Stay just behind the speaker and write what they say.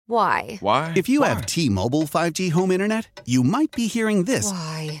Why? Why? If you have T-Mobile 5G home internet, you might be hearing this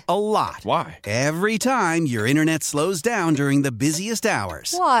Why? a lot. Why? Every time your internet slows down during the busiest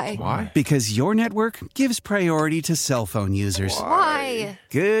hours. Why? Why? Because your network gives priority to cell phone users. Why?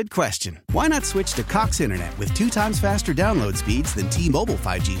 Good question. Why not switch to Cox Internet with 2 times faster download speeds than T-Mobile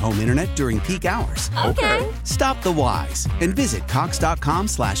 5G home internet during peak hours? Okay. Stop the whys and visit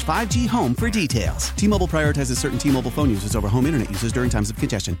cox.com/5G home for details. T-Mobile prioritizes certain T-Mobile phone users over home internet users during times of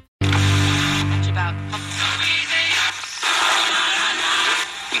congestion. About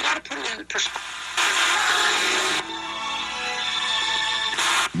you gotta put it in perspective.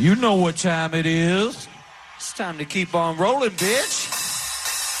 You know what time it is. It's time to keep on rolling, bitch.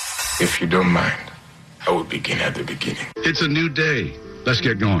 If you don't mind, I will begin at the beginning. It's a new day. Let's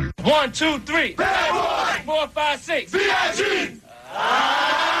get going. 1, 2, 3. Bad boy. 4, 5, 6. VIG.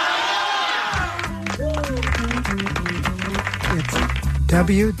 It's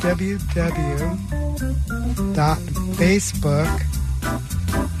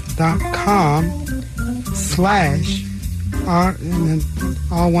www.facebook.com/, and then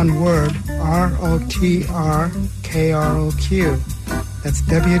all one word, ROTRKROQ. That's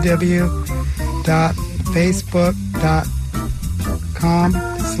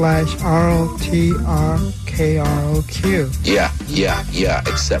www.facebook.com/ROTRKROQ. Yeah,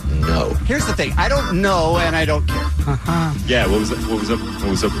 except no. Here's the thing. I don't know, and I don't care. Yeah, what was up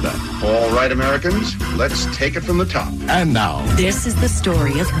with that? All right, Americans, let's take it from the top. And now, This is the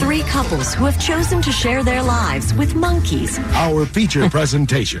story of 3 couples who have chosen to share their lives with monkeys. our feature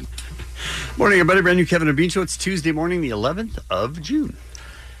presentation. Morning, everybody. Brand new Kevin and Bean Show. It's Tuesday morning, the 11th of June.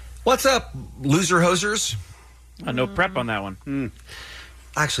 What's up, loser hosers? No prep on that one.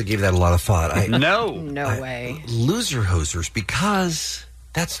 I actually gave that a lot of thought. No way. Loser hosers, because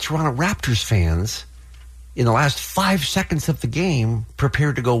that's Toronto Raptors fans in the last 5 seconds of the game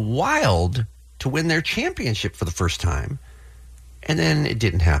prepared to go wild to win their championship for the first time. And then it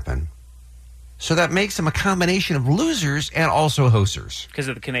didn't happen. So that makes them a combination of losers and also hosers. Because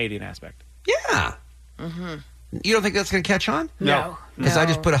of the Canadian aspect. Yeah. Mm-hmm. You don't think that's going to catch on? No. Because I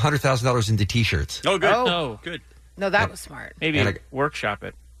just put $100,000 into T-shirts. Oh, good. Oh, good. No, that was smart. Maybe And workshop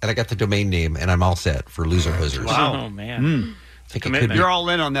it. And I got the domain name, and I'm all set for loser hosers. Wow. Oh, man. I think it could be. You're all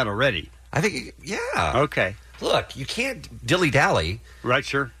in on that already. I think, yeah. Okay. Look, you can't dilly-dally. Right,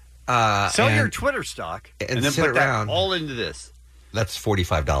 sure. Sell and your Twitter stock and then sit put around. that all into this. That's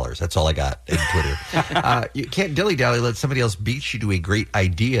 $45. That's all I got in Twitter. You can't dilly-dally, let somebody else beat you to a great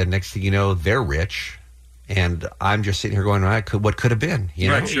idea. Next thing you know, they're rich. And I'm just sitting here going, what could have been? You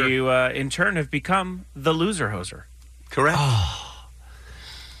know? Right, you, in turn, have become the loser hoser. Correct. Oh.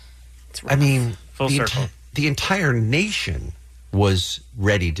 I mean, Full circle. The entire nation was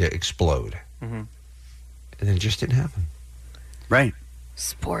ready to explode. Mm-hmm. And it just didn't happen. Right.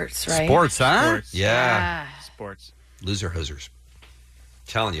 Sports, right? Sports, huh? Sports. Yeah. Sports. Loser hosers.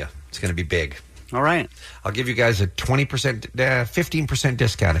 Telling you, it's going to be big. All right. I'll give you guys a 20%, 15%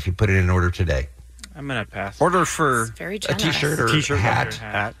 discount if you put it in order today. I'm going to pass. Order for Very A generous. T-shirt or T-shirt, hat.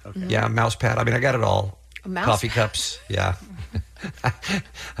 hat. Okay. Yeah, mouse pad. I mean, I got it all. A mouse Coffee pad. cups. Yeah.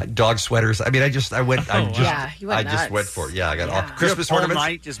 Dog sweaters. I mean, I just Yeah, you went just nuts. went for it. Yeah, I got all Yeah. Christmas all ornaments.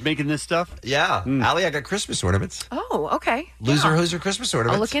 night just making this stuff. Yeah. Allie, I got Christmas ornaments. Oh, okay. Loser Yeah. hoser Christmas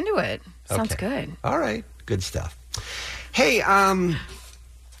ornaments. I'll look into it. Sounds Okay. good. All right. Good stuff. Hey,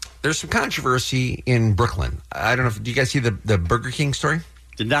 there's some controversy in Brooklyn. I don't know do you guys see the Burger King story?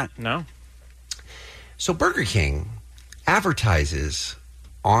 Did not. No. So Burger King advertises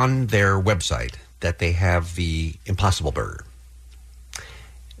on their website that they have the Impossible Burger.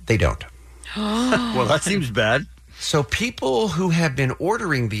 They don't. Well, that seems bad. So people who have been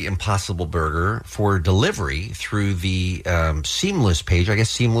ordering the Impossible Burger for delivery through the Seamless page, I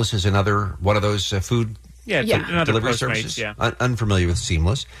guess Seamless is another one of those food Yeah, it's another delivery Postmates, services. yeah. Unfamiliar with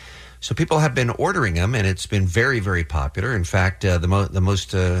Seamless. So people have been ordering them, and it's been very, very popular. In fact,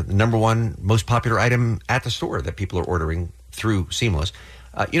 the number one most popular item at the store that people are ordering through Seamless.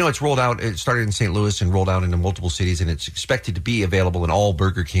 It's rolled out. It started in St. Louis and rolled out into multiple cities, and it's expected to be available in all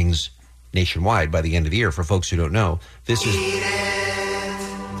Burger Kings nationwide by the end of the year. For folks who don't know, this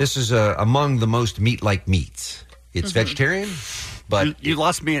is among the most meat-like meats. It's vegetarian, but you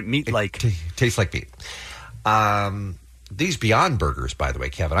lost me at meat-like. Tastes like meat. These Beyond Burgers, by the way,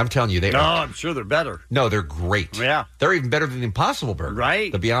 Kevin, I'm telling you, I'm sure they're better. No, they're great. Yeah. They're even better than the Impossible Burger.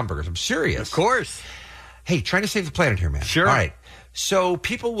 Right. The Beyond Burgers. I'm serious. Of course. Hey, trying to save the planet here, man. Sure. All right. So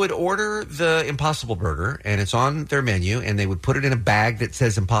people would order the Impossible Burger, and it's on their menu, and they would put it in a bag that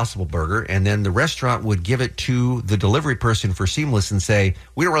says Impossible Burger, and then the restaurant would give it to the delivery person for Seamless and say,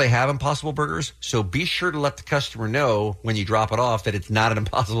 we don't really have Impossible Burgers, so be sure to let the customer know when you drop it off that it's not an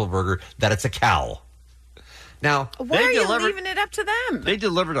Impossible Burger, that it's a cow. Now, why are you leaving it up to them? They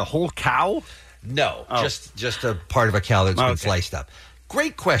delivered a whole cow? No, just a part of a cow that's been sliced up.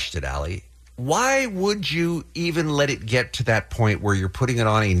 Great question, Allie. Why would you even let it get to that point where you're putting it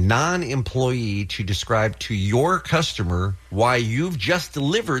on a non-employee to describe to your customer why you've just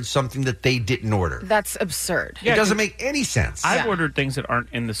delivered something that they didn't order? That's absurd. It doesn't make any sense. I've ordered things that aren't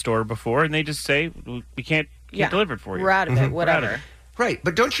in the store before, and they just say, we can't get delivered for you. We're out of it, whatever. Right,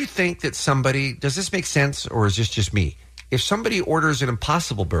 but don't you think that somebody, does this make sense, or is this just me? If somebody orders an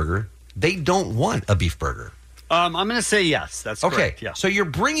Impossible Burger, they don't want a beef burger. I'm going to say yes. That's okay. correct. Yeah. So you're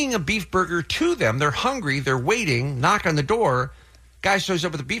bringing a beef burger to them. They're hungry. They're waiting. Knock on the door. Guy shows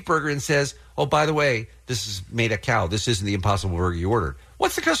up with a beef burger and says, oh, by the way, this is made of cow. This isn't the Impossible Burger you ordered.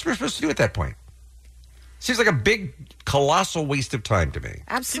 What's the customer supposed to do at that point? Seems like a big, colossal waste of time to me.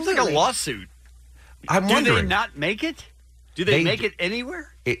 Absolutely. Seems like a lawsuit. I'm Do wondering. they not make it? Do they make it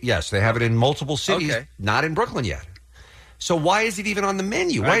anywhere? Yes, they have it in multiple cities, not in Brooklyn yet. So why is it even on the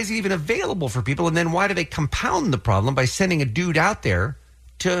menu? Why is it even available for people? And then why do they compound the problem by sending a dude out there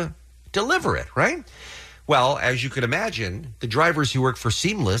to deliver it, right? Well, as you can imagine, the drivers who work for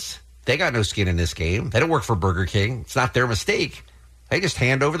Seamless, they got no skin in this game. They don't work for Burger King. It's not their mistake. They just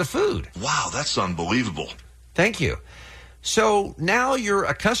hand over the food. Wow, that's unbelievable. Thank you. So now you're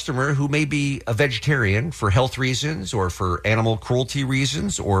a customer who may be a vegetarian for health reasons or for animal cruelty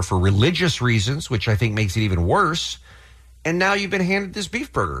reasons or for religious reasons, which I think makes it even worse. And now you've been handed this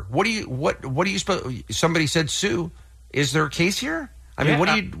beef burger. What do you suppose? Somebody said, Sue, is there a case here? I mean,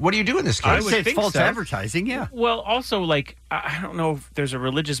 what do you do in this case? I would say it's false advertising, yeah. Well, also, I don't know if there's a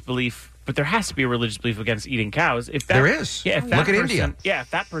religious belief, but there has to be a religious belief against eating cows. If that, there is. Yeah, if that Look at person, India. Yeah,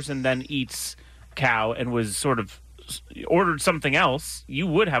 if that person then eats cow and was sort of ordered something else, you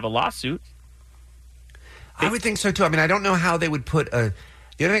would have a lawsuit. I would think so, too. I mean, I don't know how they would put a...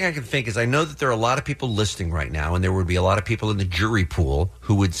 The other thing I can think is I know that there are a lot of people listening right now, and there would be a lot of people in the jury pool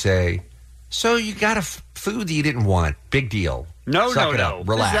who would say, so you got a food that you didn't want. Big deal. No. Suck it up.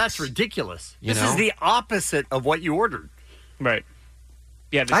 Relax. That's ridiculous. You this know? is the opposite of what you ordered. Right.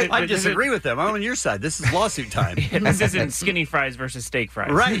 Yeah, I disagree with them. I'm on your side. This is lawsuit time. This isn't skinny fries versus steak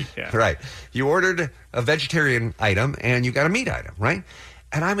fries. Right. Yeah. Right. You ordered a vegetarian item, and you got a meat item, right?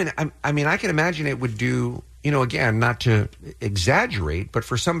 And I mean, I can imagine it would do... You know, again, not to exaggerate, but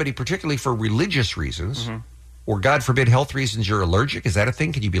for somebody, particularly for religious reasons, or God forbid, health reasons, you're allergic. Is that a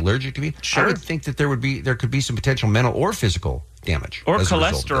thing? Can you be allergic to meat? Sure. I would think that there could be some potential mental or physical damage, or as a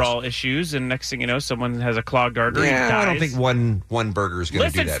result of cholesterol issues, and next thing you know, someone has a clogged artery. Yeah, dies. I don't think one burger is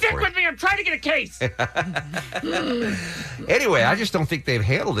going to do that stick for with me. I'm trying to get a case. Anyway, I just don't think they've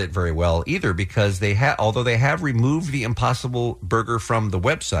handled it very well either, because although they have removed the Impossible Burger from the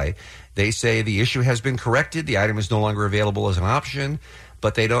website, they say the issue has been corrected. The item is no longer available as an option,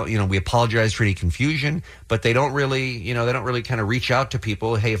 but they don't, we apologize for any confusion, but they don't really kind of reach out to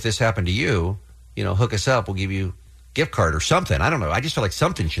people. Hey, if this happened to you, hook us up. We'll give you gift card or something. I don't know. I just feel like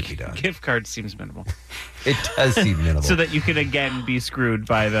something should be done. Gift card seems minimal. It does seem minimal. So that you can again be screwed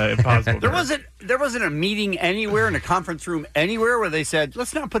by the Impossible Burger. There wasn't a meeting anywhere in a conference room anywhere where they said,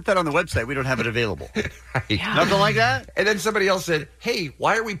 let's not put that on the website. We don't have it available. Right. Yeah. Nothing like that? And then somebody else said, hey,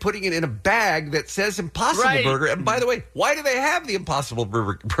 why are we putting it in a bag that says Impossible Burger? And by the way, why do they have the Impossible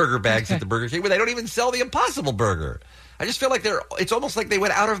Burger bags at the Burger King where they don't even sell the Impossible Burger? I just feel like it's almost like they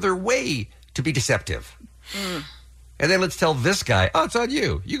went out of their way to be deceptive. And then let's tell this guy, oh, it's on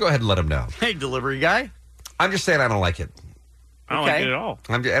you. You go ahead and let him know. Hey, delivery guy. I'm just saying I don't like it. I don't like it at all.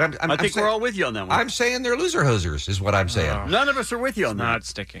 I think we're all with you on that one. I'm saying they're loser hosers is what I'm saying. None of us are with you on that. Not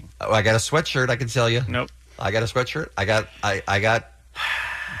sticking. Oh, I got a sweatshirt I can sell you. Nope. I got a sweatshirt. I got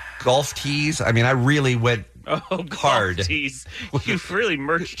golf tees. I mean, I really went hard. Golf tees. You've really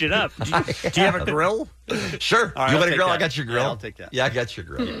merged it up. Do you have a grill? Sure. All right, you I'll want a take grill? that. I got your grill. Yeah, I'll take that. Yeah, I got your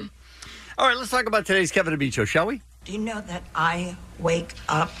grill. All right, let's talk about today's Kevin and Bean Show, shall we? Do you know that I wake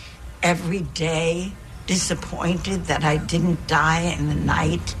up every day disappointed that I didn't die in the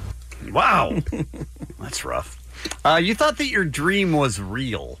night? Wow. That's rough. You thought that your dream was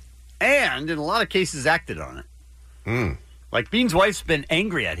real and in a lot of cases acted on it. Like Bean's wife's been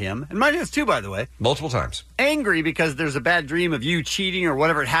angry at him, and mine has too, by the way. Multiple times. Angry because there's a bad dream of you cheating or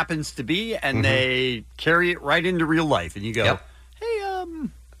whatever it happens to be, and they carry it right into real life. And you go, hey,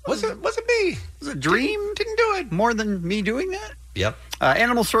 was it me? Was it a dream? Didn't do it. More than me doing that? Yep.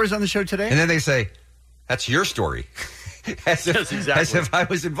 Animal stories on the show today. And then they say, that's your story. as if I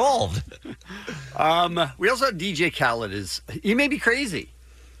was involved. We also have DJ Khaled. He may be crazy.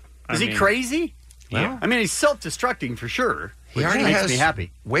 Is he crazy? Well, I mean, he's self-destructing for sure. He Which already makes has me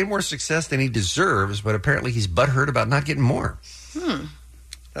happy. way more success than he deserves, but apparently he's butthurt about not getting more.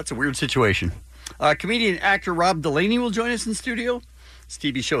 That's a weird situation. Comedian actor Rob Delaney will join us in studio. His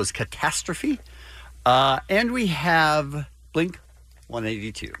TV show is Catastrophe. And we have Blink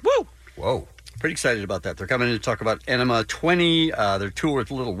 182. Woo! Whoa. Pretty excited about that. They're coming in to talk about Enema 20, their tour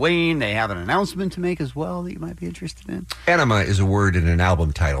with Lil Wayne. They have an announcement to make as well that you might be interested in. Enema is a word in an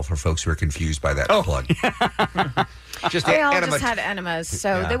album title for folks who are confused by that plug. They all just had enemas,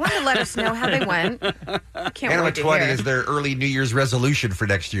 so they wanted to let us know how they went. Can't Enema wait to 20 hear. is their early New Year's resolution for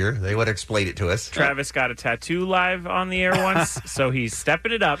next year. They would explain it to us. Travis got a tattoo live on the air once, so he's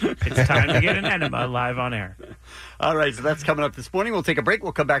stepping it up. It's time to get an enema live on air. All right, so that's coming up this morning. We'll take a break.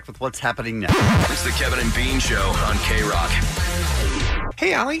 We'll come back with what's happening next. It's the Kevin and Bean Show on K-Rock.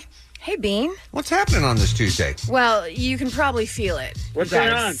 Hey, Allie. Hey, Bean. What's happening on this Tuesday? Well, you can probably feel it. What's you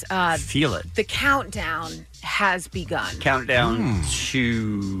going guys. on? Feel it. The countdown has begun. Countdown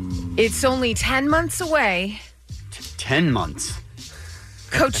to It's only 10 months away. 10 months.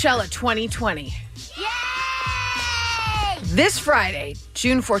 Coachella 2020. This Friday,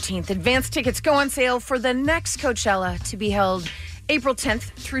 June 14th, advance tickets go on sale for the next Coachella to be held April 10th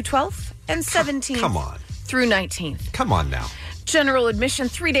through 12th and 17th Come on. through 19th. Come on now. General admission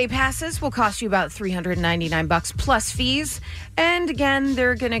 3-day passes will cost you about $399 plus fees. And again,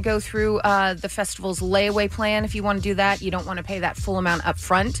 they're going to go through the festival's layaway plan. If you want to do that, you don't want to pay that full amount up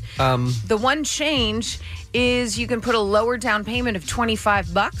front. The one change is you can put a lower down payment of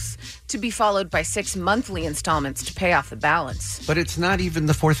 $25 to be followed by 6 monthly installments to pay off the balance. But it's not even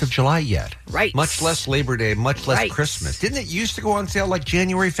the 4th of July yet. Right. Much less Labor Day, much less Right. Christmas. Didn't it used to go on sale like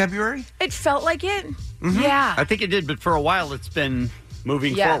January, February? It felt like it. Yeah. I think it did, but for a while it's been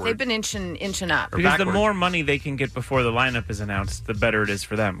moving Yeah, forward. they've been inching up. Because the more money they can get before the lineup is announced, the better it is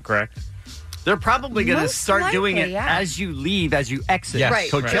for them, correct? They're probably going to Most start doing likely, it yeah. as you leave, as you exit Yes. Right.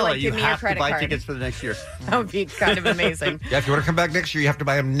 Coachella. Like, You give me your have to credit buy card. tickets for the next year. That would be kind of amazing. Yeah, if you want to come back next year, you have to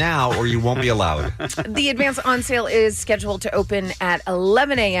buy them now or you won't be allowed. The advance on sale is scheduled to open at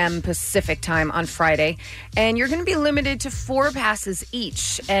 11 a.m. Pacific time on Friday. And you're going to be limited to 4 passes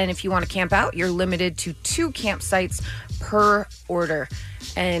each. And if you want to camp out, you're limited to 2 campsites per order.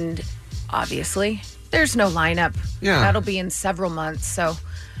 And obviously, there's no lineup. Yeah. That'll be in several months. So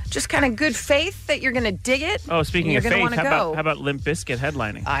just kind of good faith that you're going to dig it. Oh, speaking and of you're faith, gonna wanna go. how about Limp Bizkit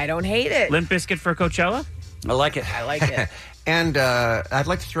headlining? I don't hate it. Limp Bizkit for Coachella? I like it. I like it. And I'd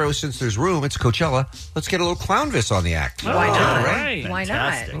like to throw, since there's room, it's Coachella, let's get a little Clownvis on the act. Why not? right. Why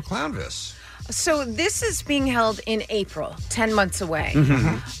Fantastic. not? A little Clownvis. So this is being held in April, 10 months away.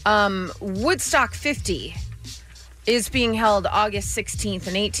 Woodstock 50 is being held August 16th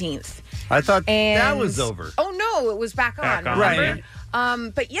and 18th. I thought And that was over. Oh, no, it was back on. on, remember?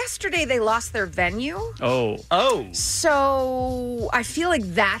 right. But yesterday they lost their venue. Oh. So I feel like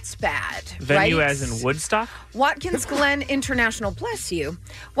that's bad. Venue right? as in Woodstock? Watkins Glen International, bless you.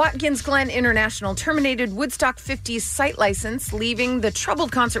 Watkins Glen International terminated Woodstock 50's site license, leaving the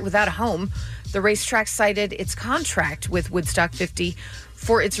troubled concert without a home. The racetrack cited its contract with Woodstock 50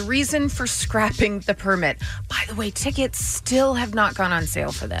 for its reason for scrapping the permit. By the way, tickets still have not gone on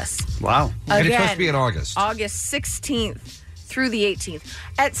sale for this. Wow. And it's Again, supposed to be in August. August 16th through the 18th.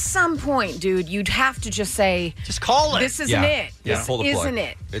 At some point, dude, you'd have to just say, just call it. This isn't it. This pull the plug. isn't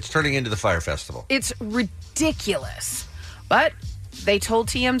it. It's turning into the Fire Festival. It's ridiculous. But they told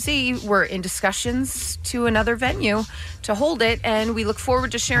TMZ we're in discussions to another venue to hold it, and we look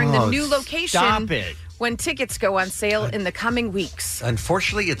forward to sharing the new location Stop it. when tickets go on sale in the coming weeks.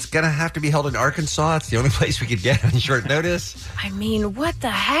 Unfortunately, it's going to have to be held in Arkansas. It's the only place we could get on short notice. I mean, what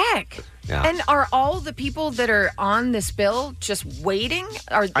the heck? Yeah. And are all the people that are on this bill just waiting?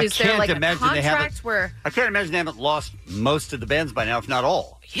 Or I is there can't like a imagine they contract haven't. where I can't imagine they haven't lost most of the bands by now, if not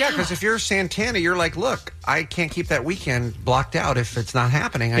all. Yeah, because if you're Santana, you're like, look, I can't keep that weekend blocked out if it's not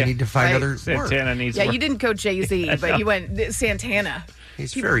happening. I need to find Right. other work. Santana needs Yeah, work. you didn't go Jay-Z, but you went Santana.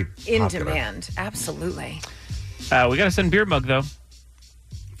 He's very in popular. demand. Absolutely. We got to send beer mug, though.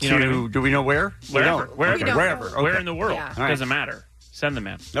 You know what I mean? Do we know where? Wherever. We Wherever. don't. Wherever. Okay. Where in the world. Yeah. It doesn't matter. Send the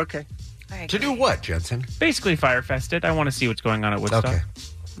man. Okay. To do what, Jensen? Basically, Firefest it. I want to see what's going on at Woodstock. Okay.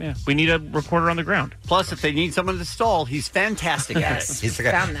 Yeah. We need a reporter on the ground. Plus, if they need someone to stall, he's fantastic at it. He's the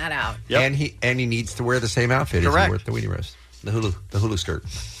guy. Found that out. Yep. And he needs to wear the same outfit as Correct. he wore at the Weenie Roast. The Hulu skirt.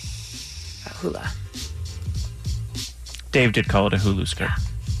 Hula. Dave did call it a Hulu skirt.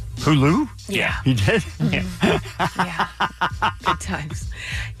 Hulu? Yeah. He did? Yeah. Good times.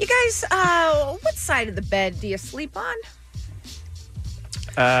 You guys, what side of the bed do you sleep on?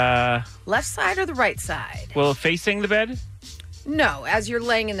 Left side or the right side? Well, facing the bed? No, as you're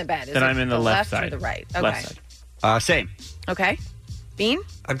laying in the bed. Is Then it I'm in the left or side. the right? Okay. Left side. Same. Okay. Bean?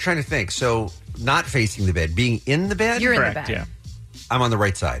 I'm trying to think. So, not facing the bed, being in the bed? You're in the bed. Yeah. I'm on the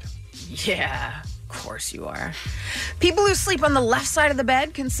right side. Yeah, of course you are. People who sleep on the left side of the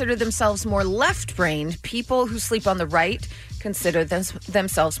bed consider themselves more left-brained. People who sleep on the right consider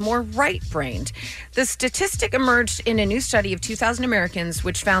themselves more right-brained. The statistic emerged in a new study of 2,000 Americans,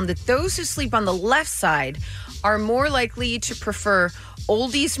 which found that those who sleep on the left side are more likely to prefer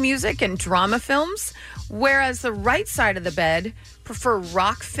oldies music and drama films, whereas the right side of the bed prefer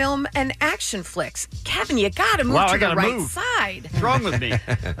rock film and action flicks. Kevin, you gotta move to the right side. What's wrong with me?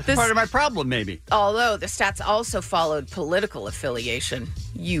 That's part of my problem, maybe. Although the stats also followed political affiliation.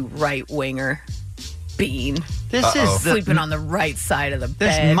 You right-winger. Bean. This is sleeping on the right side of the This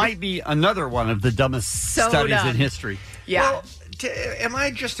bed. might be another one of the dumbest So studies dumb. in history. Yeah. Well, am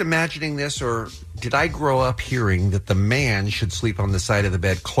I just imagining this, or did I grow up hearing that the man should sleep on the side of the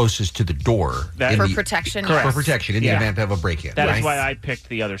bed closest to the door? For protection, For yes. protection, in the event of a break-in. That right? is why I picked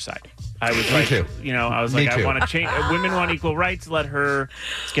the other side. I was Me like, too. I was Me like, too. I want to change. Women want equal rights. Let her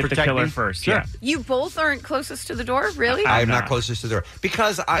get the Protect killer me. first. Sure. Yeah. You both aren't closest to the door, really? I'm not closest to the door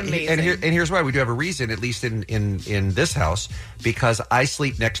because Amazing. and here's why we do have a reason, at least in this house, because I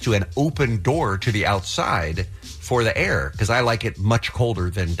sleep next to an open door to the outside for the air because I like it much colder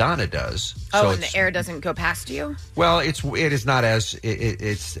than Donna does. Oh, So and the air doesn't go past you? well, it is not as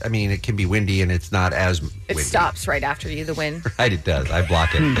it's. I mean, it can be windy and it's not as It windy. stops right after you, the wind. Right, it does. I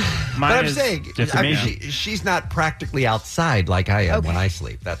block it. But I'm is saying, defamation. she's not practically outside like I am when I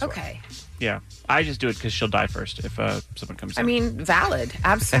sleep. That's why. Okay. Yeah. I just do it because she'll die first if someone comes in. I mean, valid.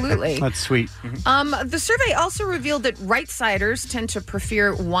 Absolutely. That's sweet. The survey also revealed that right-siders tend to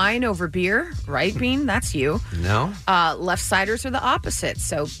prefer wine over beer. Right, Bean? That's you. No. Left-siders are the opposite,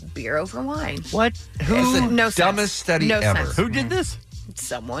 so beer over wine. What? It's the No sense. dumbest study No ever. sense. Who did this?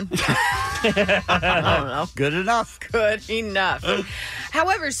 Someone. I don't know. Good enough. Good enough.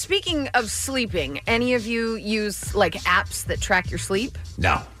 However, speaking of sleeping, any of you use like apps that track your sleep?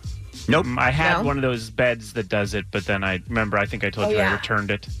 No. Nope. I had No? one of those beds that does it, but then I think I told Oh, you I yeah.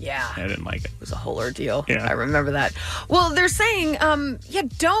 returned it. Yeah. I didn't like it. It was a whole ordeal. Yeah. I remember that. Well, they're saying,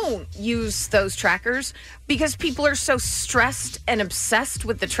 don't use those trackers because people are so stressed and obsessed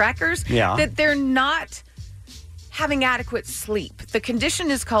with the trackers that they're not having adequate sleep. The condition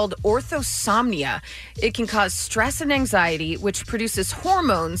is called orthosomnia. It can cause stress and anxiety, which produces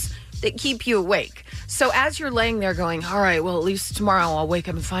hormones that keep you awake. So as you're laying there going, all right, well, at least tomorrow I'll wake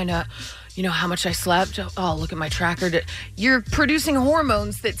up and find out, how much I slept. Oh, look at my tracker. You're producing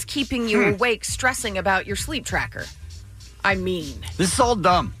hormones that's keeping you awake, stressing about your sleep tracker. I mean. This is all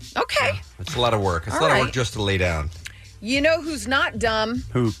dumb. Okay. It's a lot of work. It's All a lot of right. work just to lay down. You know who's not dumb?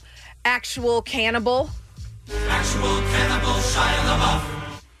 Who? Actual Cannibal. Actual Cannibal Shia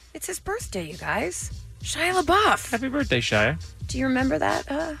LaBeouf. It's his birthday, you guys. Shia LaBeouf. Happy birthday, Shia. Do you remember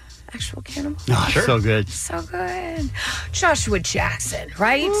that, Actual Cannibal? Oh, so good. So good. Joshua Jackson,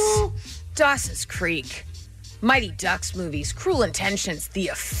 right? Woo. Dawson's Creek. Mighty Ducks movies. Cruel Intentions. The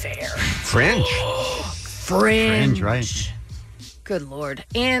Affair. Fringe. Fringe. Right. Good Lord.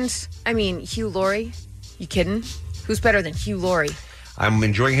 And, Hugh Laurie. You kidding? Who's better than Hugh Laurie? I'm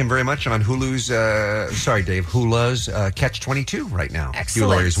enjoying him very much. I'm on Hulu's, Hula's Catch-22 right now. Excellent. Hugh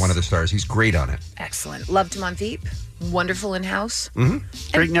Laurie is one of the stars. He's great on it. Excellent. Loved him on Veep. Wonderful in House. Mm-hmm.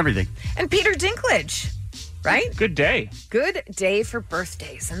 Great and everything. And Peter Dinklage, right? Good day. Good day for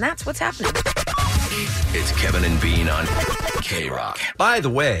birthdays. And that's what's happening. It's Kevin and Bean on K-Rock. By the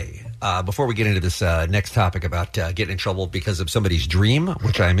way, before we get into this next topic about getting in trouble because of somebody's dream,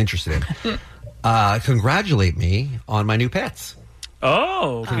 which I'm interested in, congratulate me on my new pets.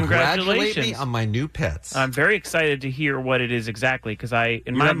 Oh, Congratulate congratulations. me on my new pets. I'm very excited to hear what it is exactly because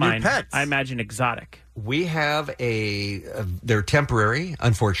in my have new mind, pets. I imagine exotic. We have they're temporary,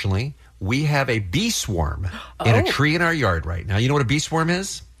 unfortunately. We have a bee swarm in a tree in our yard right now. You know what a bee swarm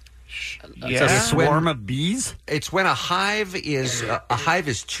is? Yeah. It's a swarm of bees? It's when a hive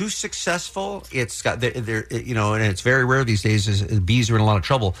is too successful. It's got and it's very rare these days. Bees are in a lot of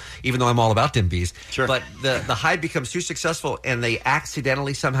trouble. Even though I'm all about them bees, Sure. But the hive becomes too successful, and they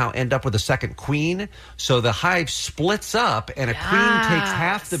accidentally somehow end up with a second queen. So the hive splits up, and a queen takes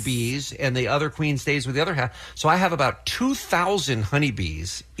half the bees, and the other queen stays with the other half. So I have about 2,000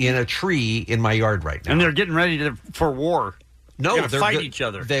 honeybees in a tree in my yard right now. And they're getting ready for war. They're gonna fight good. each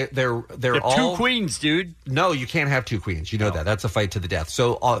other. They're all two queens, dude. No, you can't have two queens. You know that. That's a fight to the death.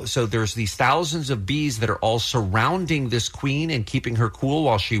 So there's these thousands of bees that are all surrounding this queen and keeping her cool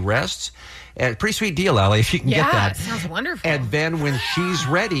while she rests. And pretty sweet deal, Allie, if you can get that. Yeah, sounds wonderful. And then when she's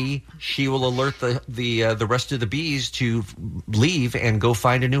ready, she will alert the rest of the bees to leave and go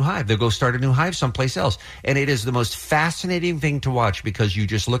find a new hive. They'll go start a new hive someplace else. And it is the most fascinating thing to watch because you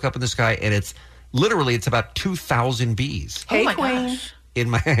just look up in the sky and it's about 2,000 bees. Hey, queen. In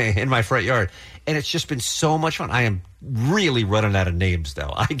my front yard. And it's just been so much fun. I am really running out of names,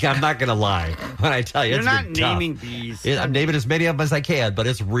 though. I'm not going to lie when I tell you. You're it's not been tough. naming bees. I'm naming as many of them as I can, but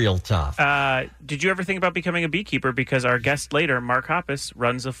it's real tough. Did you ever think about becoming a beekeeper? Because our guest later, Mark Hoppus,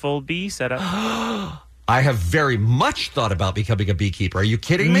 runs a full bee setup. I have very much thought about becoming a beekeeper. Are you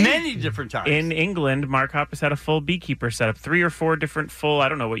kidding me? Many different times. In England, Mark Hoppus had a full beekeeper setup. 3 or 4 different full, I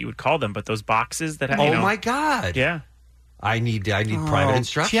don't know what you would call them, but those boxes that have, my God. Yeah. I need private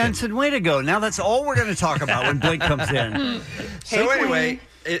instruction. Jensen, way to go. Now that's all we're going to talk about when Blake comes in. So anyway,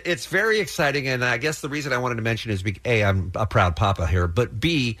 it's very exciting, and I guess the reason I wanted to mention is, A, I'm a proud papa here, but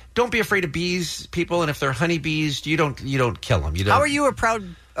B, don't be afraid of bees, people, and if they're honeybees, you don't kill them. You don't. How are you a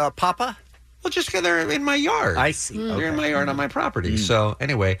proud papa? Well, just because they're in my yard. I see. They're in my yard on my property. So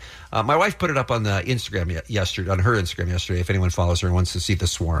anyway, my wife put it up on the Instagram yesterday, on her Instagram yesterday, if anyone follows her and wants to see the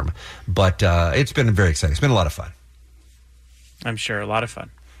swarm. But it's been very exciting. It's been a lot of fun. I'm sure, a lot of fun.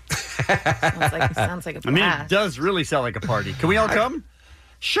 Sounds like a blast. I mean, it does really sound like a party. Can we all come?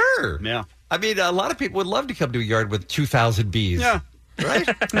 Sure. Yeah. I mean, a lot of people would love to come to a yard with 2,000 bees. Yeah. Right?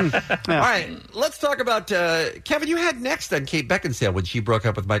 Yeah. All right. Let's talk about, Kevin, you had next on Kate Beckinsale when she broke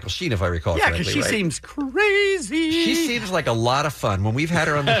up with Michael Sheen, if I recall correctly. Yeah, because she seems crazy. She seems like a lot of fun. When we've had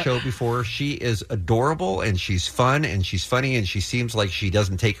her on the show before, she is adorable, and she's fun, and she's funny, and she seems like she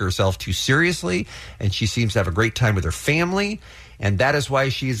doesn't take herself too seriously, and she seems to have a great time with her family, and that is why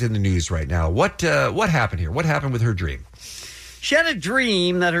she's in the news right now. What happened here? What happened with her dream? She had a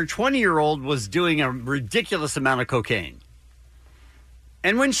dream that her 20-year-old was doing a ridiculous amount of cocaine.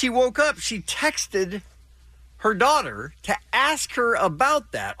 And when she woke up, she texted her daughter to ask her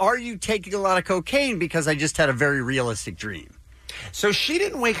about that. Are you taking a lot of cocaine? Because I just had a very realistic dream. So she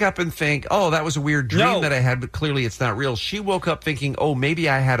didn't wake up and think, oh, that was a weird dream that I had, but clearly it's not real. She woke up thinking, oh, maybe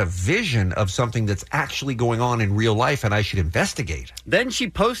I had a vision of something that's actually going on in real life and I should investigate. Then she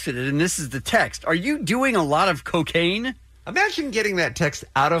posted it, and this is the text. Are you doing a lot of cocaine? Imagine getting that text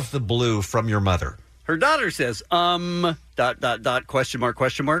out of the blue from your mother. Her daughter says, question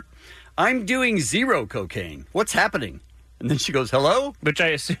mark. I'm doing 0 cocaine. What's happening? And then she goes, hello? Which I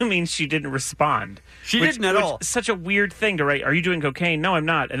assume means she didn't respond. She didn't at all. Such a weird thing to write. Are you doing cocaine? No, I'm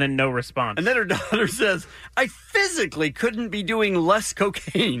not. And then no response. And then her daughter says, I physically couldn't be doing less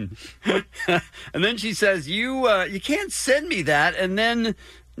cocaine. And then she says, you can't send me that and then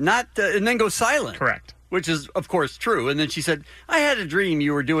and then go silent. Correct. Which is, of course, true. And then she said, I had a dream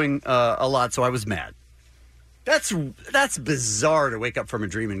you were doing a lot, so I was mad. That's bizarre to wake up from a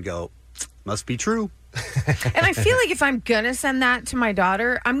dream and go, must be true. And I feel like if I'm going to send that to my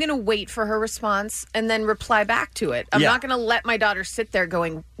daughter, I'm going to wait for her response and then reply back to it. I'm not going to let my daughter sit there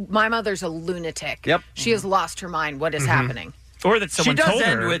going, my mother's a lunatic. Yep. She has lost her mind. What is happening? Or that someone she does told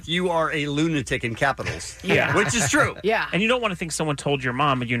end her. with, you are a lunatic in capitals. Yeah. Which is true. Yeah. And you don't want to think someone told your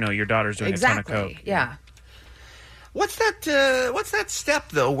mom, your daughter's doing a ton of coke. Yeah. What's that step,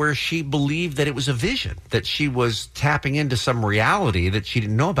 though, where she believed that it was a vision, that she was tapping into some reality that she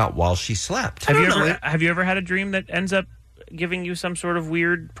didn't know about while she slept? Have you ever had a dream that ends up giving you some sort of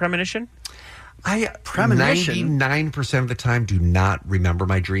weird premonition? I premonition 99% of the time do not remember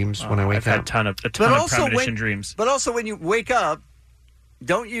my dreams when I wake I've had up. a ton of premonition dreams. But also when you wake up,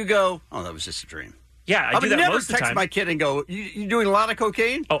 don't you go, oh, that was just a dream? Yeah, I do would that never most of the text time. my kid and go, you doing a lot of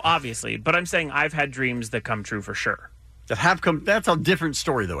cocaine? Oh, obviously. But I'm saying I've had dreams that come true for sure. That have come. That's a different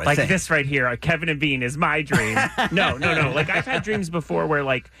story, though, I think. This right here, Kevin and Bean is my dream. No. Like, I've had dreams before where,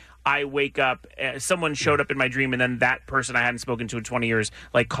 like, I wake up, someone showed up in my dream, and then that person I hadn't spoken to in 20 years,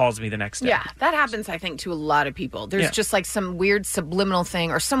 like, calls me the next day. Yeah, that happens, I think, to a lot of people. There's just, like, some weird subliminal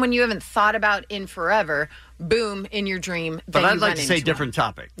thing or someone you haven't thought about in forever, boom, in your dream. But I'd like to say different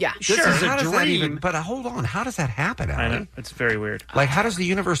topic. Yeah, this is a dream. But hold on, how does that happen, Allie? I know. It's very weird. Like, how does the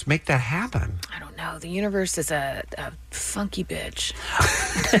universe make that happen? I don't know. The universe is a funky bitch.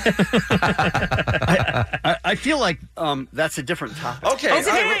 I feel like that's a different topic.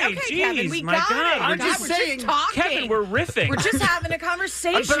 Okay. Okay, geez, Kevin, we my got God. it. I'm just saying, talking. Kevin, we're riffing. We're just having a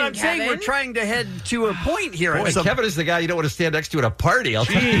conversation, but I'm saying we're Kevin. trying to head to a point here. Boy, Kevin is the guy you don't want to stand next to at a party. I'll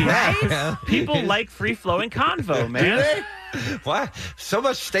tell you that. People like free-flowing convo, man. Do they? Why? So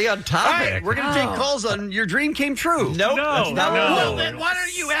much stay on All topic. right, we're going to take calls on your dream came true. Nope. No, that's not no. Well, then why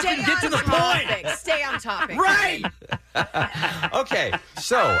don't you have to get to the point? Stay on topic. Right. Okay,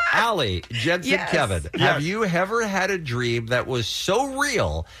 so Allie, Jensen, Yes. Kevin, have you ever had a dream that was so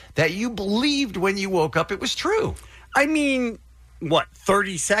real that you believed when you woke up it was true? I mean, what,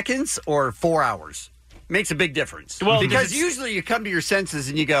 30 seconds or 4 hours? Makes a big difference. Well, because it's- usually you come to your senses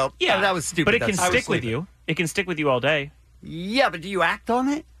and you go, yeah, that was stupid. But it can I was stick with sleeping." you. It can stick with you all day. Yeah, but do you act on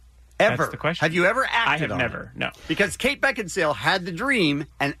it? Ever? That's the question. Have you ever acted I have on never, it? no. Because Kate Beckinsale had the dream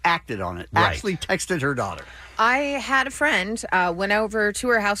and acted on it. Right. Actually texted her daughter. I had a friend, went over to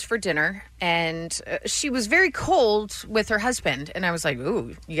her house for dinner, and she was very cold with her husband. And I was like,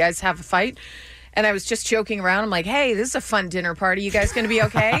 ooh, you guys have a fight? And I was just joking around. I'm like, hey, this is a fun dinner party. You guys going to be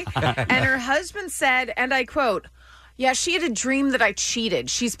okay? And her husband said, and I quote, yeah, she had a dream that I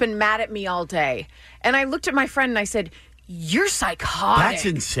cheated. She's been mad at me all day. And I looked at my friend and I said, you're psychotic. That's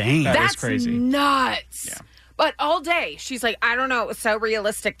insane. That's crazy. nuts. Yeah. But all day, she's like, I don't know. It was so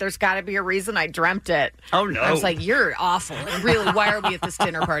realistic. There's got to be a reason I dreamt it. Oh, no. I was like, you're awful. And really, why are we at this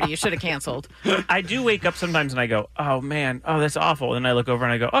dinner party? You should have canceled. I do wake up sometimes and I go, oh, man, oh, that's awful. And then I look over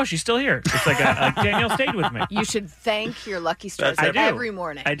and I go, oh, she's still here. It's like Danielle stayed with me. You should thank your lucky stars I do. every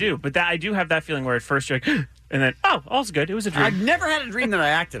morning. I do. But I do have that feeling where at first you're like, and then, oh, all's good. It was a dream. I've never had a dream that I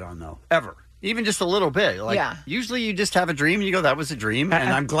acted on, though, ever. Even just a little bit. Like, Yeah. Usually you just have a dream and you go, that was a dream. And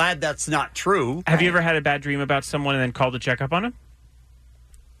I'm glad that's not true. Have you ever had a bad dream about someone and then called to check up on them?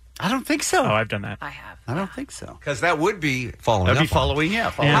 I don't think so. Oh, I've done that. I have. I don't think so. Because that would be following That'd up. be following, yeah.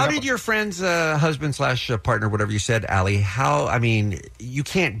 Following How up did on- your friend's husband / partner, whatever you said, Allie, I mean, you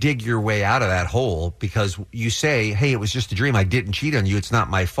can't dig your way out of that hole because you say, hey, it was just a dream. I didn't cheat on you. It's not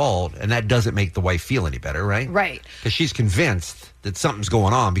my fault. And that doesn't make the wife feel any better, right? Right. Because she's convinced that something's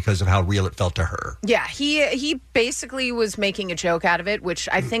going on because of how real it felt to her. Yeah, he basically was making a joke out of it, which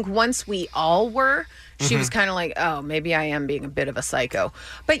I think once we all were, she was kind of like, oh, maybe I am being a bit of a psycho.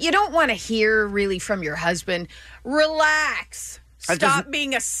 But you don't want to hear really from your husband, relax. That Stop doesn't-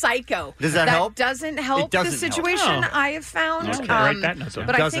 being a psycho. Does that help? Doesn't help It doesn't the help. situation, No. I have found. Okay, write that note down.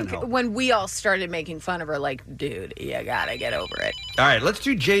 But I Doesn't think help. when we all started making fun of her, like, dude, you gotta get over it. All right, let's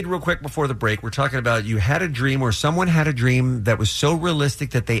do Jade real quick before the break. We're talking about you had a dream or someone had a dream that was so realistic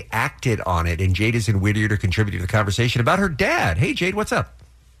that they acted on it. And Jade is in Whittier to contribute to the conversation about her dad. Hey, Jade, what's up?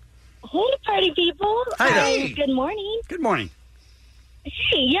 Hey, party people. Hi. Good morning. Good morning.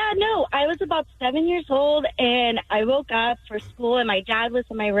 Hey, yeah, no, I was about 7 years old, and I woke up for school, and my dad was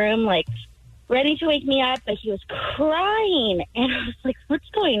in my room, like, ready to wake me up, but he was crying, and I was like, what's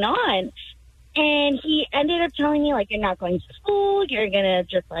going on? And he ended up telling me, like, you're not going to school, you're going to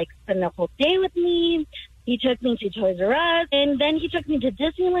just, like, spend the whole day with me. He took me to Toys R Us, and then he took me to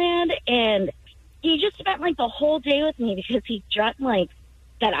Disneyland, and he just spent, like, the whole day with me because he dreamt, like,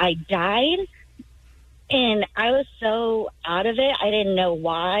 that I died. And I was so out of it, I didn't know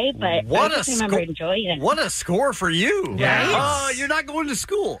why, but What I a just remember score! enjoying it. What a score for you! Yeah. Oh, you're not going to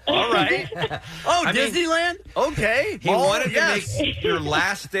school. All right. Oh, I mean, Disneyland. Okay. He Oh, wanted yes. to make your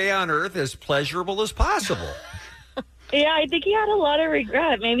last day on Earth as pleasurable as possible. Yeah, I think he had a lot of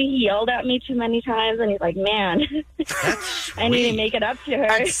regret. Maybe he yelled at me too many times, and he's like, man, I need to make it up to her.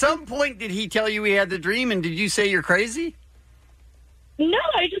 At some point, did he tell you he had the dream, and did you say you're crazy? No,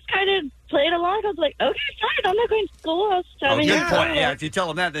 I just kind of played along. I was like, okay, fine, I'm not going to school. I was 7 good years point. old. Yeah, if you tell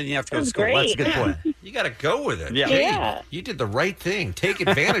him that, then you have to go to That's school. That's a good great. point. You got to go with it. Yeah. Jade, Yeah. you did the right thing. Take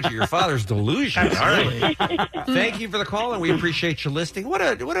advantage of your father's delusion. All right. Thank you for the call, and we appreciate you listening. What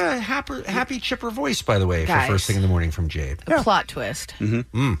a happy chipper voice, by the way, Guys. for first thing in the morning from Jade. A plot twist.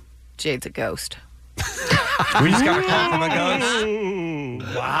 Mm. Jade's a ghost. We just got a call from a ghost.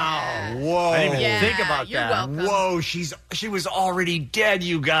 Wow. Whoa. I didn't even think about you're that. welcome. Whoa, she was already dead,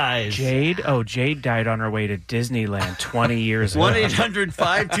 you guys. Jade? Oh, Jade died on her way to Disneyland 20 years ago.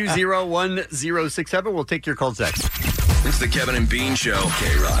 1-800-520-1067. We'll take your calls next. It's the Kevin and Bean Show.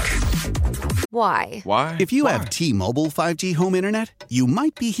 K-Rock. Why? Why? If you have T-Mobile 5G home internet, you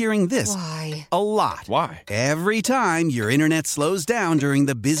might be hearing this Why? a lot. Why? Every time your internet slows down during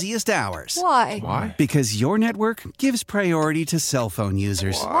the busiest hours. Why? Why? Because your network gives priority to cell phone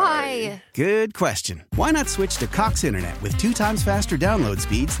users. Why? Good question. Why not switch to Cox Internet with 2 times faster download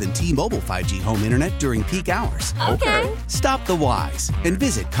speeds than T-Mobile 5G home internet during peak hours? Okay. Stop the whys and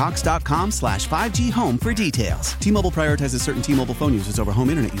visit cox.com/5G home for details. T-Mobile prioritizes certain T-Mobile phone users over home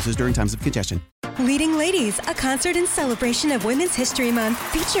internet users during times of congestion. Leading Ladies, a concert in celebration of Women's History Month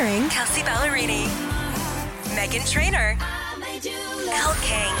featuring Kelsey Ballerini, Meghan Trainor, Elle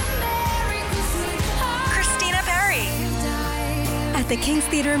King, Christina Perri. At the King's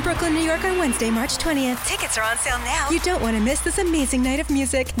Theater in Brooklyn, New York on Wednesday, March 20th. Tickets are on sale now. You don't want to miss this amazing night of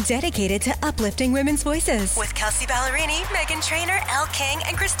music dedicated to uplifting women's voices. With Kelsey Ballerini, Meghan Trainor, Elle King,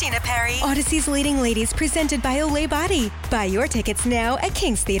 and Christina Perry. Odyssey's Leading Ladies presented by Olay Body. Buy your tickets now at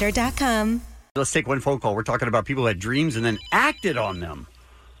kingstheater.com. Let's take one phone call. We're talking about people who had dreams and then acted on them.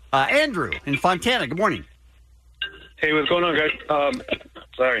 Andrew in Fontana, good morning. Hey, what's going on, guys?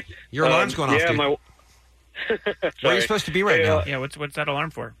 Sorry. Your alarm's going off, yeah, dude. Where are you supposed to be right now? Yeah, what's that alarm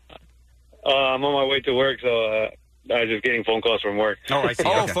for? I'm on my way to work, so I was just getting phone calls from work. Oh, I see.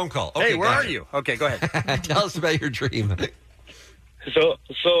 Oh, Okay. phone call. Hey, Okay, where gotcha. are you? Okay, go ahead. Tell us about your dream. So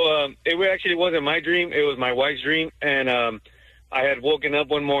it actually wasn't my dream. It was my wife's dream, and I had woken up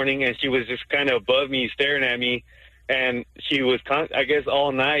one morning, and she was just kind of above me, staring at me, and she was, I guess,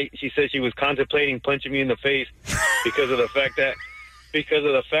 all night. She said she was contemplating punching me in the face because of the fact that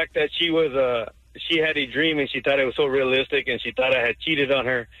she was she had a dream, and she thought it was so realistic, and she thought I had cheated on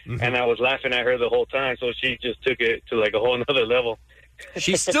her, and I was laughing at her the whole time. So she just took it to like a whole nother level.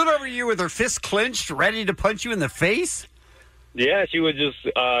 She stood over you with her fist clenched, ready to punch you in the face? Yeah, she was just,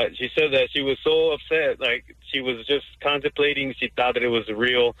 she said that she was so upset. Like, she was just contemplating. She thought that it was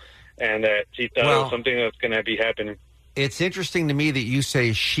real and that she thought it was something that's going to be happening. It's interesting to me that you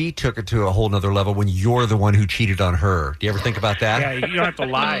say she took it to a whole nother level when you're the one who cheated on her. Do you ever think about that? Yeah, you don't have to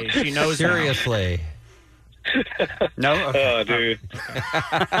lie. She knows. Seriously. No? Oh, dude.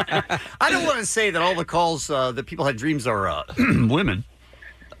 I don't want to say that all the calls that people had dreams are women.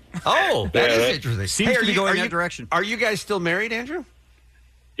 Oh, that is interesting. Seems to be going that direction. Are you guys still married, Andrew?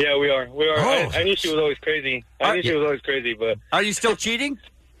 Yeah, we are. We are. Oh. I knew she was always crazy. But are you still cheating?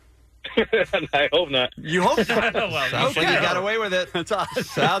 I hope not. You hope not? Sounds like you got away with it.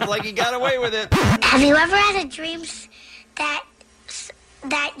 Sounds like you got away with it. Have you ever had a dream that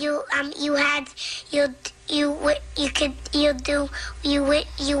you want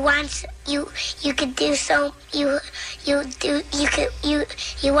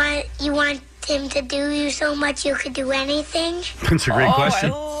him to do you so much you could do anything? That's a great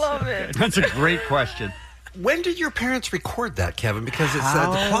question. I love it. That's a great question. When did your parents record that, Kevin? Because it's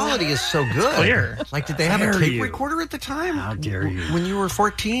the quality is so good. Clear. Like, did they have a tape recorder at the time? How dare you? When you were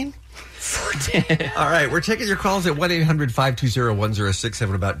 14? 14. All right, we're taking your calls at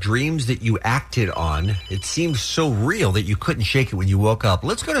 1-800-520-1067 about dreams that you acted on. It seems so real that you couldn't shake it when you woke up.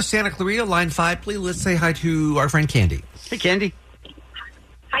 Let's go to Santa Clarita, line 5, please. Let's say hi to our friend Candy. Hey, Candy.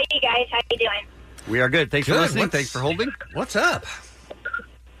 Hi, you guys. How you doing? We are good. Thanks for Good. listening. Thanks for holding. What's up?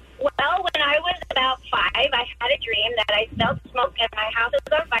 Well, when I was about 5, I had a dream that I smelled smoke and my house was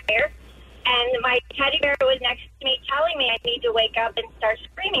on fire, and my teddy bear was next to me telling me I need to wake up and start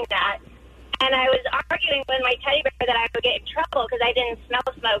screaming that. And I was arguing with my teddy bear that I would get in trouble because I didn't smell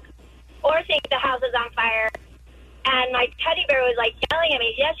smoke or think the house was on fire. And my teddy bear was like yelling at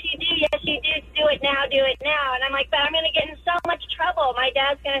me, yes, you do, do it now, do it now. And I'm like, but I'm going to get in so much trouble. My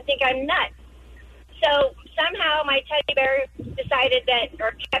dad's going to think I'm nuts. So somehow my teddy bear decided that,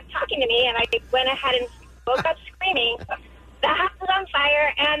 or kept talking to me, and I went ahead and woke up screaming. The house was on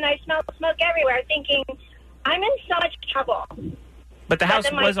fire, and I smelled smoke everywhere, thinking, I'm in so much trouble. But the house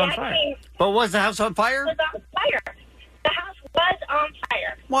then my was on dad fire. But was the house on fire? Was on fire. The house was on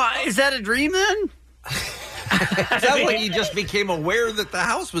fire. Well, is that a dream then? Sounds like you just became aware that the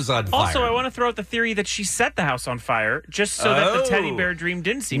house was on fire. Also, I want to throw out the theory that she set the house on fire just so that the teddy bear dream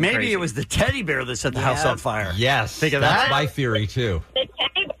didn't seem Maybe crazy. it was the teddy bear that set the house on fire. Yes, Think of that's that? my theory, too. The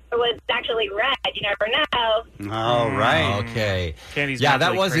teddy bear was actually red. You never know. All right. Okay. Candy's Yeah, that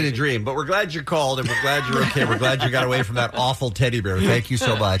mentally wasn't crazy. a dream, but we're glad you called, and we're glad you're okay. We're glad you got away from that awful teddy bear. Thank you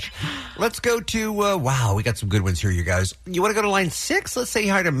so much. Let's go to, wow, we got some good ones here, you guys. You want to go to line 6? Let's say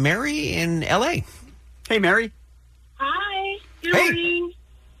hi to Mary in L.A. Hey, Mary. Hi. Good Hey. morning.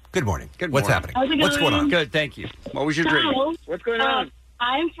 Good morning. Good What's morning. happening? How's it What's going going? on? Good, thank you. What was your dream? So, What's going on?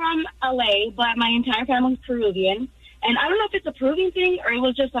 I'm from LA, but my entire family's Peruvian. And I don't know if it's a Peruvian thing or it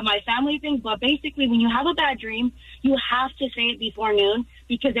was just my family thing, but basically when you have a bad dream, you have to say it before noon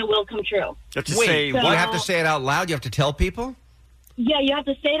because it will come true. You have to Wait, say you what? have to say it out loud? You have to tell people? Yeah, you have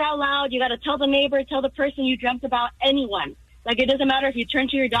to say it out loud. You got to tell the neighbor, tell the person you dreamt about, anyone. Like, it doesn't matter if you turn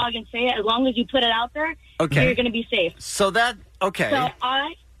to your dog and say it. As long as you put it out there, Okay. you're going to be safe. So that, okay. So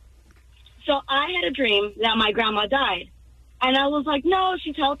I had a dream that my grandma died. And I was like, no,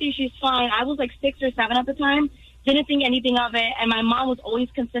 she's healthy, she's fine. I was like 6 or 7 at the time. Didn't think anything of it. And my mom was always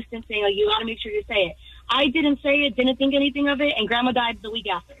consistent saying, like, you got to make sure you say it. I didn't say it, didn't think anything of it, and grandma died the week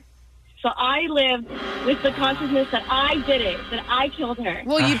after. So I lived with the consciousness that I did it, that I killed her.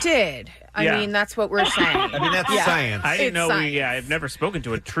 Well, you did. I Yeah. mean, that's what we're saying. I mean, that's science. I didn't It's know science. I've never spoken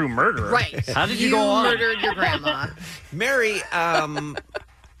to a true murderer. Right. How did you go on? murdered your grandma. Mary,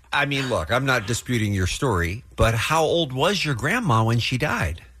 I mean, look, I'm not disputing your story, but how old was your grandma when she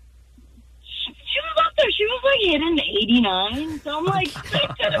died? She was up there. She was like hitting 89. So I'm like,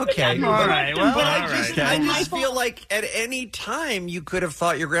 Okay. All right. Well, But all I just right. feel like at any time you could have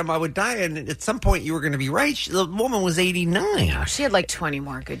thought your grandma would die, and at some point you were going to be right. The woman was 89. She had like 20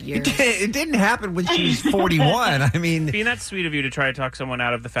 more good years. It didn't happen when she was 41. I mean, Being that's sweet of you to try to talk someone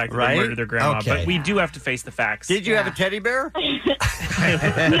out of the fact that Right? they murdered their grandma, Okay. but we do have to face the facts. Did you have a teddy bear? But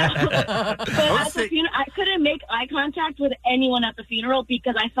at the funeral, I couldn't make eye contact with anyone at the funeral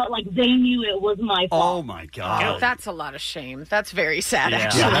because I felt like they knew it was my fault. Oh, my God. That's a lot of shame. That's very sad, Yeah.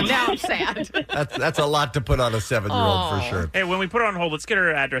 actually. Now I'm sad. that's a lot to put on a 7-year-old for sure. Hey, when we put her on hold, let's get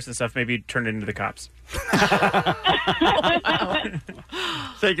her address and stuff. Maybe turn it into the cops.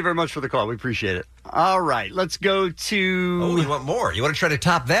 Thank you very much for the call. We appreciate it. All right. Let's go to. Oh, you want more? You want to try to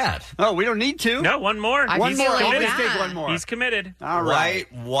top that? Oh, we don't need to. No, one more. I One feel more. like Always that. take one more. He's committed. All right.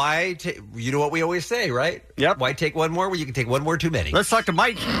 Why you know what we always say, right? Yep. Why take one more when you can take one more too many? Let's talk to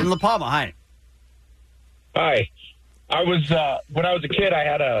Mike in La Palma. Hi. Hi. I was when I was a kid, I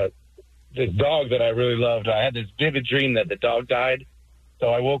had this dog that I really loved. I had this vivid dream that the dog died. So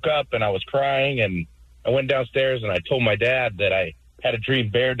I woke up and I was crying, and I went downstairs and I told my dad that I had a dream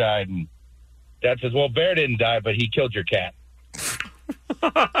Bear died, and Dad says, "Well, Bear didn't die, but he killed your cat."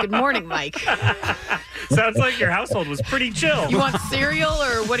 Good morning, Mike. Sounds like your household was pretty chill. You want cereal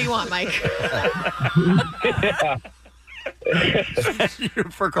or what do you want, Mike? Thank you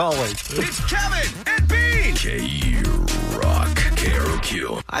for calling. It's Kevin and Bean. K-Rock,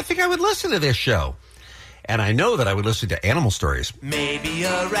 KROQ. I think I would listen to this show. And I know that I would listen to animal stories. Maybe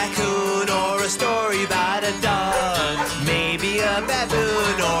a raccoon or a story about a dog. Maybe a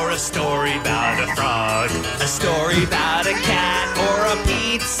baboon or a story about a frog. A story about a cat or a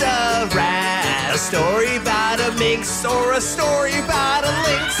pizza rat. A story about a minx or a story about a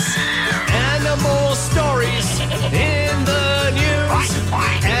lynx. Animal stories in the news.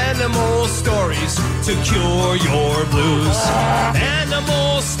 Animal stories to cure your blues.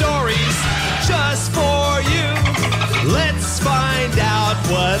 Animal stories just for you. Let's find out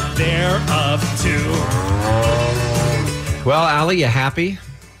what they're up to. Well, Allie, you happy?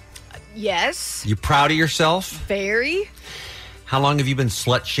 Yes. You proud of yourself? Very. How long have you been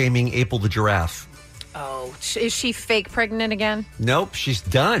slut-shaming April the giraffe? Oh, is she fake pregnant again? Nope, she's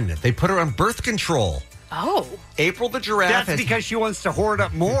done. They put her on birth control. Oh. April the giraffe That's because she wants to hoard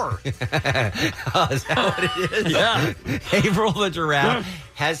up more. Oh, is that what it is? Yeah. April the giraffe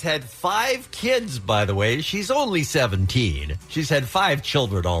has had 5 kids, by the way. She's only 17. She's had 5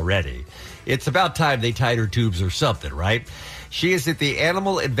 children already. It's about time they tied her tubes or something, right? She is at the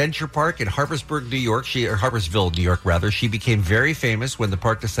Animal Adventure Park in Harpersville, New York. She became very famous when the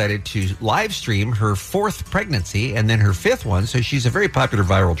park decided to live stream her 4th pregnancy and then her 5th one. So she's a very popular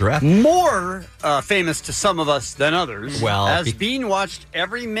viral giraffe. More famous to some of us than others. Well, as being watched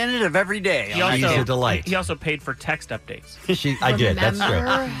every minute of every day. He She's a delight. He also paid for text updates. I did. That's true.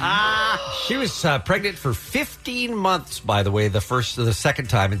 She was pregnant for 15 months, by the way, the second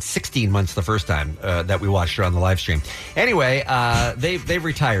time, and 16 months the first time that we watched her on the live stream. Anyway, they've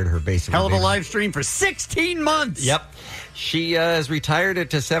retired her, basically. Hell of a live stream for 16 months. Yep. She is retired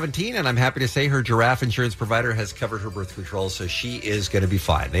at 17, and I'm happy to say her giraffe insurance provider has covered her birth control, so she is going to be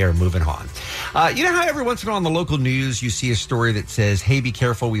fine. They are moving on. You know how every once in a while on the local news you see a story that says, hey, be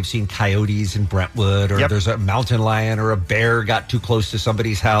careful, we've seen coyotes in Brentwood, or there's a mountain lion or a bear got too close to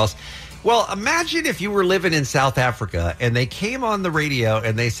somebody's house. Well, imagine if you were living in South Africa and they came on the radio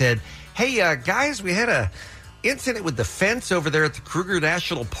and they said, hey, guys, we had a incident with the fence over there at the Kruger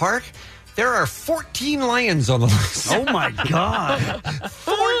National Park. There are 14 lions on the list. Oh, my God.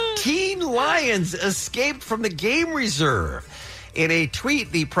 14 lions escaped from the game reserve. In a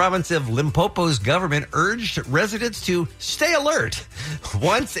tweet, the province of Limpopo's government urged residents to stay alert.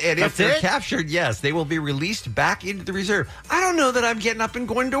 Once and if they're captured, yes, they will be released back into the reserve. I don't know that I'm getting up and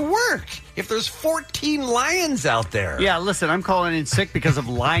going to work if there's 14 lions out there. Yeah, listen, I'm calling in sick because of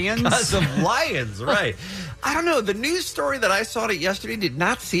lions. Because of lions, right. I don't know. The news story that I saw yesterday did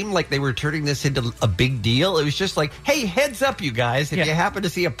not seem like they were turning this into a big deal. It was just like, hey, heads up, you guys. If you happen to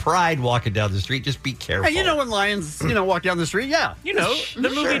see a pride walking down the street, just be careful. Hey, you know when lions, walk down the street? Yeah. You know, the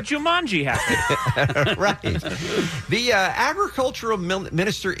movie Jumanji happened. Right. The agricultural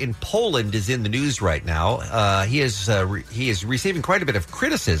minister in Poland is in the news right now. He is receiving quite a bit of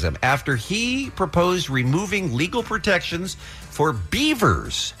criticism after he proposed removing legal protections for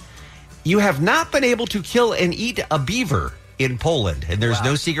beavers. You have not been able to kill and eat a beaver in Poland, and there's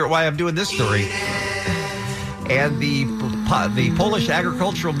no secret why I'm doing this story. And the Polish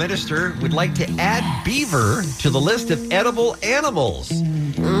agricultural minister would like to add beaver to the list of edible animals.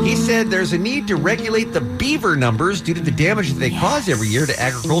 He said there's a need to regulate the beaver numbers due to the damage that they cause every year to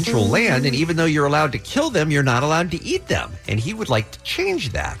agricultural land, and even though you're allowed to kill them, you're not allowed to eat them. And he would like to change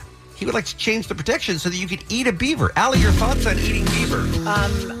that. He would like to change the protection so that you could eat a beaver. Allie, your thoughts on eating beaver?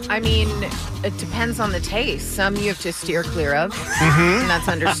 I mean, it depends on the taste. Some you have to steer clear of, Mm-hmm. and that's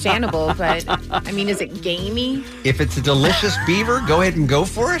understandable. But, I mean, is it gamey? If it's a delicious beaver, go ahead and go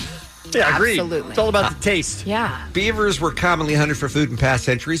for it. Yeah, I agree. Absolutely. It's all about the taste. Yeah. Beavers were commonly hunted for food in past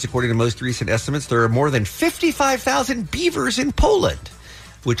centuries. According to most recent estimates, there are more than 55,000 beavers in Poland,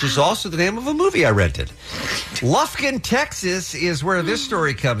 which is also the name of a movie I rented. Lufkin, Texas is where this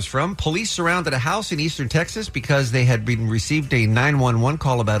story comes from. Police surrounded a house in eastern Texas because they had received a 911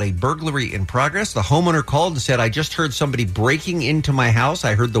 call about a burglary in progress. The homeowner called and said, I just heard somebody breaking into my house.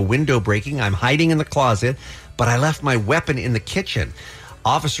 I heard the window breaking. I'm hiding in the closet, but I left my weapon in the kitchen.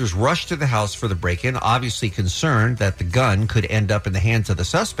 Officers rushed to the house for the break-in, obviously concerned that the gun could end up in the hands of the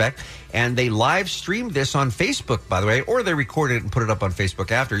suspect. And they live streamed this on Facebook, by the way, or they recorded it and put it up on Facebook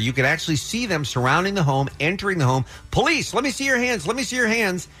after. You can actually see them surrounding the home, entering the home. Police, let me see your hands. Let me see your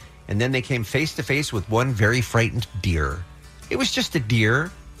hands. And then they came face to face with one very frightened deer. It was just a deer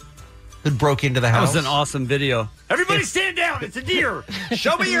that broke into the house. That was an awesome video. Everybody stand down. It's a deer.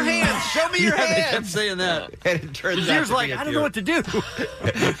 Show me your hands. Show me your hands. They kept saying that. And it turns The out deer's to be like, a I don't deer. know what to do.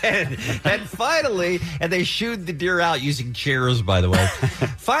 and finally, and they shooed the deer out using chairs, by the way.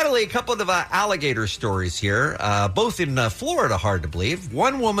 Finally, a couple of alligator stories here, both in Florida, hard to believe.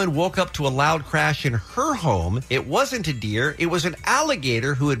 One woman woke up to a loud crash in her home. It wasn't a deer. It was an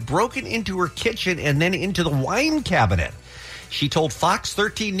alligator who had broken into her kitchen and then into the wine cabinet. She told Fox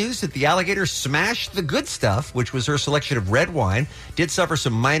 13 News that the alligator smashed the good stuff, which was her selection of red wine, did suffer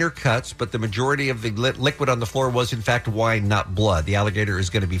some minor cuts, but the majority of the liquid on the floor was, in fact, wine, not blood. The alligator is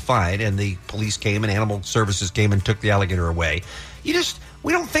going to be fine, and the police came and animal services came and took the alligator away.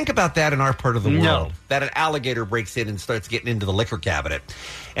 We don't think about that in our part of the world, No. that an alligator breaks in and starts getting into the liquor cabinet.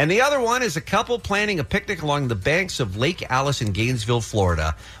 And the other one is a couple planning a picnic along the banks of Lake Alice in Gainesville,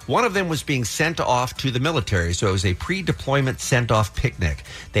 Florida. One of them was being sent off to the military, so it was a pre-deployment sent-off picnic.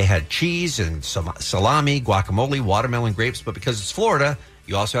 They had cheese and some salami, guacamole, watermelon, grapes, but because it's Florida,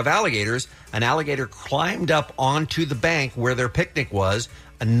 you also have alligators. An alligator climbed up onto the bank where their picnic was,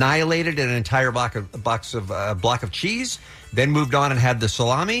 annihilated an entire block of cheese, then moved on and had the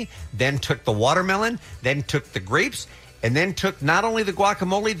salami, then took the watermelon, then took the grapes, and then took not only the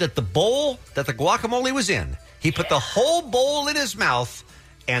guacamole, that the bowl that the guacamole was in. He put the whole bowl in his mouth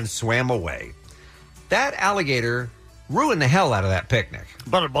and swam away. That alligator ruined the hell out of that picnic.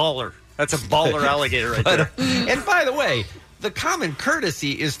 But a baller. That's a baller alligator right there. And by the way, the common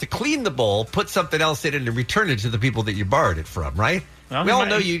courtesy is to clean the bowl, put something else in it, and return it to the people that you borrowed it from, right? Well, we all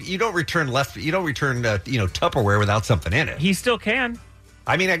know you don't return Tupperware without something in it. He still can.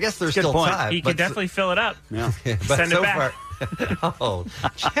 I mean, I guess there's Good still point. time. He could definitely fill it up. Yeah. But Send it back. Oh,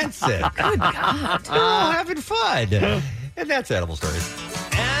 Jensen. Good God. We're all having fun. And that's Animal Stories.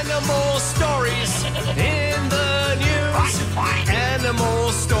 Animal stories in the news.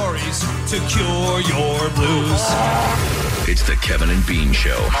 Animal stories to cure your blues. It's the Kevin and Bean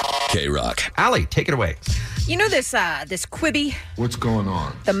Show. K-Rock. Allie, take it away. You know this Quibi, What's going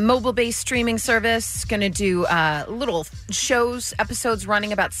on? the mobile-based streaming service, going to do little shows, episodes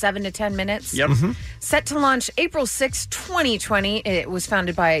running about 7 to 10 minutes. Yep. Set to launch April 6, 2020. It was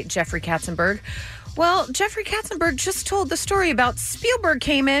founded by Jeffrey Katzenberg. Well, Jeffrey Katzenberg just told the story about Spielberg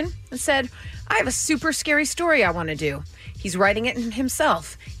came in and said, I have a super scary story I want to do. He's writing it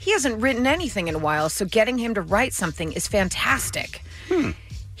himself. He hasn't written anything in a while, so getting him to write something is fantastic.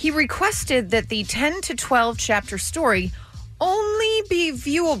 He requested that the 10 to 12 chapter story only be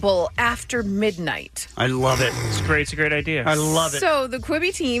viewable after midnight. I love it. It's great. It's a great idea. I love it. So the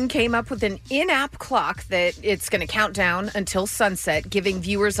Quibi team came up with an in-app clock that it's going to count down until sunset, giving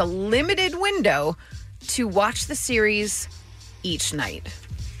viewers a limited window to watch the series each night.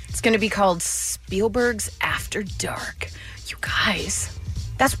 It's going to be called Spielberg's After Dark. You guys,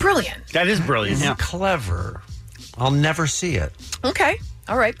 that's brilliant. That is brilliant. It's clever. I'll never see it. Okay.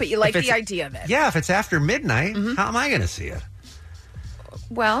 All right, but you like If the it's- idea of it. Yeah, if it's after midnight, how am I going to see it?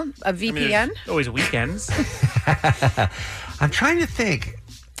 Well, a VPN? Always weekends. I'm trying to think.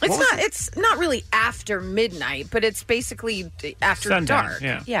 It's not really after midnight, but it's basically after Sundown,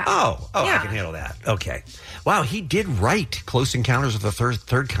 dark. yeah. Oh, I can handle that. Okay. Wow, he did write Close Encounters of the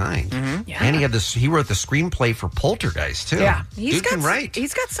Third Kind. Yeah. And he wrote the screenplay for Poltergeist, too. Yeah, Dude can write.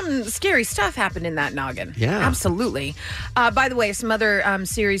 He's got some scary stuff happening in that noggin. Yeah. Absolutely. By the way, some other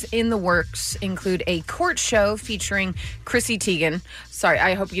series in the works include a court show featuring Chrissy Teigen. Sorry,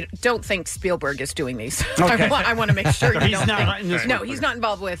 I hope you don't think Spielberg is doing these. Okay. I want to make sure you He's don't not think. in this No, one. he's not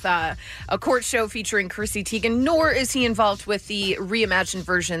involved with a court show featuring Chrissy Teigen, nor is he involved with the reimagined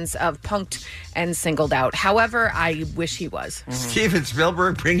versions of Punk'd and Singled Out. However, I wish he was. Steven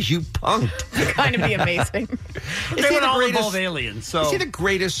Spielberg brings you Punk'd. Kind of be amazing. Is he would the all greatest- involve aliens, so- Is he the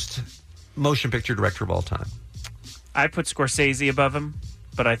greatest motion picture director of all time? I put Scorsese above him,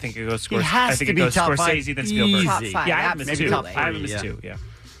 but I think it goes He has I think to it be goes top five Scorsese then Spielberg. Top five, Yeah, I have him as absolutely. two. Top I have him as three, two. Yeah.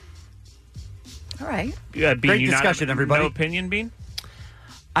 All right. Bean, Great you discussion, not, everybody. No opinion, Bean?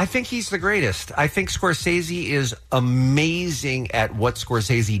 I think he's the greatest. I think Scorsese is amazing at what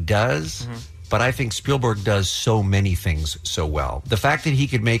Scorsese does, but I think Spielberg does so many things so well. The fact that he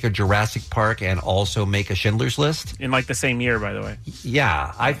could make a Jurassic Park and also make a Schindler's List, In like the same year, by the way.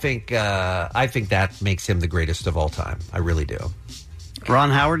 yeah, I think that makes him the greatest of all time. I really do.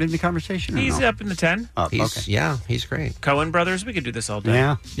 Ron Howard in the conversation? or He's no? up in the 10. He's great. Coen Brothers, we could do this all day.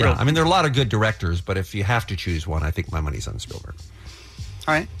 Yeah. Yeah, I mean, there are a lot of good directors, but if you have to choose one, I think my money's on Spielberg.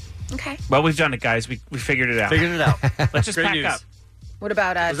 All right. Okay. Well, we've done it, guys. We figured it out. Figured it out. Let's just Great pack news. up. What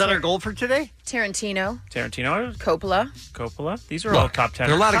about Was that our goal for today? Tarantino, Tarantino, Coppola? These are all top 10.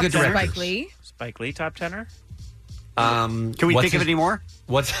 there are a lot of good Spike directors. Lee. Spike Lee, top 10er. Can we what's think of his- any more?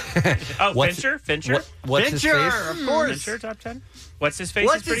 What's Oh, what's- Fincher? What's his Fincher, face? of course. Fincher, top 10? What's his face?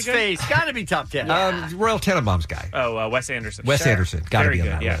 What's is pretty his good. face? Got to be top 10. Royal Tenenbaums guy. Oh, Wes Anderson. Wes Anderson. Got to Very be on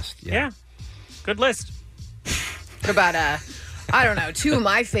good, that yeah. list. Yeah. Good list. What about I don't know, two of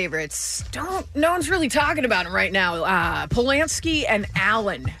my favorites. No one's really talking about them right now. Polanski and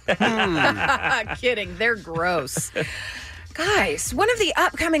Allen. Kidding, they're gross. Guys, one of the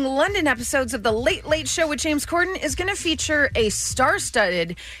upcoming London episodes of The Late Late Show with James Corden is going to feature a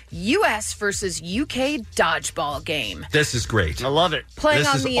star-studded U.S. versus UK dodgeball game. This is great. I love it. Playing This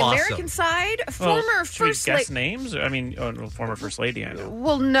on is the awesome. American side, Well, former should we First guess Lady. names? I mean, former First Lady, I know.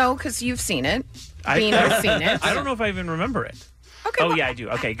 Well, no, because you've seen it. Bean has seen it. I don't know if I even remember it. Okay, Oh, well, yeah, I do.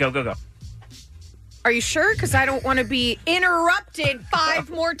 Okay, go. Are you sure? Because I don't want to be interrupted 5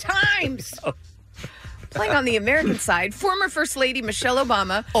 more times. Playing on the American side, former First Lady Michelle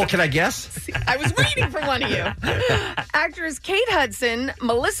Obama. Oh, can I guess? I was waiting for one of you. Actors Kate Hudson,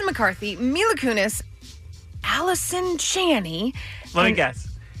 Melissa McCarthy, Mila Kunis, Allison Janney. Let me guess.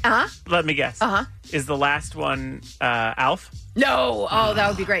 Let me guess. Uh-huh. Is the last one Alf? No. Oh, that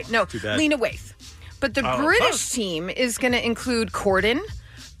would be great. No, bad. Lena Waithe. But the Oh, British close. team is going to include Corden,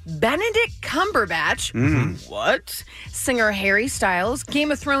 Benedict Cumberbatch, what? Singer Harry Styles,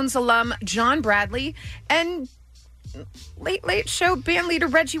 Game of Thrones alum John Bradley, and Late Late Show band leader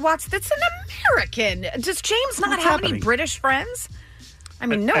Reggie Watts. That's an American. Does James not What's have happening? any British friends? I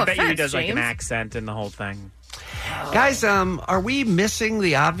mean, no I offense, bet you he does James. like an accent and the whole thing. Guys, are we missing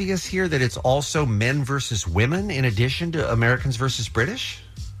the obvious here that it's also men versus women in addition to Americans versus British?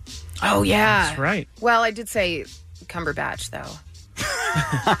 Oh, yeah. That's right. Well, I did say Cumberbatch, though.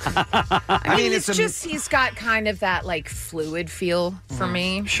 I mean, he's got kind of that, like, fluid feel for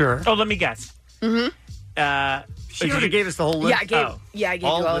me. Sure. Oh, let me guess. Mm-hmm. She already gave us the whole list. Yeah, I gave you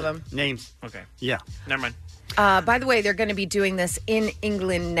all of them. Names. Okay. Yeah. Never mind. By the way, they're going to be doing this in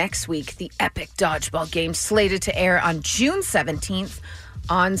England next week. The epic dodgeball game slated to air on June 17th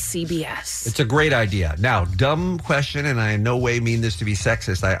on CBS. It's a great idea. Now, dumb question, and I in no way mean this to be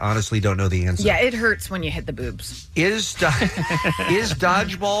sexist. I honestly don't know the answer. Yeah, it hurts when you hit the boobs. Is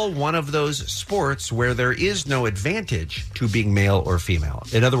dodgeball one of those sports where there is no advantage to being male or female?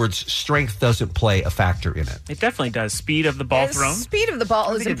 In other words, strength doesn't play a factor in it. It definitely does. Speed of the ball thrown. Speed of the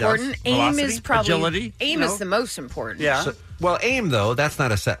ball is think it important. does. Aim Velocity? is probably Agility? Aim No. is the most important. So, well, aim though, that's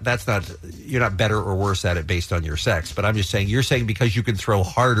not you're not better or worse at it based on your sex. But I'm just saying, you're saying because you can throw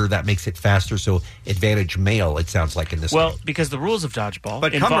harder, that makes it faster. So advantage male, it sounds like in this. Well, game. because the rules of dodgeball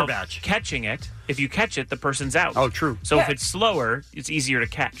But involve Cumberbatch. catching it. If you catch it, the person's out. Oh, true. So Yeah. if it's slower, it's easier to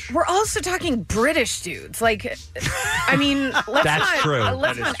catch. We're also talking British dudes. Like, I mean, let's That's not true.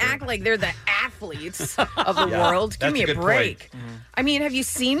 let's That not is true. act like they're the athletes of the Yeah, world. Give that's me a a good break. point. I mean, have you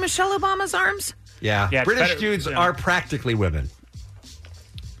seen Michelle Obama's arms? Yeah, Yeah, it's British better- dudes yeah. are practically women.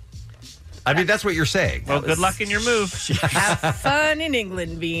 I mean, that's what you're saying. Well, good luck in your move. Have fun in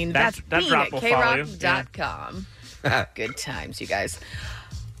England, Bean. That That's Bean drop at will follow you. krock.com. Good times, you guys.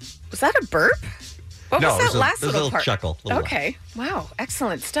 Was that a burp? What was that last a little part? chuckle. Okay. Wow.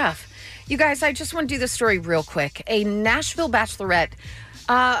 Excellent stuff. You guys, I just want to do this story real quick. A Nashville bachelorette,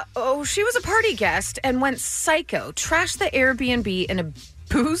 she was a party guest and went psycho, trashed the Airbnb in a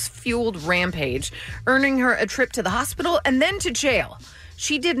booze-fueled rampage, earning her a trip to the hospital and then to jail.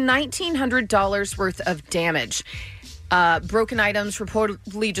 She did $1,900 worth of damage. Broken items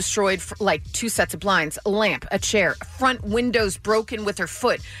reportedly destroyed, like 2 sets of blinds, a lamp, a chair, front windows broken with her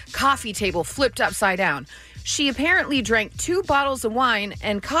foot, coffee table flipped upside down. She apparently drank 2 bottles of wine,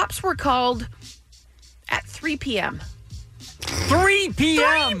 and cops were called at 3 p.m. 3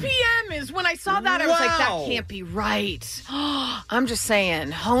 p.m.? 3 p.m. is when I saw that. I was like, that can't be right. I'm just saying,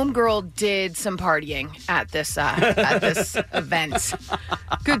 homegirl did some partying at this event.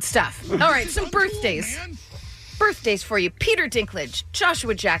 Good stuff. All right, some birthdays. Birthdays for you. Peter Dinklage,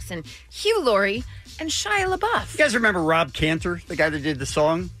 Joshua Jackson, Hugh Laurie, and Shia LaBeouf. You guys remember Rob Cantor, the guy that did the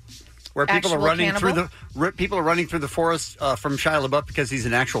song? Where people are running through the forest from Shia LaBeouf because he's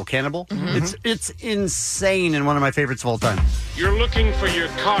an actual cannibal. Mm-hmm. It's insane and one of my favorites of all time. You're looking for your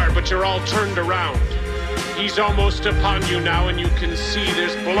car, but you're all turned around. He's almost upon you now, and you can see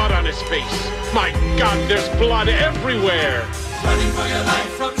there's blood on his face. My God, there's blood everywhere. Running for your life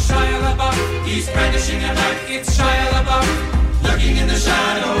from Shia LaBeouf. He's brandishing a knife. It's Shia LaBeouf. Lurking in the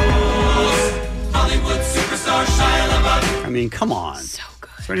shadows. Hollywood superstar Shia LaBeouf. I mean, come on. So good.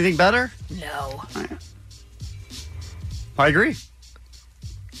 Is there anything better? No. I agree.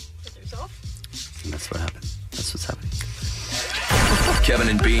 And that's what happened. That's what's happening. Kevin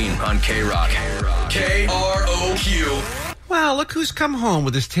and Bean on K-Rock. KROQ. Wow, look who's come home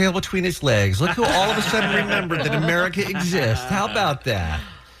with his tail between his legs. Look who all of a sudden remembered that America exists. How about that?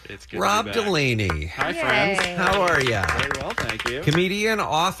 It's good Rob to be back. Delaney. Hi, friends. How are you? Very well, thank you. Comedian,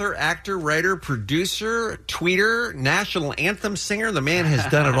 author, actor, writer, producer, tweeter, national anthem singer. The man has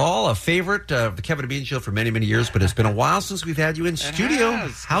done it all. A favorite of the Kevin and Bean Show for many, many years, but it's been a while since we've had you in studio.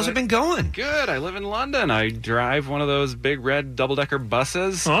 How's it been going? Good. I live in London. I drive one of those big red double-decker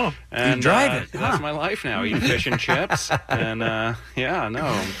buses. Oh, and you drive it. That's my life now. Eat fish and chips. And,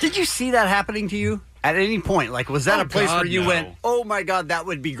 no. Did you see that happening to you? At any point, like, was that a place where you no. went, oh my God, that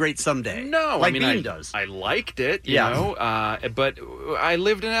would be great someday? No, like I mean, Bean does. I liked it, you know, but I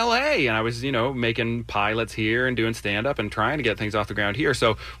lived in L.A. and I was, making pilots here and doing stand-up and trying to get things off the ground here.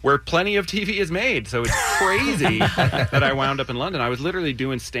 So where plenty of TV is made. So it's crazy that I wound up in London. I was literally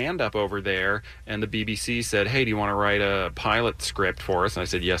doing stand-up over there, and the BBC said, hey, do you want to write a pilot script for us? And I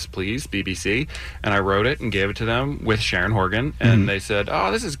said, yes, please, BBC. And I wrote it and gave it to them with Sharon Horgan, and they said,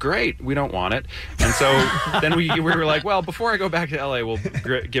 oh, this is great. We don't want it. And so then we were like, well, before I go back to L.A., we'll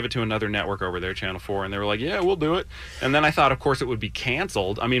give it to another network over there, Channel 4. And they were like, yeah, we'll do it. And then I thought, of course, it would be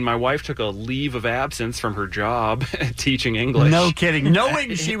canceled. I mean, my wife took a leave of absence from her job teaching English. No kidding.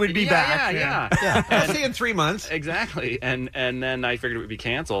 Knowing she would be back. Yeah. I'll see you in 3 months. Exactly. And then I figured it would be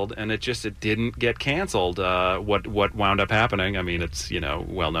canceled, and it didn't get canceled. What wound up happening, I mean, it's,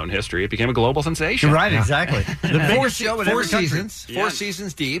 well-known history. It became a global sensation. Right, exactly. The biggest show in every country. Seasons. Yeah. 4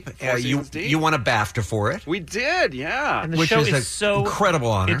 seasons deep. Seasons deep. You won a BAFTA for it. We did, yeah. And the Which show is so incredible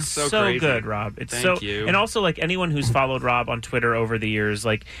honor. It's so crazy. good, Rob. It's Thank you. And also, like, anyone who's followed Rob on Twitter over the years,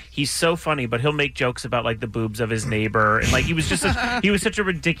 like, he's so funny, but he'll make jokes about, like, the boobs of his neighbor, and like he was such a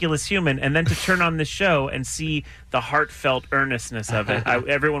ridiculous human. And then to turn on this show and see the heartfelt earnestness of it,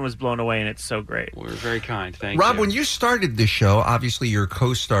 everyone was blown away, and it's so great. We're very kind. Thank you. Rob, when you started the show, obviously your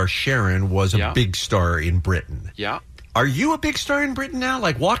co-star Sharon was a big star in Britain. Yeah. Are you a big star in Britain now?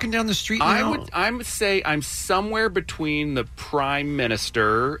 Like walking down the street now? I would say I'm somewhere between the Prime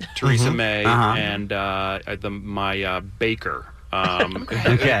Minister, Theresa May, and my baker.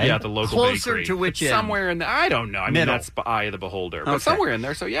 Okay. Yeah, the local Closer bakery. to which end? Somewhere in there. I don't know. I mean, Middle. that's the eye of the beholder. But Okay. somewhere in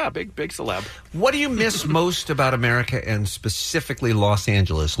there. So, yeah, big celeb. What do you miss most about America and specifically Los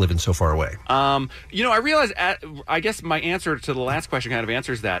Angeles living so far away? I realize, I guess my answer to the last question kind of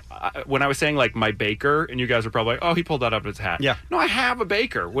answers that. When I was saying, like, my baker, and you guys are probably like, oh, he pulled that up in his hat. Yeah. No, I have a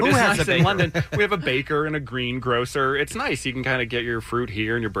baker. What Who is has nice a in baker? London, we have a baker and a greengrocer. It's nice. You can kind of get your fruit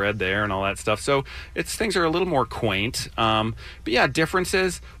here and your bread there and all that stuff. So things are a little more quaint. But, yeah,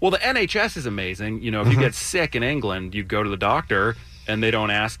 differences. Well, the NHS is amazing. If you get sick in England, you go to the doctor, and they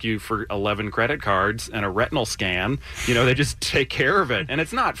don't ask you for 11 credit cards and a retinal scan. They just take care of it. And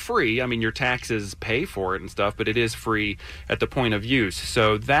it's not free. I mean, your taxes pay for it and stuff, but it is free at the point of use.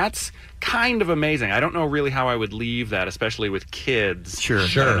 So that's kind of amazing. I don't know really how I would leave that, especially with kids. Sure. I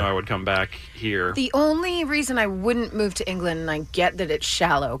don't know I would come back here. The only reason I wouldn't move to England, and I get that it's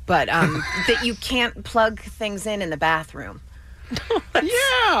shallow, but that you can't plug things in the bathroom.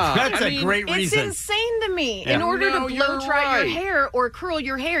 Yeah, That's a great reason. It's insane to me. Yeah. In order No, to blow you're dry your right. hair or curl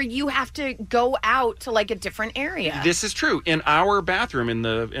your hair, you have to go out to like a different area. This is true. In our bathroom, in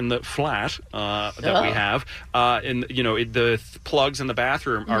the flat that we have, the plugs in the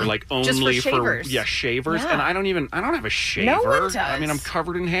bathroom are like Just for only shavers. shavers, Yeah. and I don't have a shaver. No one I mean, I'm does.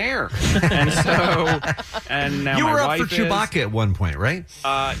 covered in hair, and so and now You my were up wife for Chewbacca at one point, right?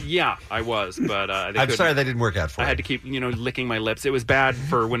 Yeah, I was, but I'm sorry that didn't work out for I you. had to keep licking my lips. It was bad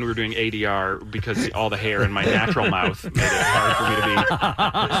for when we were doing ADR because all the hair in my natural mouth made it hard for me to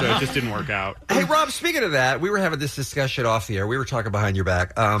be. So it just didn't work out. Hey, Rob, speaking of that, we were having this discussion off the air. We were talking behind your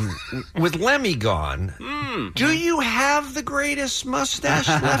back. With Lemmy gone, do you have the greatest mustache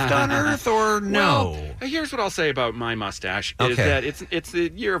left on earth or no? Well, here's what I'll say about my mustache is Okay. that it's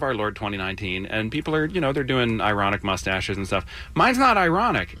the year of our Lord 2019, and people are, they're doing ironic mustaches and stuff. Mine's not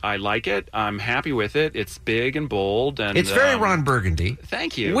ironic. I like it. I'm happy with it. It's big and bold, and It's very Ron Burgundy.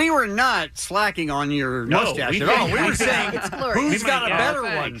 Thank you. We were not slacking on your No, mustache we at all. think- We were saying, It's glorious. who's got a better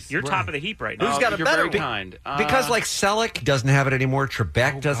one? thanks. You're top of the heap right now. Who's got a You're better very one? kind. Because like Selleck doesn't have it anymore,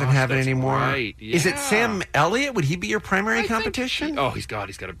 Trebek doesn't gosh, have it that's anymore. right. Is it Yeah. Sam Elliott? Would he be your primary I think- competition? he's got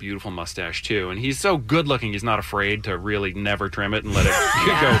a beautiful mustache too, and he's so good looking. He's not afraid to really never trim it and let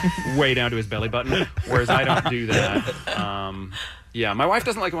it go way down to his belly button. Whereas I don't do that. Yeah, my wife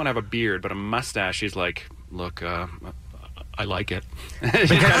doesn't like it when I have a beard, but a mustache, she's like, look, I like it. Because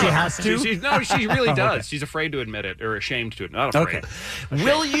she has to? She really does. Okay. She's afraid to admit it or ashamed to. Not afraid.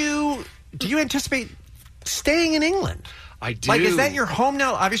 Okay. Do you anticipate staying in England? I do. Like, is that your home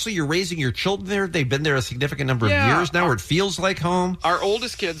now? Obviously, you're raising your children there. They've been there a significant number of Yeah. years now, where it feels like home. Our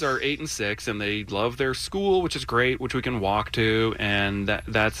oldest kids are 8 and 6, and they love their school, which is great, which we can walk to, and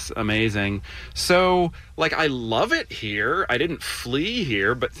that's amazing. So, I love it here. I didn't flee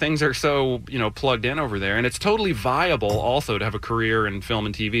here, but things are so, plugged in over there, and it's totally viable also to have a career in film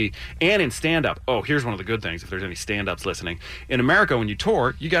and TV and in stand-up. Oh, here's one of the good things, if there's any stand-ups listening. In America, when you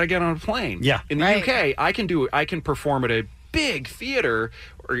tour, you got to get on a plane. Yeah. In the UK, I can perform at a big theater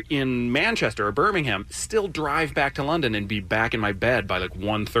or in Manchester or Birmingham, still drive back to London and be back in my bed by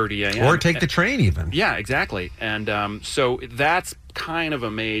 1:30 a.m. Or take the train even. Yeah, exactly. And so that's kind of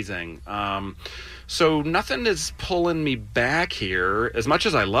amazing. So nothing is pulling me back here. As much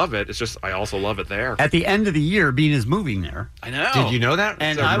as I love it, it's just I also love it there. At the end of the year, Bean is moving there. I know. Did you know that?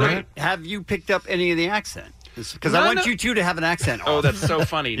 And So I would right? have you picked up any of the accent. Because No, I want no. you two to have an accent. Oh, that's so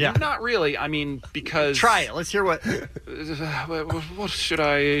funny. Yeah. Not really. I mean, because... Try it. Let's hear what... What should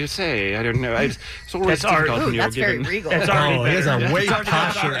I say? I don't know. It's always That's difficult when you're that's very given... regal. That's already Oh, he has a better. way That's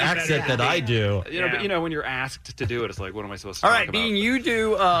posher already accent better. than I do. But when you're asked to do it, it's like, what am I supposed to All talk right, about? Bean, you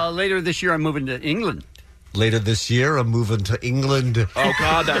do later this year, I'm moving to England. Later this year, I'm moving to England. Oh,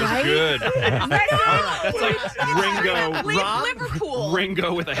 God, that was Right? good. That's like Ringo. Liverpool.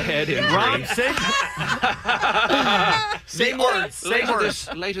 Ringo with a head injury. Rob, say words. Say words.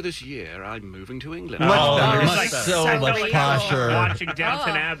 Later this year, I'm moving to England. Much better, It's much like better. So sounds much like posher. watching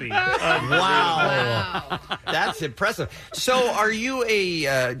Downton Abbey. Wow. That's impressive. So, are you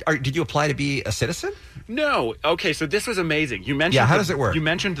did you apply to be a citizen? No. Okay, so this was amazing. You mentioned Yeah, how does it work? You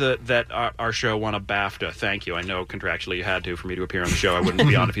mentioned that our show won a BAFTA. Thank you. I know contractually you had to for me to appear on the show. I wouldn't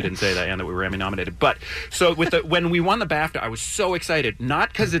be on if you didn't say that, and that we were Emmy nominated. But so when we won the BAFTA, I was so excited. Not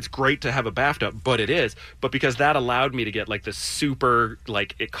because it's great to have a BAFTA, but it is. But because that allowed me to get the super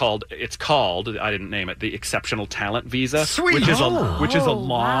it's called I didn't name it the Exceptional Talent Visa, Sweet. which is a Oh, long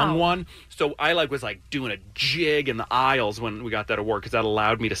wow. one. So I was doing a jig in the aisles when we got that award because that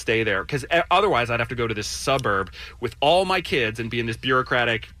allowed me to stay there. Because otherwise I'd have to go to this suburb with all my kids and be in this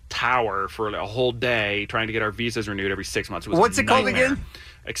bureaucratic tower for a whole day trying to get our visas renewed every 6 months. It was What's a it called nightmare. again?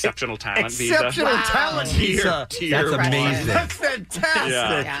 Exceptional Talent Exceptional Visa. Talent Tier- Visa. tier That's one. amazing. That's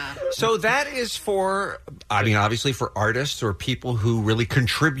fantastic. Yeah. So that is for, obviously for artists or people who really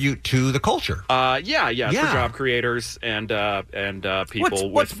contribute to the culture. Yeah. It's Yeah. for job creators and people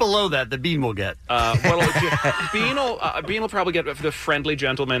What's with. below that Bean will get? Bean will probably get the friendly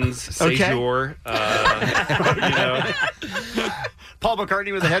gentleman's Okay. séjour. Paul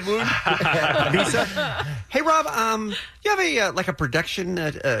McCartney with a head wound? Visa? Hey, Rob, you have a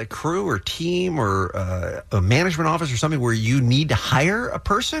production crew or team or a management office or something where you need to hire a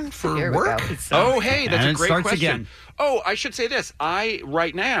person for Here we work? go. Oh, hey, that's And a it great starts question. again. Oh, I should say this. I,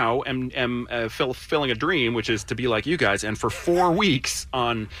 right now, am fulfilling a dream, which is to be like you guys. And for 4 weeks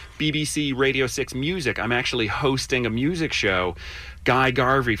on BBC Radio 6 Music, I'm actually hosting a music show. Guy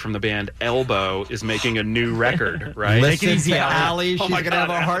Garvey from the band Elbow is making a new record, right? Listen Take it easy, to Allie. Allie. Oh She's my going to have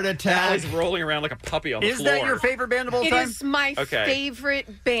God. a heart attack. Allie's rolling around like a puppy on the Is floor. that your favorite band of all It time? is my Okay.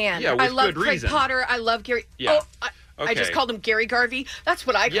 favorite band. Yeah, with I love good Craig reason. Potter. I love Gary. Yeah. Oh, I just Okay. called him Gary Garvey. That's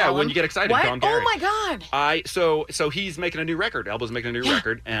what I call him. Yeah, when you get excited, What? call him Gary. Oh my God. So he's making a new record. Elbo's making a new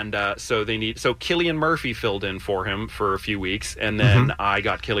record, and so Cillian Murphy filled in for him for a few weeks, and then I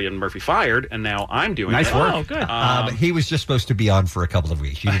got Cillian Murphy fired, and now I'm doing Nice it. work. Oh, good. But he was just supposed to be on for a couple of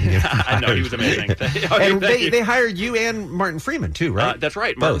weeks. You didn't get I know, he was amazing. Okay, And thank you. they hired you and Martin Freeman too, right? That's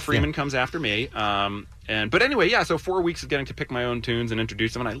right. Martin Both, Freeman yeah. comes after me. But anyway, yeah. So 4 weeks of getting to pick my own tunes and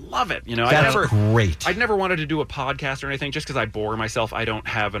introduce them, and I love it. You know, That's great. I'd never wanted to do a podcast or anything just because I bore myself. I don't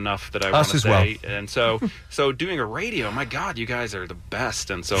have enough that I want Us to as well. say, and so doing a radio. My God, you guys are the best.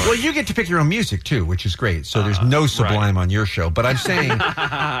 And so Well, you get to pick your own music too, which is great. So there's no Sublime on your show. But I'm saying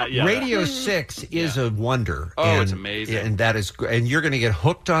Yeah. Radio 6 is a wonder. Oh, and, it's amazing. And that is, and you're going to get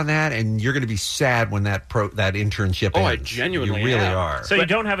hooked on that, and you're going to be sad when that internship Oh, I ends. genuinely You really am. are. So you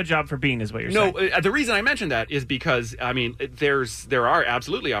don't have a job for Bean, is what you're No, saying? the reason I mentioned that is because I mean there are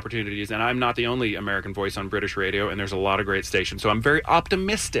absolutely opportunities, and I'm not the only American voice on British radio, and there's a lot of great stations. So I'm very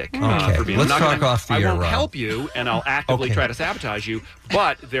optimistic Okay, for being. let's I'm not talk gonna, off the I air, won't Rob. help you, and I'll actively Okay. try to sabotage you.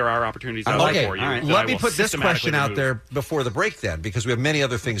 But there are opportunities out there for you. that I Let me will put this systematically question out remove. there before the break, then, because we have many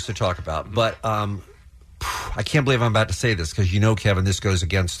other things to talk about. But I can't believe I'm about to say this because you know, Kevin, this goes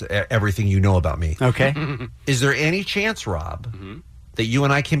against everything you know about me. Okay. Is there any chance, Rob, that you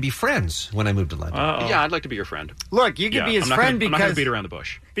and I can be friends when I move to London? Yeah, I'd like to be your friend. Look, you can be his friend I'm not gonna because beat around the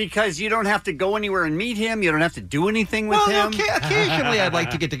bush. Because you don't have to go anywhere and meet him. You don't have to do anything with Well, him. okay, occasionally I'd like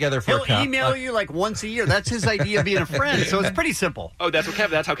to get together for He'll a cup. email you like once a year. That's his idea of being a friend. So it's pretty simple. Oh, that's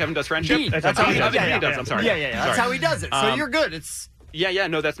how Kevin does friendship. Indeed. That's how he does it. He does. I'm sorry. Yeah. That's how he does it. So you're good. It's Yeah,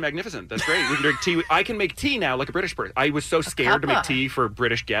 no, that's magnificent. That's great. We can drink tea. I can make tea now like a British person. I was so scared to make tea for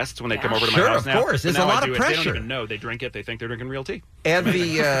British guests when they come over to my Sure, house of now. course. But There's now a lot I do of it. They pressure. don't even know. They drink it. They think they're drinking real tea. And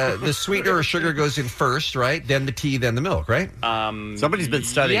the sweetener or sugar goes in first, right? Then the tea, then the milk, right? Somebody's been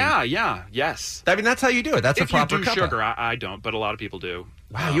studying. Yes. I mean, that's how you do it. That's if a proper you do cuppa. sugar, I don't, but a lot of people do.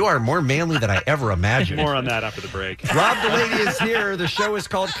 Wow, you are more manly than I ever imagined. More on that after the break. Rob Delaney is here. The show is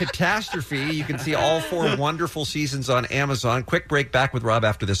called Catastrophe. You can see all 4 wonderful seasons on Amazon. Quick break, back with Rob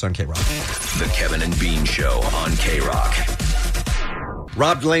after this on K-Rock. The Kevin and Bean Show on K-Rock.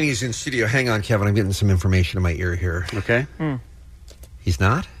 Rob Delaney's in studio. Hang on, Kevin. I'm getting some information in my ear here. Okay. He's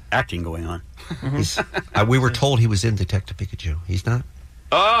not? Acting going on. He's, we were told he was in Detective Pikachu. He's not?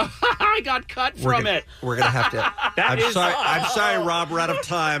 Oh, I got cut from it. We're gonna have to. I'm sorry, Rob. We're out of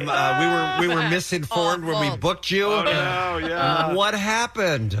time. We were misinformed when we booked you. Oh, no, yeah. What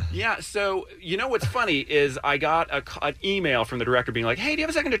happened? Yeah, so you know what's funny is I got an email from the director being like, "Hey, do you have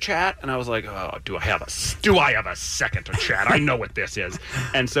a second to chat?" And I was like, "Oh, do I have a second to chat? I know what this is."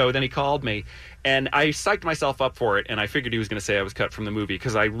 And so then he called me, and I psyched myself up for it, and I figured he was going to say I was cut from the movie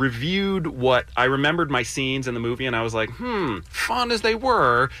because I reviewed what I remembered my scenes in the movie, and I was like, fun as they were,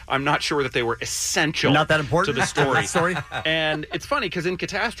 I'm not sure that they were essential. Not that important to the story. Sorry. And it's funny because in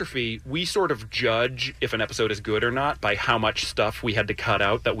Catastrophe, we sort of judge if an episode is good or not by how much stuff we had to cut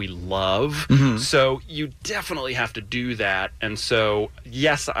out that we love. Mhm. So you definitely have to do that. And so,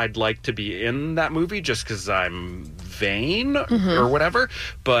 yes, I'd like to be in that movie just because I'm vain or whatever.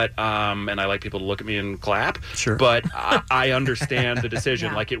 But, and I like people to look at me and clap. Sure. But I understand the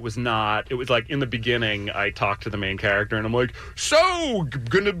decision. Like, it was like in the beginning, I talked to the main character and I'm like, so,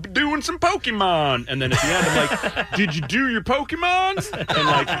 gonna be doing some Pokemon. And then at the end, I'm like, did you do your Pokemons? And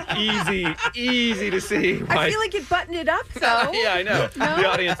like, easy to see. I feel like it buttoned it up, though. Yeah, I know. No? The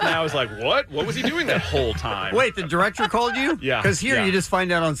audience now is like, what? What was he doing that whole time? Wait, the director called you? Yeah. Because here yeah. you just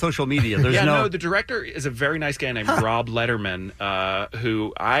find out on social media. There's no, the director is a very nice guy named Rob Letterman,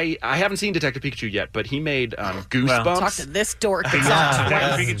 who I haven't seen Detective Pikachu yet, but he made Goosebumps. Talk to this dork.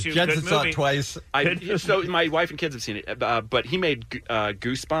 Pikachu, good movie. Twice. So my wife and kids have seen it, but he made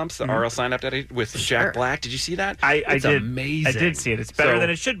Goosebumps, the R.L. Sign Up with Jack Black. Did you see that? I It's did. amazing. I did see it. It's better So- than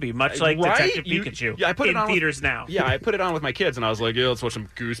it should be, much like Right? Detective You- Pikachu. Yeah, I put in it on theaters now. Yeah, I put it on with my kids, and I was like, "Yeah, let's watch some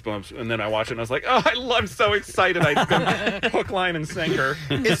Goosebumps." And then I watched it, and I was like, "Oh, I'm so excited! I've been hook, line, and sinker."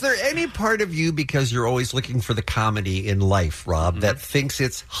 Is there any part of you, because you're always looking for the comedy in life, Rob, that thinks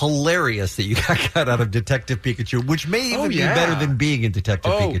it's hilarious that you got cut out of Detective Pikachu, which may even be better than being in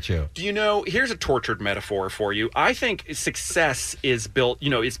Detective Pikachu? Do you know? Here's a tortured metaphor for you. I think success is built.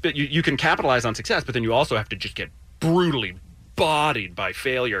 You can capitalize on success, but then you also have to just get brutally bodied by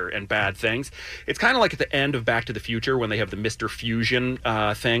failure and bad things. It's kind of like at the end of Back to the Future when they have the Mr. Fusion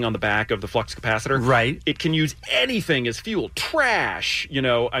thing on the back of the flux capacitor. Right. It can use anything as fuel. Trash,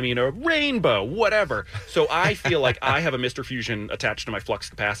 a rainbow, whatever. So I feel like I have a Mr. Fusion attached to my flux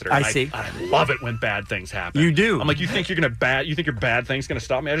capacitor. I and see. I love it when bad things happen. You do. I'm like, you think your bad thing's going to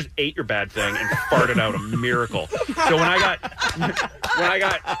stop me? I just ate your bad thing and farted out a miracle. So when I got when I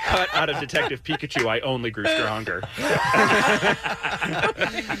got cut out of Detective Pikachu, I only grew stronger.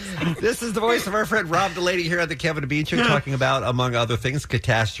 This is the voice of our friend Rob Delaney here at the Kevin and Bean Show, talking about, among other things,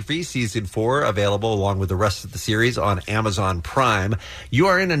 Catastrophe Season 4, available along with the rest of the series on Amazon Prime. You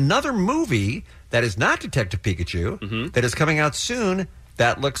are in another movie that is not Detective Pikachu, that is coming out soon.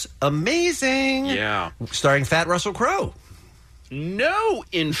 That looks amazing. Yeah. Starring Fat Russell Crowe. No,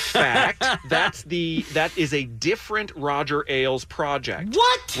 in fact, that is a different Roger Ailes project.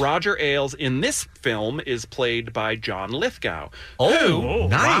 What? Roger Ailes in this film is played by John Lithgow. Oh,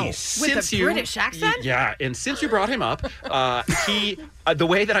 nice. With a British accent? Yeah, and since you brought him up, he the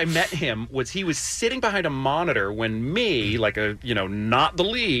way that I met him was he was sitting behind a monitor when me, like not the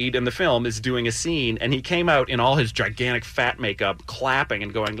lead in the film, is doing a scene, and he came out in all his gigantic fat makeup, clapping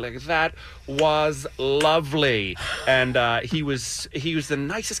and going like, "That was lovely," and he was the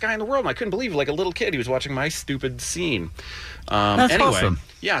nicest guy in the world. And I couldn't believe, like a little kid, he was watching my stupid scene. That's anyway, awesome.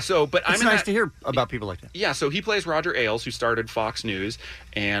 Yeah, so but It's nice to hear about people like that. Yeah, so he plays Roger Ailes, who started Fox News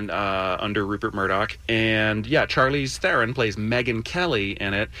and under Rupert Murdoch, and Charlize Theron plays Megyn Kelly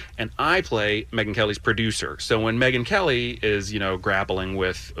in it, and I play Megyn Kelly's producer. So when Megyn Kelly is grappling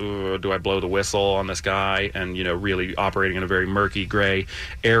with do I blow the whistle on this guy, and really operating in a very murky gray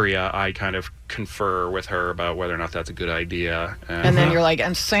area, I kind of confer with her about whether or not that's a good idea. And then you're like,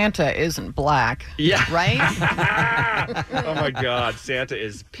 and Santa isn't black. Yeah. Right? Oh my God, Santa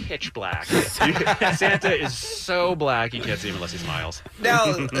is pitch black. Santa is so black you can't see him unless he smiles.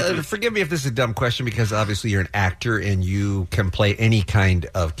 Now, forgive me if this is a dumb question, because obviously you're an actor and you can play any kind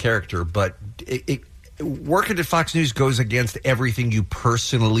of character, but working at Fox News goes against everything you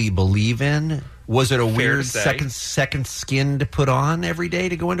personally believe in. Was it a weird second skin to put on every day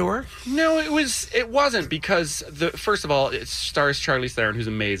to go into work? No, it wasn't, because first of all, it stars Charlize Theron, who's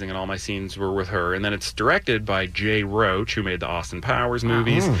amazing, and all my scenes were with her, and then it's directed by Jay Roach, who made the Austin Powers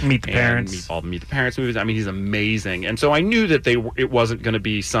movies, Meet the Parents, all the Meet the Parents movies. I mean, he's amazing, and so I knew that it wasn't going to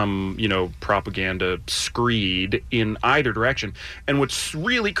be some propaganda screed in either direction. And what's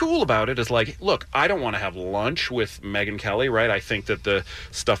really cool about it is, like, look, I don't want to have lunch with Megyn Kelly, right? I think that the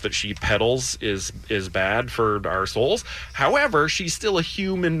stuff that she peddles is bad for our souls. However, she's still a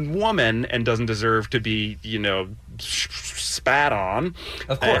human woman and doesn't deserve to be, spat on.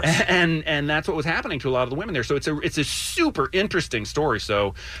 Of course. And that's what was happening to a lot of the women there. So it's a super interesting story.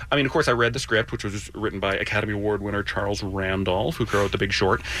 So, I mean, of course, I read the script, which was written by Academy Award winner Charles Randolph, who wrote The Big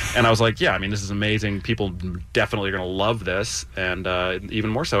Short. And I was like, yeah, I mean, this is amazing. People definitely are going to love this. And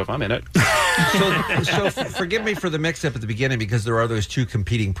even more so if I'm in it. So forgive me for the mix-up at the beginning, because there are those two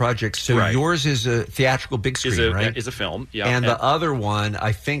competing projects. So yours is a theatrical big screen, right? Is a film, yeah. And the other one,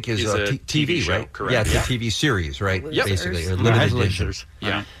 I think, is a TV show, right? Correct. Yeah, it's a TV series, right? Yep. Basically, a limited edition.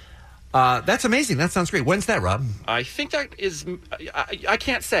 Yeah. That's amazing. That sounds great. When's that, Rob? I think that is... I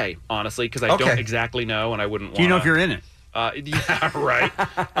can't say, honestly, because I don't exactly know, and I wouldn't want to... Do you know if you're in it? Yeah, right.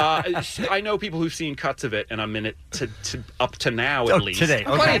 I know people who've seen cuts of it, and I'm in it up to now at least. Today,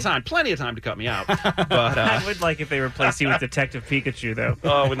 okay. Plenty of time to cut me out. But I would like if they replaced you with Detective Pikachu, though.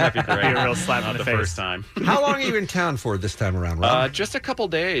 Oh, wouldn't that be great? Be a real slap in the face. First time. How long are you in town for this time around, Rob? Just a couple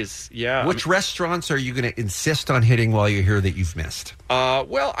days. Yeah. Which restaurants are you going to insist on hitting while you're here that you've missed?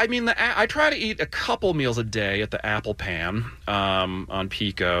 Well, I mean, I try to eat a couple meals a day at the Apple Pan on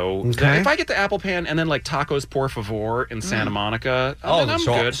Pico. Okay. If I get the Apple Pan and then like tacos por favor in Santa Monica, then I'm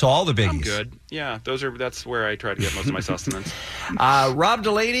good. So all the biggies. I'm good. Yeah, that's where I try to get most of my sustenance. Rob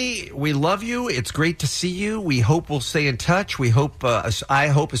Delaney, we love you. It's great to see you. We hope we'll stay in touch. We hope, I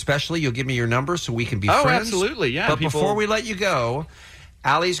hope especially, you'll give me your number so we can be friends. Oh, absolutely, yeah. But before we let you go,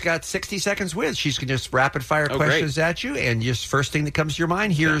 Allie's got 60 seconds with. She's going to just rapid fire questions at you, and just first thing that comes to your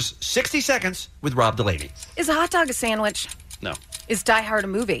mind, here's 60 seconds with Rob Delaney. Is a hot dog a sandwich? No. Is Die Hard a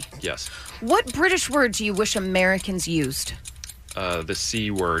movie? Yes. What British word do you wish Americans used? The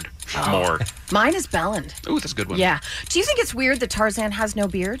C word. More. Mine is Belland. Ooh, that's a good one. Yeah. Do you think it's weird that Tarzan has no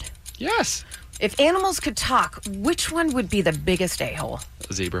beard? Yes. If animals could talk, which one would be the biggest a-hole?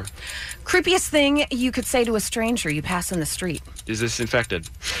 A zebra. Creepiest thing you could say to a stranger you pass in the street? Is this infected?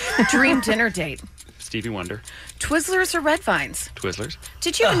 Dream dinner date? Stevie Wonder. Twizzlers or Red Vines? Twizzlers.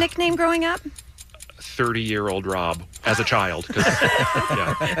 Did you have a nickname growing up? 30-year-old Rob as a child.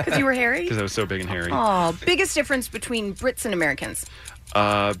 Because you were hairy? Because I was so big and hairy. Oh, biggest difference between Brits and Americans?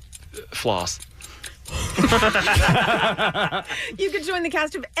 Floss. You could join the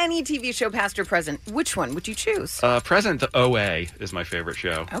cast of any TV show, past or present. Which one would you choose? Present, the OA is my favorite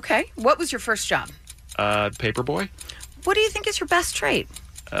show. Okay. What was your first job? Paperboy. What do you think is your best trait?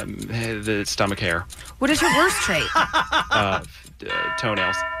 The stomach hair. What is your worst trait?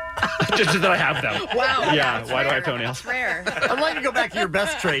 Toenails. Just that I have them. Wow. Yeah. That's Why do I rare. have toenails? That's rare. I'd like to go back to your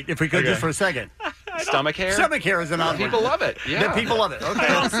best trait, if we could, Okay. just for a second. Stomach hair? Stomach hair is an odd People one. love it. Yeah. That people love it. Okay.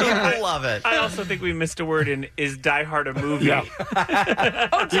 People love it. I also think we missed a word in is Die Hard a movie? Yeah.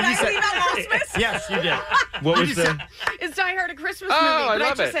 Oh, did I leave out Christmas? Yes, you did. What Did was you the? Is Die Hard a Christmas Oh, movie? I But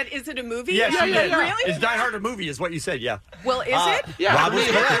love just it. said, is it a movie? Yes, you did. Really? Is Die Hard a movie? Is what you said? Yeah. Well, is it? Yeah, Rob for was me,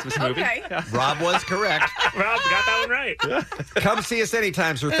 it's a correct. Christmas movie. Okay. Yeah. Rob was correct. Rob got that one right. Come see us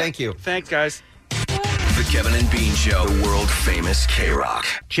anytime, sir. Thank you. Thanks, guys. The Kevin and Bean Show, the world famous K-Rock.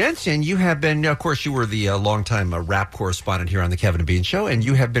 Jensen, you have been, of course, you were the longtime rap correspondent here on the Kevin and Bean Show, and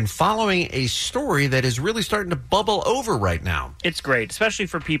you have been following a story that is really starting to bubble over right now. It's great, especially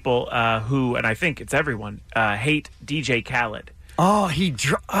for people who, and I think it's everyone, hate DJ Khaled. Oh,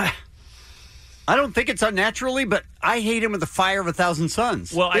 I don't think it's unnaturally, but I hate him with the fire of 1,000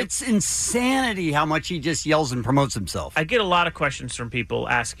 suns. Well, it's insanity how much he just yells and promotes himself. I get a lot of questions from people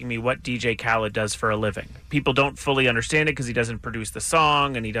asking me what DJ Khaled does for a living. People don't fully understand it because he doesn't produce the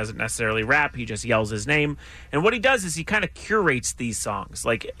song and he doesn't necessarily rap. He just yells his name. And what he does is he kind of curates these songs.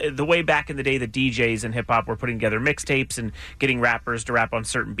 Like the way back in the day the DJs in hip-hop were putting together mixtapes and getting rappers to rap on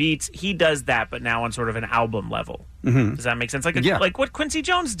certain beats. He does that, but now on sort of an album level. Mhm. Does that make sense? Like, Yeah. like what Quincy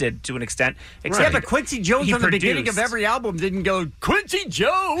Jones did to an extent. Yeah, but Quincy Jones he on the beginning produced. of every album didn't go, Quincy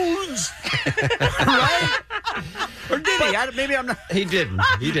Jones! Right? Or did he? Maybe I'm not. He didn't.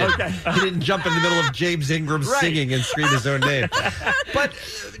 He didn't. Okay. He didn't jump in the middle of James Ingram Right. singing and scream his own name. But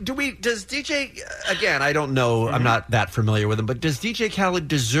does DJ, again, I don't know, I'm not that familiar with him, but does DJ Khaled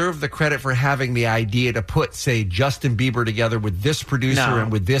deserve the credit for having the idea to put, say, Justin Bieber together with this producer No.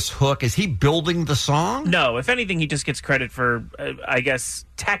 and with this hook? Is he building the song? No, if anything, he just gets credit for, I guess,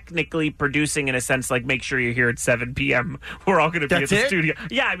 technically producing in a sense, like make sure you're here at 7 p.m. We're all going to be That's at the it? studio.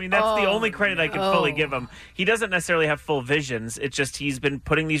 Yeah, I mean, that's the Oh, only credit I can fully give him. He doesn't necessarily have full visions. It's just he's been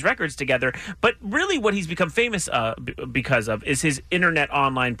putting these records together. But really what he's become famous because of is his internet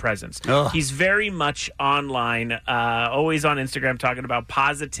online presence. Ugh. He's very much online, always on Instagram talking about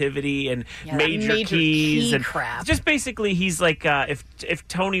positivity and Yeah, that major major keys. key and crap. Just basically, he's like if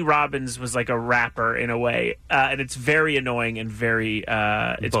Tony Robbins was like a rapper in a way, and it's very annoying and very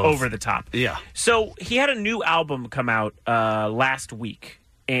it's Both. over the top. Yeah. So he had a new album come out last week.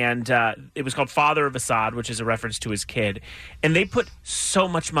 And it was called Father of Assad, which is a reference to his kid. And they put so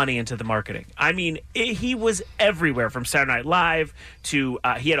much money into the marketing. I mean, he was everywhere, from Saturday Night Live to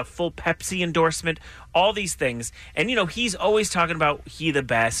he had a full Pepsi endorsement, all these things. And, you know, he's always talking about he the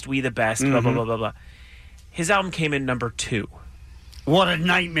best, we the best, blah, blah, blah, blah, blah. His album came in number 2. What a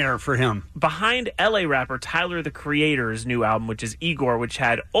nightmare for him. Behind LA rapper Tyler, the Creator's new album, which is Igor, which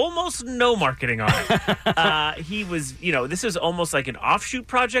had almost no marketing on it. He was, you know, this is almost like an offshoot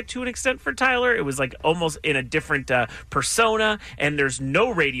project to an extent for Tyler. It was like almost in a different persona, and there's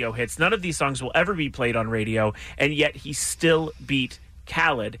no radio hits. None of these songs will ever be played on radio, and yet he still beat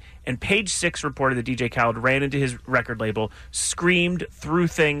Khaled. And Page Six reported that DJ Khaled ran into his record label, screamed, threw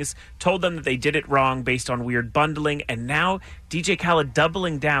things, told them that they did it wrong based on weird bundling, and now DJ Khaled,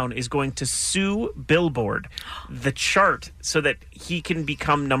 doubling down, is going to sue Billboard, the chart, so that he can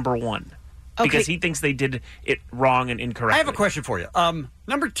become number one. Okay. Because he thinks they did it wrong and incorrectly. I have a question for you.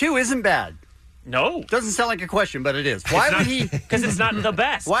 Number 2 isn't bad. No. Doesn't sound like a question, but it is. Why would he? Because it's not the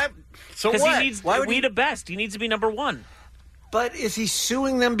best. Why? So Because what? he needs Why would we he? the best. He needs to be number one. But is he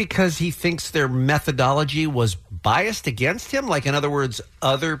suing them because he thinks their methodology was biased against him? Like, in other words,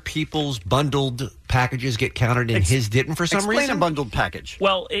 other people's bundled packages get counted and his didn't for some Explain reason? a bundled package.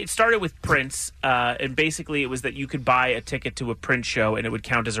 Well, it started with Prince, and basically it was that you could buy a ticket to a Prince show and it would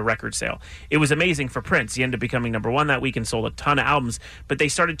count as a record sale. It was amazing for Prince. He ended up becoming number one that week and sold a ton of albums, but they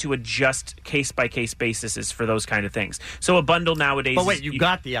started to adjust case-by-case basis for those kind of things. So a bundle nowadays... But wait, you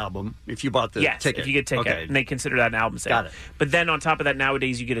got the album if you bought the yes, ticket. if you get a ticket, Okay. and they consider that an album sale. Got it. But then on top of that,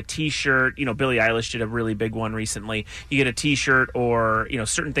 nowadays you get a T-shirt. You know, Billie Eilish did a really big one recently. You get a T-shirt or, you know,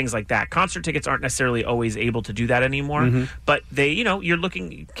 certain things like that. Concert tickets aren't necessarily always able to do that anymore. Mm-hmm. But they, you know, you're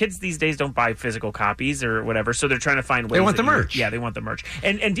looking... Kids these days don't buy physical copies or whatever, so they're trying to find ways... want that the merch. Yeah, they want the merch.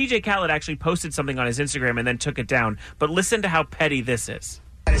 And DJ Khaled actually posted something on his Instagram and then took it down. But listen to how petty this is.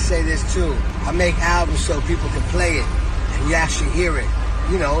 I gotta say this too. I make albums so people can play it and you actually hear it.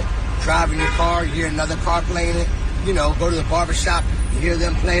 You know, driving your car, you hear another car playing it. You know, go to the barbershop, you hear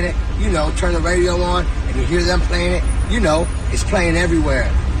them playing it. You know, turn the radio on and you hear them playing it. You know, it's playing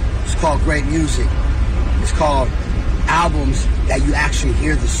everywhere. It's called great music. It's called albums that you actually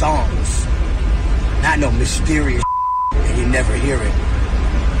hear the songs. Not no mysterious and you never hear it.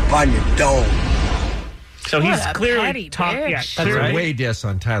 On your dome. So What he's a clearly petty talking. Yeah, bitch. That's clearly. a way diss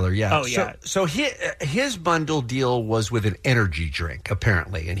on Tyler, yeah. Oh, yeah. So his bundle deal was with an energy drink,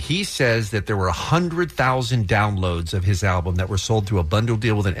 apparently. And he says that there were 100,000 downloads of his album that were sold through a bundle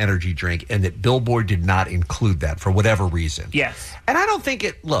deal with an energy drink, and that Billboard did not include that for whatever reason. Yes. And I don't think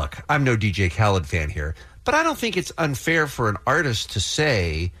it, look, I'm no DJ Khaled fan here, but I don't think it's unfair for an artist to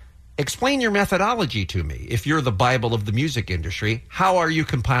say, explain your methodology to me. If you're the Bible of the music industry, how are you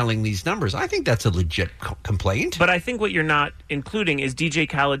compiling these numbers? I think that's a legit complaint. But I think what you're not including is DJ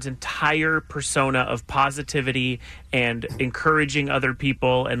Khaled's entire persona of positivity and encouraging other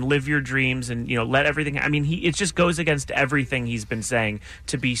people and live your dreams and, you know, let everything. I mean, it just goes against everything he's been saying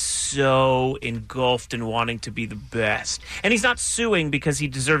to be so engulfed in wanting to be the best. And he's not suing because he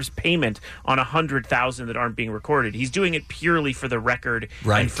deserves payment on 100,000 that aren't being recorded. He's doing it purely for the record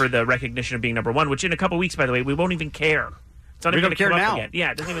and for the recognition of being number one, which in a couple weeks, by the way, we won't even care. It's not We even don't going to care come up now. again.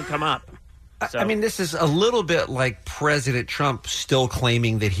 Yeah, it doesn't even come up. So. I mean, this is a little bit like President Trump still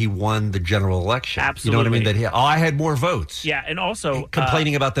claiming that he won the general election. Absolutely. You know what I mean? That I had more votes. Yeah, and also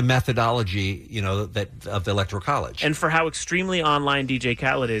complaining about the methodology, you know, that of the Electoral College. And for how extremely online DJ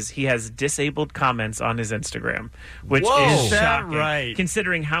Khaled is, he has disabled comments on his Instagram, which Whoa. is Is that shocking. right?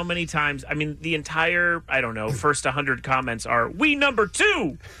 Considering how many times, I mean, the entire, I don't know, first 100 comments are, we number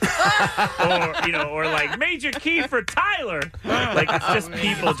 2! or, you know, or like, major key for Tyler. Like, it's just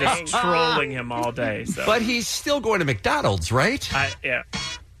people just trolling him all day. So. But he's still going to McDonald's, right? Yeah.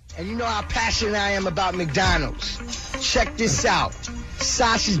 And you know how passionate I am about McDonald's. Check this out.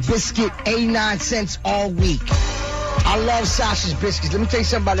 Sausage biscuit, 89 cents all week. I love sausage biscuits. Let me tell you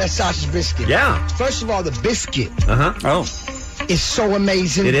something about that sausage biscuit. Yeah. First of all, the biscuit. Oh. Is so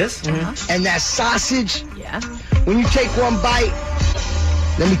amazing. It is? And that sausage. Yeah. When you take one bite,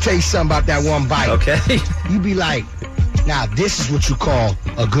 let me tell you something about that one bite. Okay. You be like, now this is what you call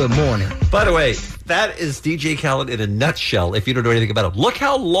a good morning. By the way, that is DJ Khaled in a nutshell, if you don't know anything about him. Look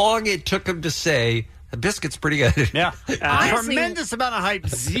how long it took him to say, the biscuit's pretty good. Yeah. Honestly- Tremendous amount of hype,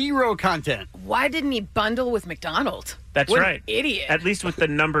 zero content. Why didn't he bundle with McDonald's? That's What an right. idiot. At least with the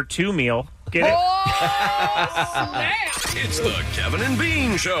number 2 meal. Get it? It's the Kevin and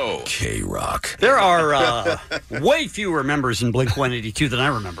Bean Show. K-Rock. There are way fewer members in Blink-182 than I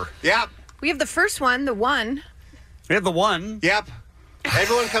remember. Yep. We have the first one, the one. We have the one. Yep.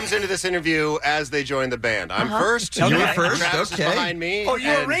 Everyone comes into this interview as they join the band. I'm first. You were Travis first? is Okay. behind me. Oh, you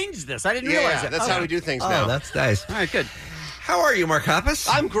and- arranged this. I didn't Yeah, realize that. that's how we do things Oh, now. that's nice. All right, good. How are you, Mark Hoppus?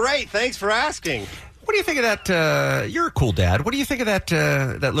 I'm great. Thanks for asking. What do you think of that? You're a cool dad. What do you think of that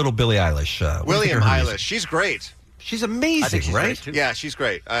that little Billie Eilish? What do you think William of her Eilish. music? She's great. She's amazing, I think she's right? great, too. Yeah, she's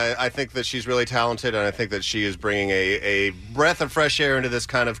great. I think that she's really talented, and I think that she is bringing a breath of fresh air into this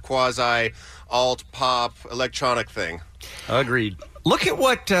kind of quasi alt pop electronic thing. Agreed. Look at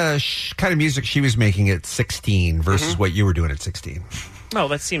what kind of music she was making at 16 versus what you were doing at 16. Oh,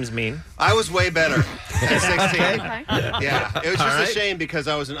 that seems mean. I was way better at 16. Okay. Yeah, it was just All right. a shame because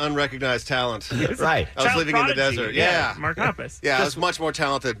I was an unrecognized talent. Right. I was Child living in the prodigy. desert. Yeah. Mark Hoppus. Yeah, I was much more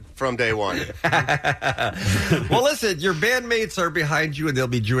talented from day one. Well, listen, your bandmates are behind you, and they'll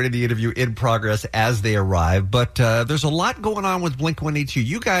be joining the interview in progress as they arrive. But there's a lot going on with Blink-182.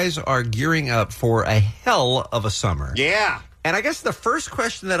 You guys are gearing up for a hell of a summer. Yeah. And I guess the first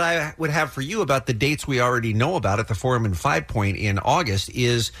question that I would have for you about the dates we already know about at the Forum and 5 Point in August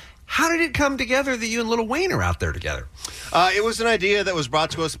is, how did it come together that you and Lil Wayne are out there together? It was an idea that was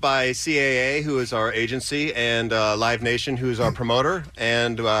brought to us by CAA, who is our agency, and Live Nation, who is our promoter.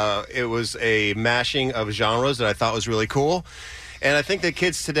 And it was a mashing of genres that I thought was really cool. And I think that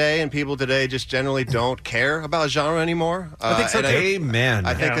kids today and people today just generally don't care about genre anymore. I think so. and Amen.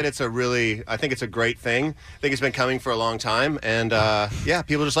 I think that it's a great thing. I think it's been coming for a long time. And yeah,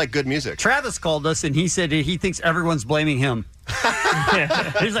 people just like good music. Travis called us, and he said he thinks everyone's blaming him.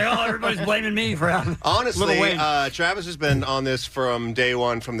 He's like, oh, everybody's blaming me for Honestly, Lil Wayne. Travis has been on this from day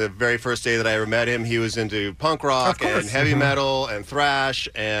one, from the very first day that I ever met him. He was into punk rock and heavy metal and thrash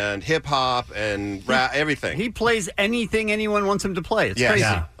and hip hop and rap, everything. He plays anything anyone wants him to play. It's Yes. crazy.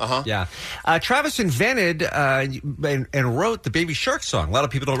 Yeah. Uh-huh. Yeah. Travis invented and wrote the Baby Shark song. A lot of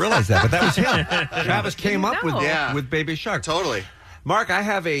people don't realize that, but that was him. Travis came up with Baby Shark. Totally. Mark, I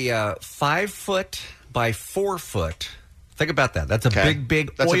have a 5 foot by 4 foot. Think about that. That's a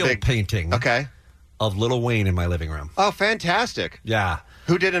big That's a oil big- painting of Lil Wayne in my living room. Oh, fantastic. Yeah.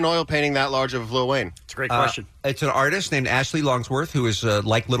 Who did an oil painting that large of Lil Wayne? It's a great question. It's an artist named Ashley Longsworth, who is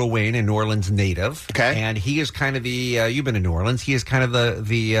like Lil Wayne, a New Orleans native. Okay. And he is kind of the, you've been to New Orleans, he is kind of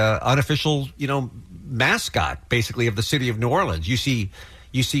the unofficial, mascot, basically, of the city of New Orleans. You see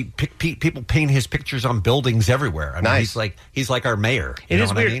you see people paint his pictures on buildings everywhere. I mean, he's like our mayor. You It know is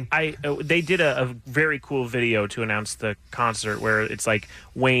what weird. I mean? They did a very cool video to announce the concert where it's like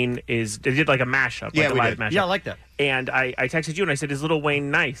Wayne is. They did like a mashup, Yeah, like a we live did. mashup. Yeah, I like that. And I texted you and I said, "Is Little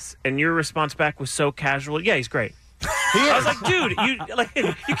Wayne nice?" And your response back was so casual. Yeah, he's great. I was like, dude,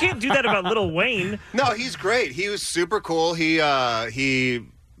 you can't do that about Little Wayne. No, he's great. He was super cool. He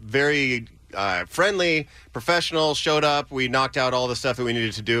very friendly, professional, showed up. We knocked out all the stuff that we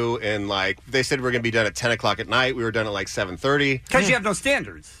needed to do. And, they said we were going to be done at 10 o'clock at night. We were done at, 7:30. Because you have no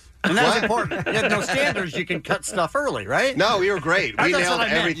standards. And that's important. You have no standards, you can cut stuff early, right? No, we were great. We That's nailed what I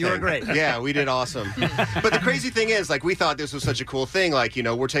meant. everything. You were great. Yeah, we did awesome. But the crazy thing is, we thought this was such a cool thing.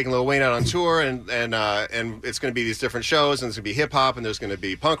 We're taking Lil Wayne out on tour, and it's going to be these different shows, and there's going to be hip hop, and there's going to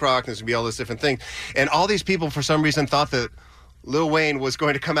be punk rock, and there's going to be all this different thing. And all these people, for some reason, thought that Lil Wayne was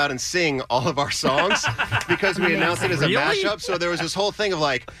going to come out and sing all of our songs because we announced it as a mashup. So there was this whole thing of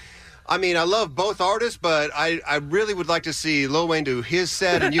I love both artists, but I really would like to see Lil Wayne do his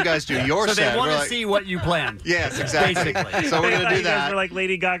set and you guys do your set. So they want to see what you planned. Yes, exactly. Basically. So we're going to do You guys that. were like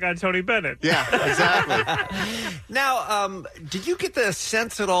Lady Gaga and Tony Bennett. Yeah, exactly. Now, did you get the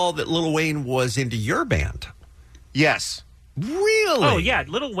sense at all that Lil Wayne was into your band? Yes. Really? Oh, yeah.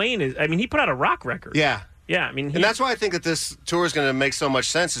 Little Wayne is, he put out a rock record. Yeah. Yeah, and that's why I think that this tour is going to make so much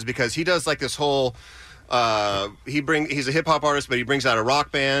sense, is because he does this whole. He's a hip hop artist, but he brings out a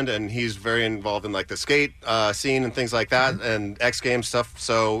rock band, and he's very involved in the skate scene and things like that, and X Games stuff.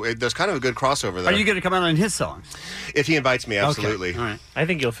 So there's kind of a good crossover there. Are you going to come out on his songs? If he invites me, absolutely. Okay. All right. I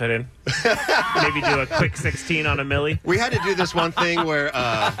think you'll fit in. Maybe do a quick 16 on a milli. We had to do this one thing where we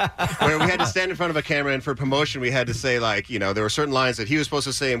had to stand in front of a camera, and for promotion, we had to say there were certain lines that he was supposed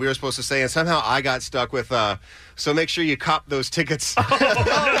to say and we were supposed to say, and somehow I got stuck with. So make sure you cop those tickets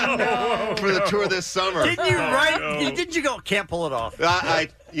for the tour this summer. Didn't you Didn't you go? Can't pull it off.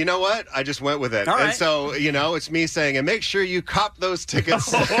 You know what? I just went with it. All right. And so, it's me saying, and make sure you cop those tickets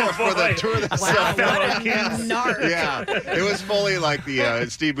for the tour this summer. Yeah. It was fully like the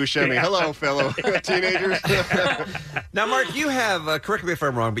Steve Buscemi. Hello, fellow teenagers. Now, Mark, you have, correct me if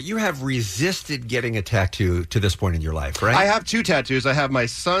I'm wrong, but you have resisted getting a tattoo to this point in your life, right? I have two tattoos. I have my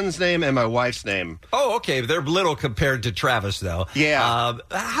son's name and my wife's name. Oh, okay. They're little compared to Travis, though. Yeah.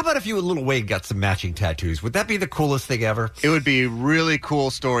 How about if you and Lil Wayne got some matching tattoos? Would that be the coolest thing ever? It would be a really cool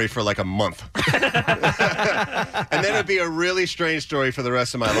story for a month. And then it'd be a really strange story for the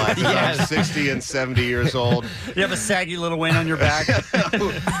rest of my life. Yes. I'm 60 and 70 years old. You have a saggy Little Wayne on your back.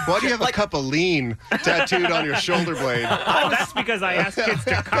 Why do you have a cup of lean tattooed on your shoulder blade? Oh, that's because I asked kids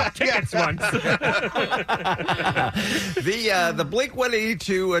to cop tickets once. The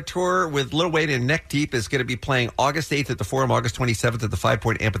Blink-182 tour with Lil Wayne and Neck Deep is going to be playing August 8th at the Forum, August 27th at the 5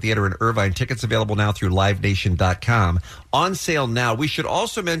 Point Amphitheater in Irvine. Tickets available now through LiveNation.com. On sale now. We should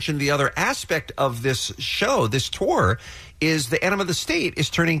also mention the other aspect of this show, this tour, is the Enema of the State is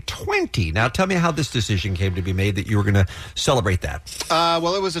turning 20. Now, tell me how this decision came to be made that you were going to celebrate that.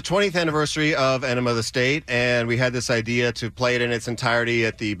 Well, it was the 20th anniversary of Enema of the State, and we had this idea to play it in its entirety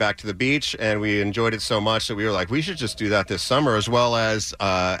at the Back to the Beach, and we enjoyed it so much that we were like, we should just do that this summer, as well as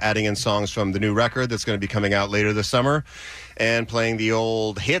adding in songs from the new record that's going to be coming out later this summer, and playing the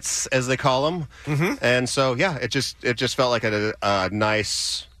old hits, as they call them. Mm-hmm. And so, yeah, it just felt like a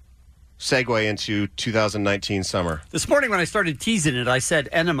nice segue into 2019 summer. This morning when I started teasing it, I said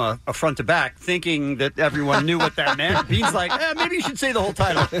Enema front to back, thinking that everyone knew what that meant. Bean's like, maybe you should say the whole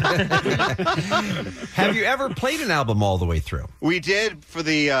title. Have you ever played an album all the way through? We did for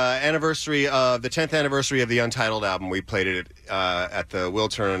the anniversary of the 10th anniversary of the Untitled album. We played it at the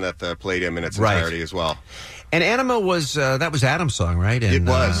Wiltern at the Palladium in its entirety as well. And Anima was, that was Adam's song, right? And, it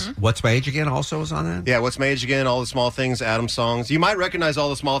was. What's My Age Again also was on that? Yeah, What's My Age Again, All the Small Things, Adam's songs. You might recognize All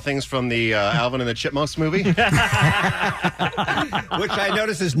the Small Things from the Alvin and the Chipmunks movie. Which I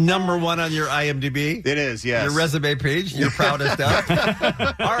notice is #1 on your IMDb. It is, yes. Your resume page, your proudest of.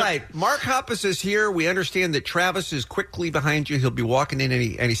 All right, Mark Hoppus is here. We understand that Travis is quickly behind you. He'll be walking in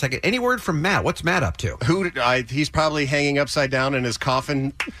any second. Any word from Matt? What's Matt up to? He's probably hanging upside down in his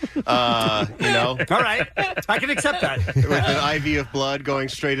coffin, All right. I can accept that. With an IV of blood going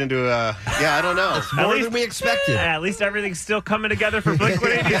straight into I don't know. It's more than we expected. At least everything's still coming together for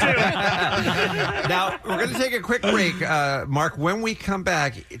Blink-182. Now, we're going to take a quick break. Mark, when we come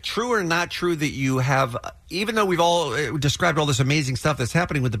back, true or not true that you have, even though we've all described all this amazing stuff that's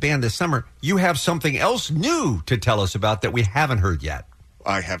happening with the band this summer, you have something else new to tell us about that we haven't heard yet.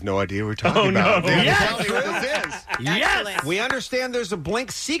 I have no idea what we're talking about. They haven't told me what this is. Yes. We understand there's a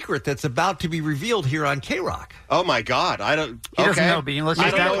Blink secret that's about to be revealed here on K-Rock. Oh, my God. I don't... He doesn't know, Bean. Let's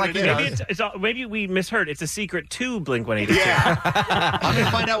just act like he does. Maybe we misheard. It's a secret to Blink-182. Yeah. I'm going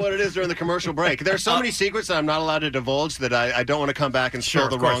to find out what it is during the commercial break. There are so many secrets that I'm not allowed to divulge that I don't want to come back and spill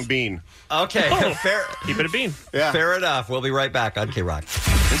the wrong bean. Okay. Fair. Keep it a bean. Yeah. Fair enough. We'll be right back on K-Rock.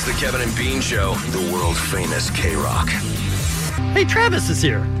 It's the Kevin and Bean Show, the world famous K-Rock. Hey, Travis is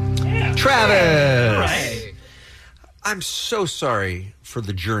here. Yeah. Travis! Right. I'm so sorry for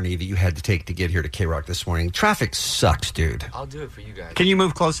the journey that you had to take to get here to K-Rock this morning. Traffic sucks, dude. I'll do it for you guys. Can you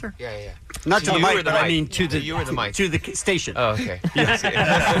move closer? Yeah. Not to the you mic, or the but I mic? mean to the you or the mic. to the station. Oh, okay.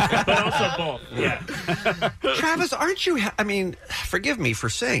 But also both. Yeah. Travis, aren't you... I mean, forgive me for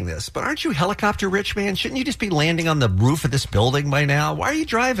saying this, but aren't you helicopter rich, man? Shouldn't you just be landing on the roof of this building by now? Why are you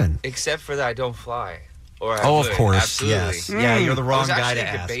driving? Except for that I don't fly. Or I of would. course. Absolutely. Yes. Yeah, you're the wrong guy to I was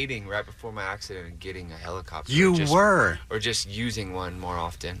ask. actually debating right before my accident and getting a helicopter. You were. Or just using one more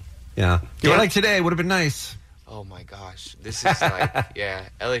often. Yeah. Like today would have been nice. Oh, my gosh. This is like, yeah,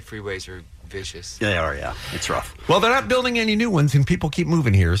 LA freeways are vicious. They are, yeah. It's rough. Well, they're not building any new ones, and people keep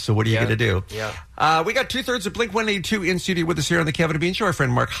moving here, so what are you going to do? Yeah. We got two-thirds of Blink-182 in studio with us here on the Kevin and Bean Show. Our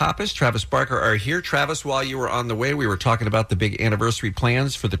friend Mark Hoppus, Travis Barker are here. Travis, while you were on the way, we were talking about the big anniversary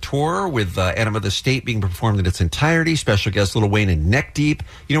plans for the tour with Enema of the State being performed in its entirety, special guest Lil Wayne and Neck Deep.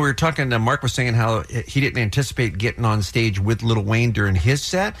 You know, we were talking, Mark was saying how he didn't anticipate getting on stage with Lil Wayne during his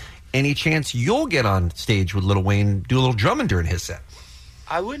set. Any chance you'll get on stage with Lil Wayne, do a little drumming during his set?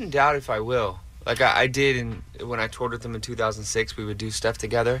 I wouldn't doubt if I will. Like I did when I toured with them in 2006, we would do stuff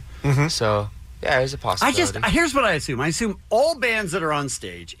together. Mm-hmm. So, yeah, there's a possibility. Here's what I assume. I assume all bands that are on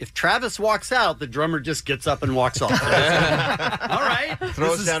stage, if Travis walks out, the drummer just gets up and walks off. All right.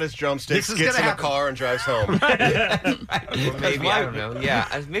 Throws down his drumsticks, gets in a car, and drives home. Or maybe, I don't know.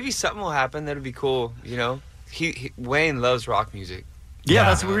 Yeah, maybe something will happen that'll be cool, you know? Wayne loves rock music. Yeah,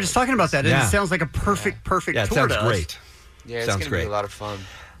 that's what we were just talking about that. Yeah. It sounds like a perfect tour it to sounds us. great. Yeah, it's Sounds going to great. be a lot of fun.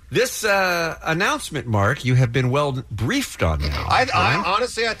 This announcement, Mark, you have been well briefed on now. I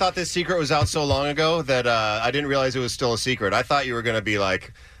honestly, I thought this secret was out so long ago that I didn't realize it was still a secret. I thought you were going to be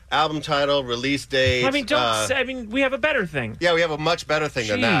like album title, release date. I mean, don't say, I mean, we have a better thing. Yeah, we have a much better thing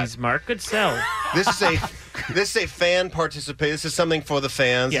than that. Jeez, Mark, good sell. This is a fan participation. This is something for the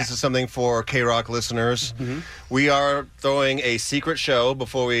fans. Yeah. This is something for K-Rock listeners. Mm-hmm. We are throwing a secret show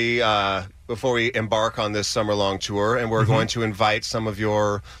before we embark on this summer-long tour, and we're going to invite some of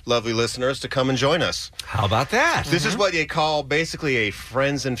your lovely listeners to come and join us. How about that? This is what they call basically a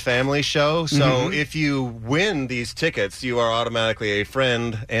friends and family show. So if you win these tickets, you are automatically a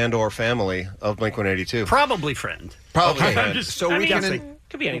friend and or family of Blink-182. Probably friend. Probably Okay. friend. So we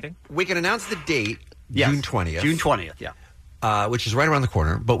could be anything. We can announce the date, Yes. June 20th. June 20th, yeah. Which is right around the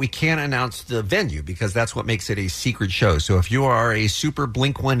corner, but we can't announce the venue because that's what makes it a secret show. So if you are a super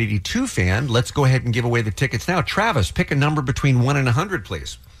Blink-182 fan, let's go ahead and give away the tickets now. Travis, pick a number between 1 and 100,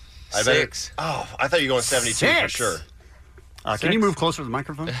 please. 6. Oh, I thought you were going 72 for 6. sure. Can you move closer to the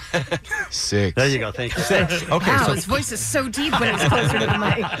microphone? 6. There you go. Thank you. 6. Okay. Wow, so his voice is so deep when it's closer to the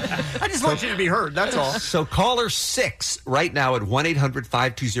mic. I just want you to be heard. That's all. So caller 6 right now at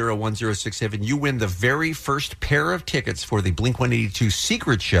 1-800-520-1067. You win the very first pair of tickets for the Blink-182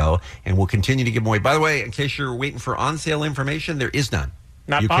 Secret Show, and we'll continue to give them away. By the way, in case you're waiting for on-sale information, there is none.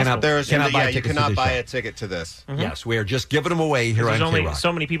 Not you possible. cannot buy you tickets to cannot this buy show. a ticket to this. Yes, we are just giving them away here on There's only K-Rock.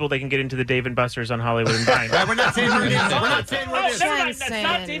 so many people they can get into the Dave & Buster's on Hollywood and Vine. We're not saying where it is. We're not saying where it is. Never mind. That's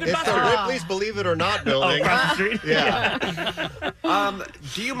not Dave & It's the Buster's. Ripley's Believe It or Not building. across the street. Yeah.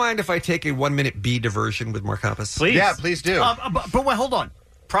 Do you mind if I take a 1-minute bee diversion with Mark Hoppus? Please. Yeah, please do. But wait, hold on.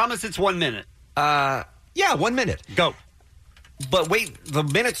 Promise it's 1 minute. Yeah, 1 minute. Go. But wait, the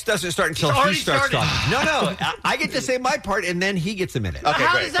minutes doesn't start until It's he already starts started. talking. No, I get to say my part, and then he gets a minute. Okay,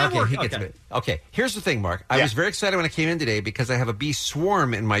 How great. does that Okay, work? he gets a minute. Okay, here's the thing, Mark. I Yeah. was very excited when I came in today because I have a bee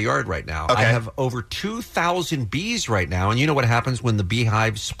swarm in my yard right now. Okay. I have over 2,000 bees right now, and you know what happens when the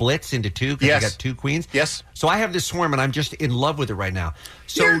beehive splits into two because Yes. I got 2 queens? Yes. So I have this swarm, and I'm just in love with it right now.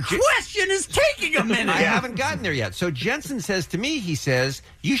 So Your question is taking a minute. I haven't gotten there yet. So Jensen says to me, he says,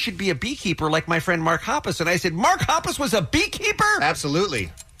 you should be a beekeeper like my friend Mark Hoppus. And I said, Mark Hoppus was a beekeeper?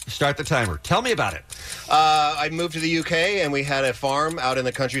 Absolutely. Start the timer. Tell me about it. I moved to the UK, and we had a farm out in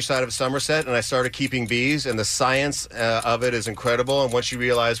the countryside of Somerset, and I started keeping bees, and the science of it is incredible. And once you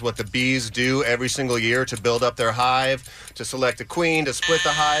realize what the bees do every single year to build up their hive, to select a queen, to split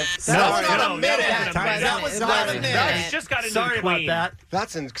the hive. That was not a minute. That's just got into Sorry the about queen. that.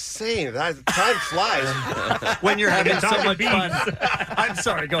 That's insane. Time flies. When you're having so Talking much bees. fun. I'm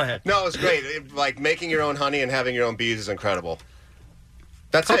sorry. Go ahead. No, it's great. Like making your own honey and having your own bees is incredible.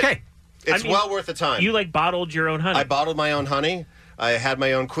 That's Okay. it. It's well worth the time. You like bottled your own honey. I bottled my own honey. I had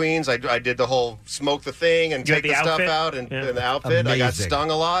my own queens. I did the whole smoke the thing and You take had the the stuff outfit? out and Yeah. the outfit. I got Amazing.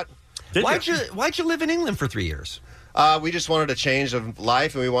 stung a lot. Why'd you live in England for 3 years? We just wanted a change of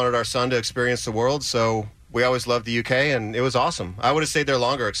life, and we wanted our son to experience the world. So we always loved the UK, and it was awesome. I would have stayed there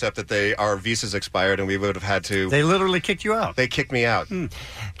longer, except that our visas expired, and we would have had to. They literally kicked you out. They kicked me out.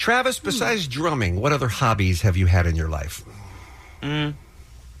 Travis, besides drumming, what other hobbies have you had in your life?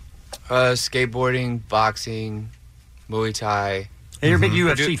 Skateboarding, boxing, Muay Thai. Hey, you're a big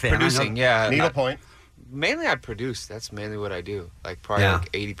UFC fan, I know. Producing, yeah. Needlepoint. Mainly I produce. That's mainly what I do. Like probably Yeah.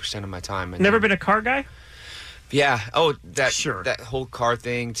 like 80% of my time. And Never then- been a car guy? Yeah. Oh, that whole car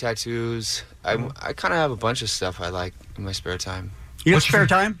thing, tattoos. I kind of have a bunch of stuff I like in my spare time. You have spare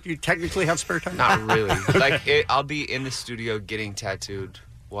time? You technically have spare time? Not really. I'll be in the studio getting tattooed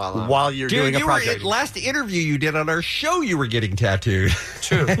while you're Dude, doing a you project. were last interview you did on our show, you were getting tattooed.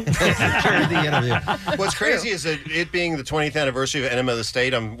 True. During the interview. What's crazy is that it being the 20th anniversary of Enema of the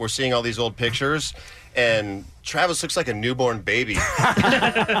State, we're seeing all these old pictures, and Travis looks like a newborn baby.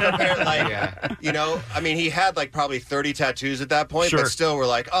 You know, I mean, he had like probably 30 tattoos at that point, Sure. but still we're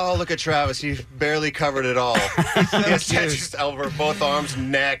like, oh, look at Travis. He barely covered it all. He has tattoos over both arms,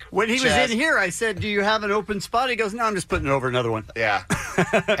 neck, When he was chest. in here, I said, do you have an open spot? He goes, no, I'm just putting it over another one. Yeah.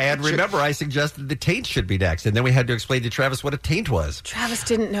 And remember, I suggested the taint should be next, and then we had to explain to Travis what a taint was. Travis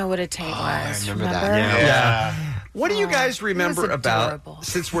didn't know what a taint was. remember that. remember? Yeah. What do you guys remember adorable. about,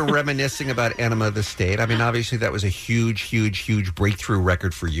 since we're reminiscing about Enema of the State? I mean, obviously that was a huge breakthrough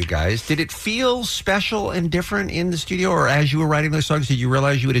record for you guys. Did it feel special and different in the studio, or as you were writing those songs, did you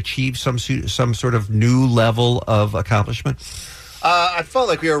realize you would achieve some sort of new level of accomplishment? I felt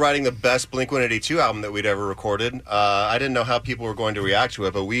like we were writing the best Blink-182 album that we'd ever recorded. I didn't know how people were going to react to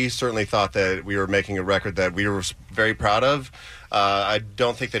it, but we certainly thought that we were making a record that we were very proud of. I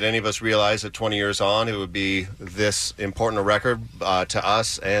don't think that any of us realized that 20 years on it would be this important a record to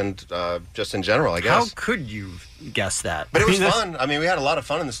us and just in general, I guess. How could you guess that? But it was fun. I mean, we had a lot of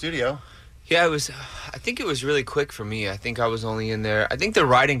fun in the studio. Yeah, I think it was really quick for me. I think I was only in there. I think the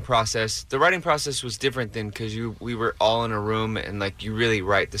writing process was different than because we were all in a room and like you really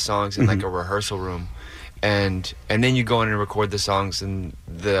write the songs in like a rehearsal room, and then you go in and record the songs and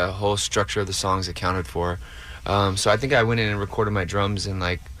the whole structure of the songs accounted for. So I think I went in and recorded my drums in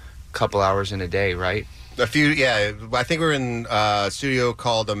like a couple hours in a day, right? I think we were in a studio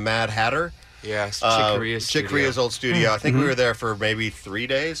called the Mad Hatter. Yeah, it's Chick Corea's old studio. I think we were there for maybe 3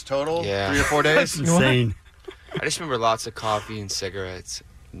 days total. Yeah. 3 or 4 days. Insane. I just remember lots of coffee and cigarettes.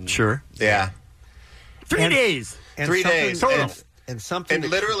 Sure. Yeah. 3 days. 3 days. Total. And something. And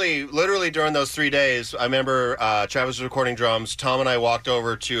literally during those 3 days, I remember Travis was recording drums. Tom and I walked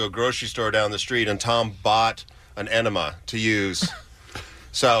over to a grocery store down the street, and Tom bought an enema to use.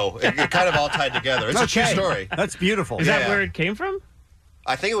 So it kind of all tied together. It's a true story. That's beautiful. Is that where it came from?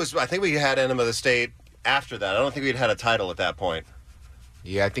 I think we had Enema of the State after that. I don't think we'd had a title at that point.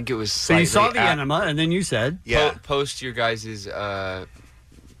 Yeah, I think it was. So you saw the enema, and then you said, "Yeah." Post your guys'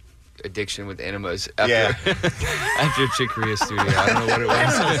 addiction with enemas after after Chick Corea studio. I don't know what it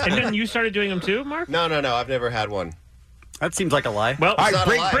was. And then you started doing them too, Mark? No. I've never had one. That seems like a lie. Well, all right, not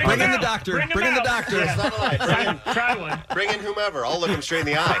a lie. bring in the out. doctor. Bring in him the out. doctor. It's not a lie. Try one. Bring in whomever. I'll look him straight in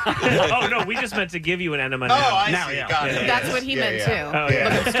the eye. Oh no, we just meant to give you an enema. Oh, now. I Now, see. yeah. Got it. Yeah. That's what he meant too. Oh, yeah.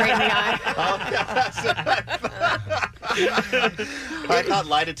 Look him straight in the eye. I thought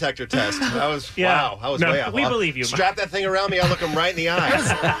lie detector test. That was wow. I was No, way off. we believe you. Strap that thing around me. I'll look him right in the eye.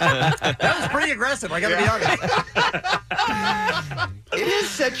 That was pretty aggressive, I got to be honest. It is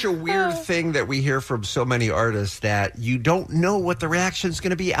such a weird thing that we hear from so many artists that you don't know what the reaction is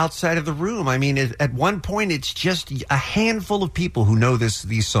going to be outside of the room. I mean, at one point, it's just a handful of people who know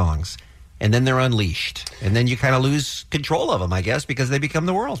these songs, and then they're unleashed. And then you kind of lose control of them, I guess, because they become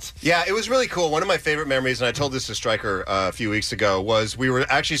the world. Yeah, it was really cool. One of my favorite memories, and I told this to Stryker a few weeks ago, was we were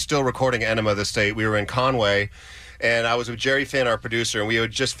actually still recording Enema of the State. We were in Conway, and I was with Jerry Finn, our producer, and we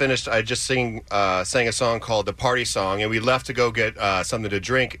had just finished. I just sang a song called "The Party Song," and we left to go get something to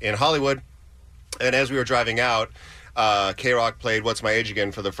drink in Hollywood. And as we were driving out, K-Rock played "What's My Age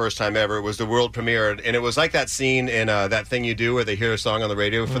Again" for the first time ever. It was the world premiere, and it was like that scene in That Thing You Do where they hear a song on the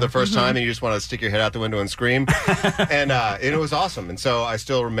radio for the first time, and you just want to stick your head out the window and scream. And it was awesome. And so I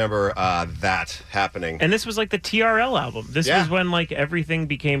still remember that happening. And this was like the TRL album. This was when like everything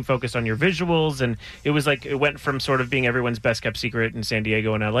became focused on your visuals, and it was like it went from sort of being everyone's best kept secret in San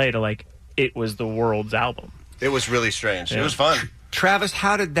Diego and LA to like it was the world's album. It was really strange. It was fun. Travis,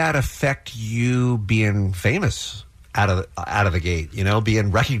 how did that affect you being famous out of the gate? You know,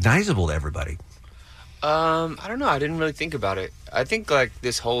 being recognizable to everybody. I don't know. I didn't really think about it. I think like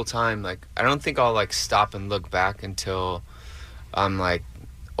this whole time, like I don't think I'll like stop and look back until I'm like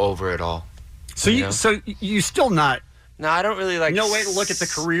over it all. So you still not? No, I don't really like. No way to look at the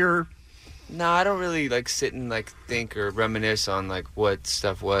career. No, I don't really like sit and like think or reminisce on like what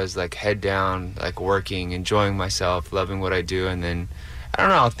stuff was, like head down, like working, enjoying myself, loving what I do, and then I don't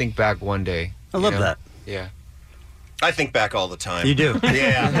know. I'll think back one day. I love that. Yeah. I think back all the time. You do?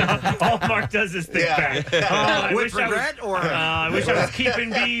 Yeah. All Mark does is think back. Oh, I With wish I was- regret I wish I was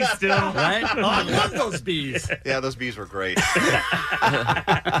keeping bees still. Right? Oh, I love those bees. Yeah, those bees were great.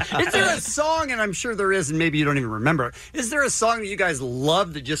 Is there a song, and I'm sure there is, and maybe you don't even remember it, is there a song that you guys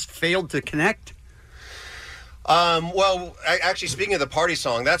love that just failed to connect? Well, actually, speaking of the party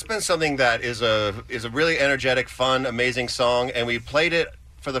song, that's been something that is a really energetic, fun, amazing song, and we played it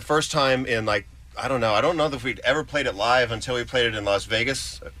for the first time in like, I don't know if we'd ever played it live until we played it in Las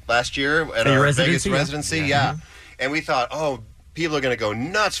Vegas last year at our Vegas residency. Yeah. And we thought, people are going to go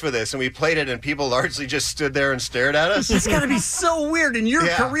nuts for this. And we played it, and people largely just stood there and stared at us. It's got to be so weird in your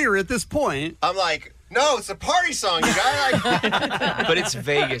career at this point. I'm like, no, it's a party song, you guys. But it's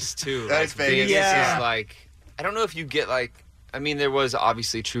Vegas too. That is Vegas. Vegas is like, I don't know if you get like. I mean, there was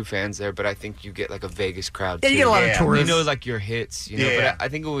obviously true fans there, but I think you get like a Vegas crowd. Yeah, too. you get a lot of tourists. You know, like your hits. You know, Yeah. but I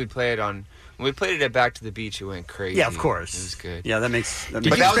think when we played it at Back to the Beach, it went crazy. Yeah, of course. It was good. Yeah, that makes But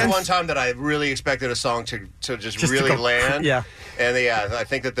that was the one time that I really expected a song to just really go- land. yeah. And I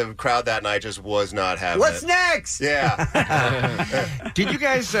think that the crowd that night just was not having What's it. next? Yeah. Did you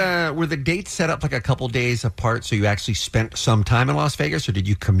guys, were the dates set up like a couple days apart so you actually spent some time in Las Vegas, or did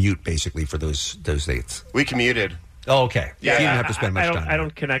you commute basically for those dates? We commuted. Oh, okay. Yeah, you didn't have to spend much time. I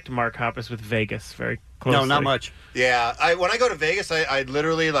don't connect Mark Hoppus with Vegas very closely. No, not much. Yeah. When I go to Vegas, I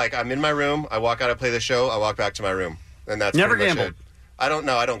literally, like, I'm in my room, I walk out, I play the show, I walk back to my room. And that's Never pretty much gambled? it. I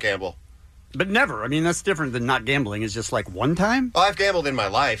don't gamble. But never. I mean, that's different than not gambling. It's just like one time? Oh, I've gambled in my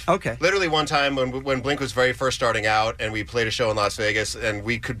life. Okay. Literally one time when Blink was very first starting out and we played a show in Las Vegas and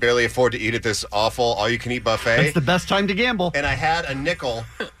we could barely afford to eat at this awful all-you-can-eat buffet. That's the best time to gamble. And I had a nickel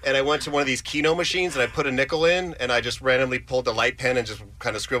and I went to one of these Keno machines and I put a nickel in and I just randomly pulled the light pen and just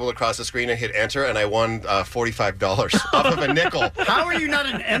kind of scribbled across the screen and hit enter and I won $45 off of a nickel. How are you not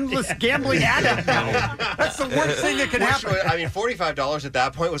an endless gambling addict now? That's the worst thing that can happen. I mean, $45 at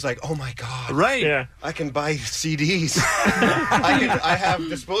that point was like, oh my God. Right. Yeah. I can buy CDs. I have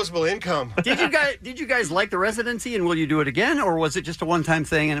disposable income. Did you guys like the residency, and will you do it again, or was it just a one-time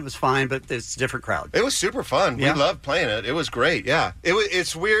thing and it was fine, but it's a different crowd? It was super fun. Yeah. We loved playing it. It was great. Yeah.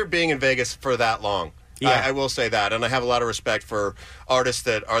 It's weird being in Vegas for that long. Yeah. I will say that. And I have a lot of respect for artists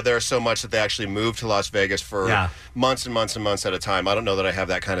that are there so much that they actually move to Las Vegas for months and months and months at a time. I don't know that I have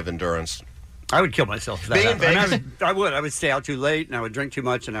that kind of endurance. I would kill myself. If that Being in happened. Vegas- I would stay out too late, and I would drink too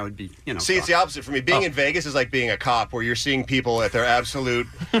much, and I would be, See, it's the opposite for me. Being in Vegas is like being a cop, where you're seeing people at their absolute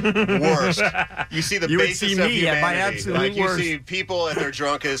worst. You see the You would basis see of me at my humanity. absolute like you worst. see people at their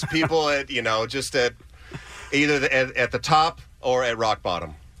drunkest, people at just at either at the top or at rock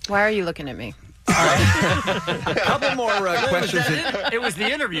bottom. Why are you looking at me? A couple more questions. It was the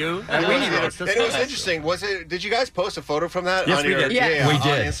interview. And it was interesting. Did you guys post a photo from that? Yes, on we your, did. Yeah, We on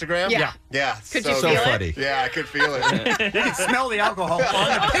did. Instagram. Yeah. Yeah. Could you feel it? Yeah, I could feel it. You can smell the alcohol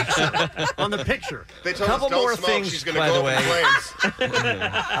on the picture. On the picture. They told Couple us don't more smoke. things, She's going to by go the up way. in flames.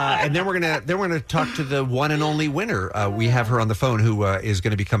 And then we're gonna talk to the one and only winner. We have her on the phone, who is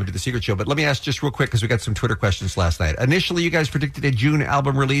going to be coming to the Secret Show. But let me ask just real quick, because we got some Twitter questions last night. Initially, you guys predicted a June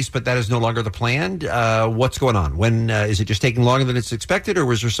album release, but that is no longer the plan. What's going on? When is it just taking longer than it's expected, or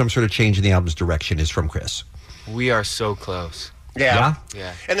was there some sort of change in the album's direction? Is from Chris. We are so close. Yeah.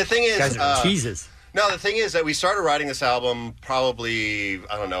 Yeah. And the thing is, Guys are teases. No, the thing is that we started writing this album probably,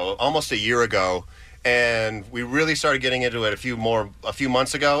 I don't know, almost a year ago, and we really started getting into it a few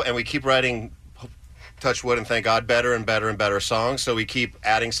months ago, and we keep writing, touch wood and thank God, better and better and better songs. So we keep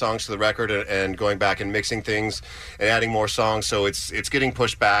adding songs to the record and going back and mixing things and adding more songs. So it's getting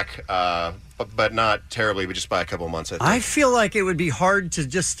pushed back, but not terribly, but just by a couple of months. I think. I feel like it would be hard to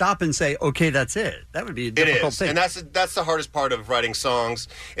just stop and say, okay, that's it. That would be a It difficult is, thing. and that's the hardest part of writing songs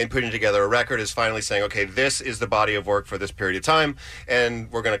and putting together a record is finally saying, okay, this is the body of work for this period of time,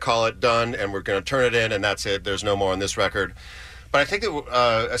 and we're going to call it done, and we're going to turn it in, and that's it. There's no more on this record. But I think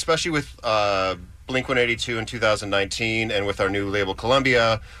that, especially with Blink-182 in 2019, and with our new label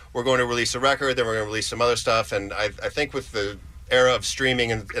Columbia, we're going to release a record, then we're going to release some other stuff, and I think with the era of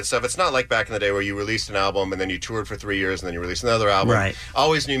streaming and stuff. It's not like back in the day where you released an album and then you toured for 3 years and then you released another album. Right.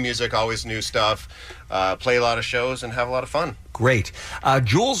 Always new music, always new stuff. Play a lot of shows and have a lot of fun. Great.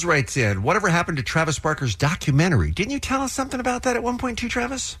 Jules writes in, whatever happened to Travis Barker's documentary? Didn't you tell us something about that at one point too,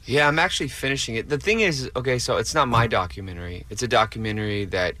 Travis? Yeah, I'm actually finishing it. The thing is, okay, so it's not my documentary. It's a documentary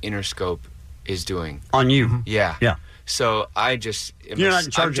that Interscope is doing. On you? Yeah. Yeah. So I just... You're not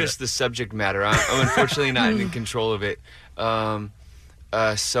in charge I'm of just it. the subject matter. I'm unfortunately not in control of it.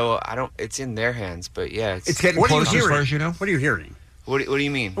 So I don't... It's in their hands, but yeah. It's getting close as far as you know? What are you hearing? What do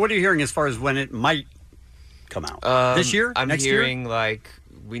you mean? What are you hearing as far as when it might come out? This year? I'm Next hearing year? like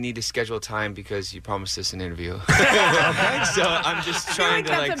we need to schedule time because you promised us an interview. So I'm just trying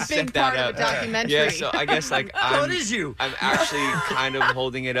to like that's a set big that part of up. a documentary. Yeah, so I guess like I'm, What is you? I'm actually kind of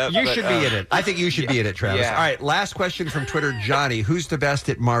holding it up. You but, should be in it. I think you should be in it, Travis. Yeah. All right, last question from Twitter. Johnny, who's the best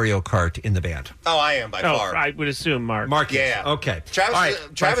at Mario Kart in the band? Oh, I am by far. I would assume Mark. Mark is. Yeah. Okay. Travis, All right,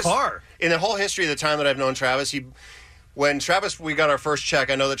 Travis, by far. in the whole history of the time that I've known Travis, we got our first check,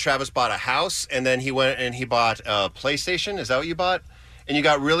 I know that Travis bought a house, and then he went and he bought a PlayStation. Is that what you bought? And you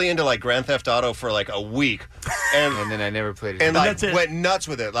got really into like Grand Theft Auto for like a week, and then I never played it. And like that's it. went nuts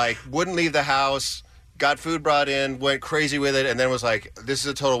with it. Like wouldn't leave the house. Got food brought in, went crazy with it, and then was like, "This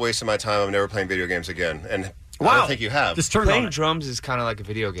is a total waste of my time. I'm never playing video games again." And I don't think you have. Playing drums is kind of like a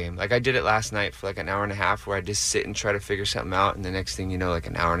video game. Like I did it last night for like an hour and a half, where I just sit and try to figure something out, and the next thing you know, like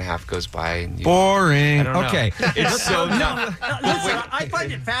an hour and a half goes by. And Boring. I don't know. Okay. It's so Listen, I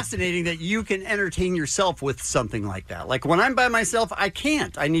find it fascinating that you can entertain yourself with something like that. Like when I'm by myself, I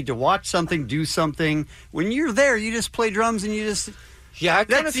can't. I need to watch something, do something. When you're there, you just play drums and you just... Yeah, I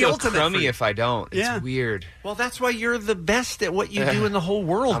kind of That's the feel ultimate crummy for you. if I don't. It's Yeah. weird. Well, that's why you're the best at what you do in the whole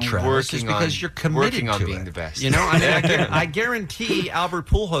world, I'm Travis. Is working because on- you're committed working on to being it. the best. You know, I guarantee Albert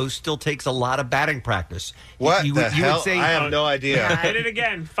Pujols still takes a lot of batting practice. What you the would hell? say, I have no idea. Hit it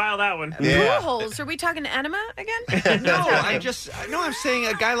again. File that one. Yeah. Holes. Are we talking enema again? No, I'm saying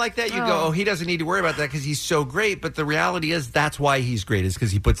a guy like that, you go, oh, he doesn't need to worry about that because he's so great. But the reality is that's why he's great, is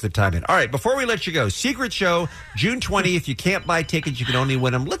because he puts the time in. All right, before we let you go, Secret Show, June 20th. You can't buy tickets. You can only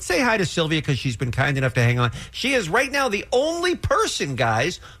win them. Let's say hi to Sylvia because she's been kind enough to hang on. She is right now the only person,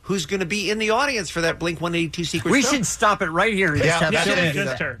 guys, who's going to be in the audience for that Blink-182 Secret We Show. should stop it right here and just have Yeah, Sylvia just do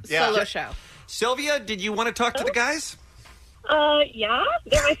that. her. Yeah. Solo show. Sylvia, did you want to talk to the guys? Yeah,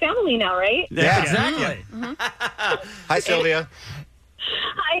 they're my family now, right? Yeah. Exactly. Hi, Sylvia.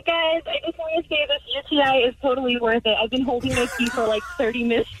 Hi, guys. I just want to say this UTI is totally worth it. I've been holding my pee for like 30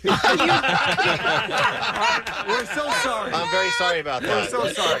 minutes. We're so sorry. I'm very sorry about that. So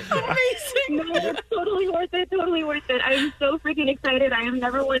sorry. No, it's totally worth it. Totally worth it. I'm so freaking excited. I have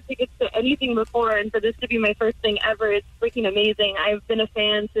never won tickets to anything before, and for this to be my first thing ever, it's freaking amazing. I've been a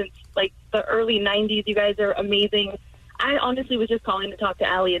fan since like the early 90s. You guys are amazing. I honestly was just calling to talk to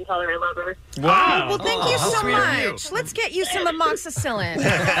Allie and tell her I love her. Wow. Well, thank you so sweet of you. much. Let's get you some amoxicillin.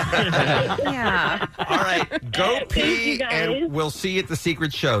 Yeah. All right, go you, pee, guys. and we'll see you at the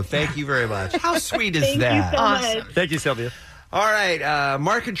Secret Show. Thank you very much. How sweet is Thank that? you so Awesome. much. Thank you, Sylvia. All right,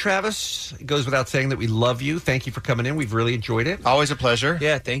 Mark and Travis, it goes without saying that we love you. Thank you for coming in. We've really enjoyed it. Always a pleasure.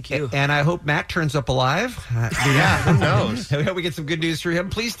 Yeah, thank you. And I hope Matt turns up alive. Yeah, who knows? I hope we get some good news for him.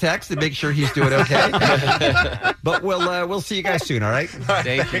 Please text and make sure he's doing okay. But we'll see you guys soon, all right?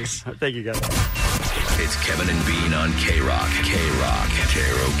 Thank you. Thank you, guys. It's Kevin and Bean on K-Rock. K-Rock.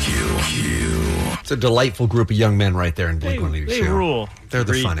 K-R-O-Q. It's a delightful group of young men right there in Blink-182. They rule. They're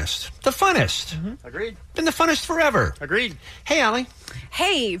Agreed. the funnest. The funnest. Agreed. Been the funnest forever. Agreed. Hey, Allie.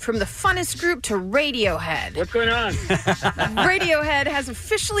 Hey, from the funnest group to Radiohead. What's going on? Radiohead has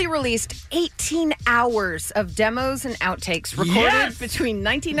officially released 18 hours of demos and outtakes recorded between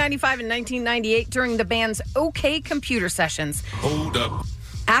 1995 and 1998 during the band's OK Computer sessions. Hold up.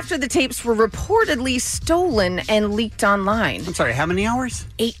 After the tapes were reportedly stolen and leaked online. I'm sorry, how many hours?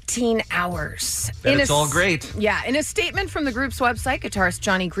 18 hours. Bet it's a all s- great. Yeah. In a statement from the group's website, guitarist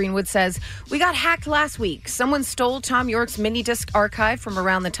Johnny Greenwood says, "We got hacked last week. Someone stole Tom York's mini disc archive from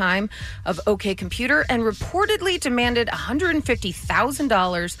around the time of OK Computer and reportedly demanded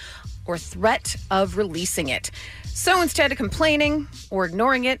 $150,000 or threat of releasing it. So instead of complaining or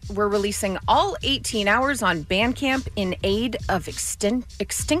ignoring it, we're releasing all 18 hours on Bandcamp in aid of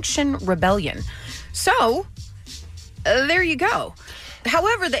Extinction Rebellion." So there you go.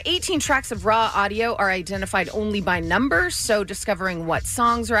 However, the 18 tracks of raw audio are identified only by number, so discovering what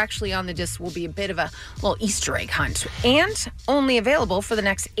songs are actually on the disc will be a bit of a little Easter egg hunt, and only available for the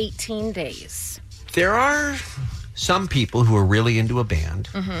next 18 days. There are some people who are really into a band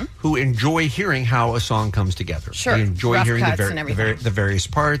Mhm. who enjoy hearing how a song comes together. Sure. They enjoy Rough hearing cuts and everything. the various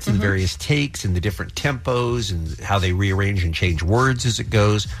parts and Mhm. the various takes and the different tempos and how they rearrange and change words as it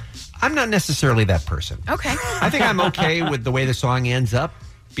goes. I'm not necessarily that person. Okay. I think I'm okay with the way the song ends up,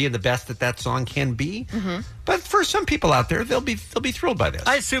 being the best that song can be. Mhm. But for some people out there, they'll be thrilled by this.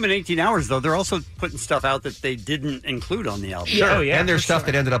 I assume in 18 hours, though, they're also putting stuff out that they didn't include on the album. Sure. And there's stuff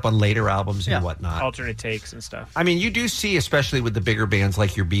that ended up on later albums and whatnot. Alternate takes and stuff. I mean, you do see, especially with the bigger bands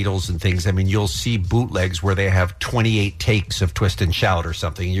like your Beatles and things, I mean, you'll see bootlegs where they have 28 takes of Twist and Shout or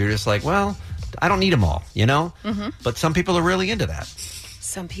something. You're just like, well, I don't need them all, you know? Mhm. But some people are really into that.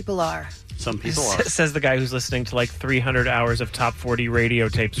 Some people are. Some people Says the guy who's listening to like 300 hours of top 40 radio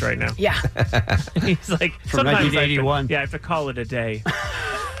tapes right now. Yeah. He's like, From sometimes I have to- 1981. yeah, I have to call it a day.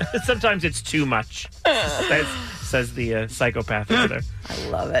 Sometimes it's too much, says the psychopath over there. I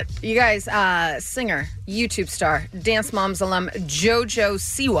love it. You guys, singer, YouTube star, Dance Moms alum JoJo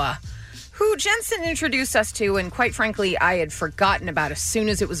Siwa, who Jensen introduced us to, and quite frankly, I had forgotten about as soon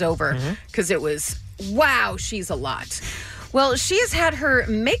as it was over because it was, wow, she's a lot. Well, she has had her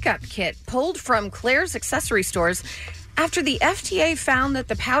makeup kit pulled from Claire's accessory stores after the FDA found that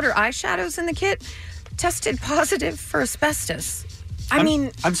the powder eyeshadows in the kit tested positive for asbestos.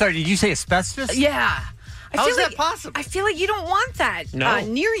 I'm sorry, did you say asbestos? Yeah. How is that like, possible? I feel like you don't want that No.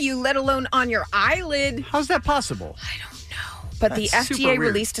 near you, let alone on your eyelid. How's that possible? I don't know. But the That's super FDA weird.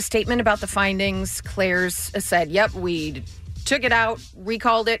 released a statement about the findings. Claire's said, yep, we took it out,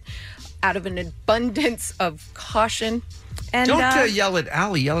 recalled it out of an abundance of caution. And Don't yell at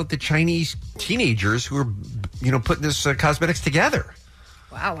Allie. Yell at the Chinese teenagers who are, putting this cosmetics together.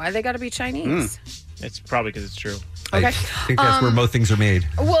 wow, why they got to be Chinese? It's probably because it's true. Okay. I think that's where most things are made.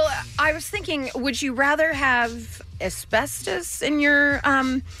 Well, I was thinking, would you rather have asbestos in your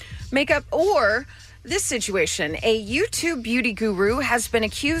makeup or this situation? A YouTube beauty guru has been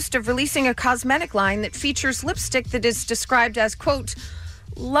accused of releasing a cosmetic line that features lipstick that is described as, quote,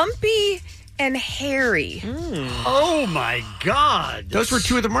 lumpy and hairy. Oh, my God. Those were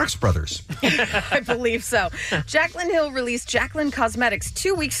two of the Marx brothers. I believe so. Jaclyn Hill released Jaclyn Cosmetics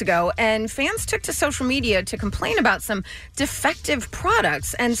 2 weeks ago, and fans took to social media to complain about some defective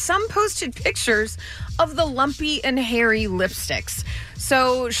products, and some posted pictures of the lumpy and hairy lipsticks.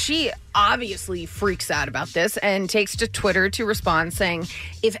 So she obviously freaks out about this and takes to Twitter to respond saying,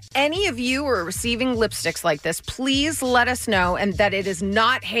 if any of you are receiving lipsticks like this, please let us know and that it is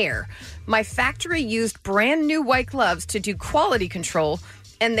not hair. My factory used brand new white gloves to do quality control,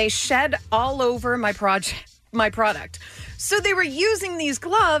 and they shed all over my product. So they were using these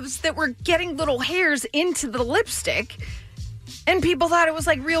gloves that were getting little hairs into the lipstick, and people thought it was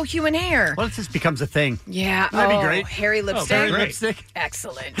like real human hair. What if this becomes a thing? Yeah. That'd be great. Hairy lipstick. Hairy lipstick.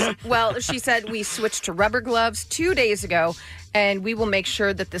 Excellent. Well, she said we switched to rubber gloves 2 days ago, and we will make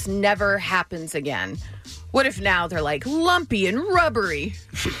sure that this never happens again. What if now they're like lumpy and rubbery?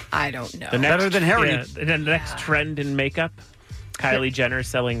 I don't know. Better than hairy. Yeah, the next trend in makeup, Kylie Jenner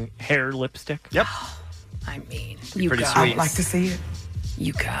selling hair lipstick. Yep. I mean, you pretty guys. sweet. I'd like to see it.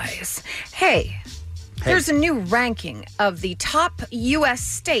 You guys. Hey. There's a new ranking of the top U.S.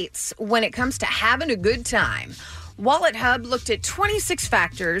 states when it comes to having a good time. Wallet Hub looked at 26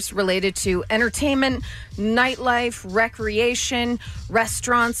 factors related to entertainment, nightlife, recreation,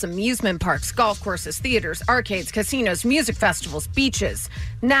 restaurants, amusement parks, golf courses, theaters, arcades, casinos, music festivals, beaches,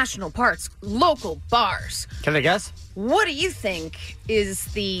 national parks, local bars. Can I guess? What do you think is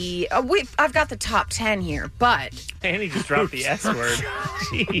the... I've got the top 10 here, but... And he just dropped the S word.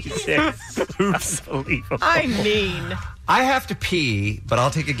 Jesus. Unbelievable. I mean... I have to pee, but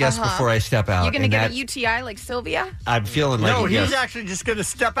I'll take a guess before I step out. You going to and get that- a UTI like Sylvia? I'm feeling like No, a he's yes. actually just going to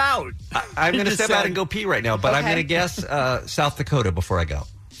step out. I'm He going to just step out said- and go pee right now, but I'm Okay. going to guess South Dakota before I go.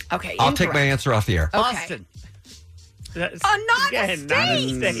 Okay, I'll take my incorrect. answer off the air. Boston. That's, not a again, not a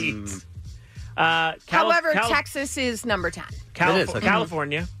state. state. However, Texas is number 10. It is, okay.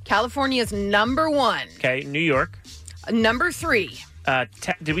 California. California is number 1. Okay, New York. Number 3.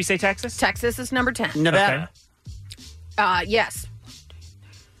 Did we say Texas? Texas is number 10. Nevada. Yes.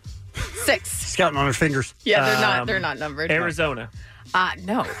 6. She's counting on her fingers. Yeah, they're not numbered. Arizona.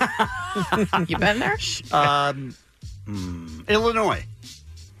 No. You been there? Illinois.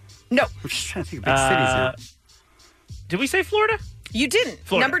 No. I'm just trying to think of big cities here. Did we say Florida? You didn't.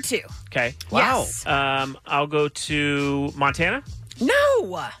 Florida. Number 2. Okay. Wow. Yes. I'll go to Montana,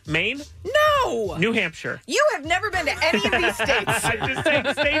 No. Maine, No. New Hampshire. You have never been to any of these states. I'm just saying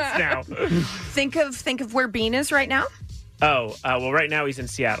states now. Think of where Bean is right now. Oh, well, right now he's in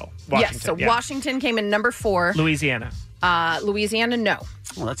Seattle, Washington. Yes. So yeah. Washington came in number 4. Louisiana. Louisiana, no.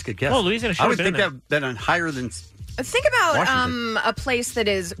 Well, that's a good guess. Well, Louisiana should I have would been think there. that been on higher than Think about a place that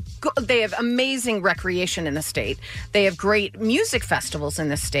is. They have amazing recreation in the state. They have great music festivals in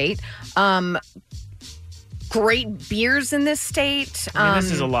the state. Great beers in this state.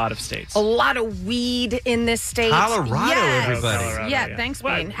 This is a lot of states. A lot of weed in this state. Colorado, Yes. everybody. Colorado, Yeah, thanks,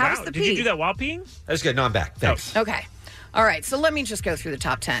 Wow, Bean. How was wow. the Did pee? you do that while peeing? That's good. No, I'm back. Thanks. Okay. All right, so let me just go through the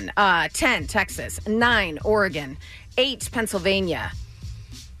top 10. 10, Texas. 9, Oregon. 8, Pennsylvania.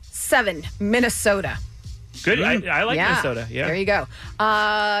 7, Minnesota. Good. I like Minnesota. Yeah. There you go.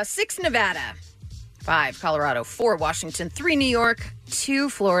 6, Nevada. 5, Colorado. 4, Washington. 3, New York. 2,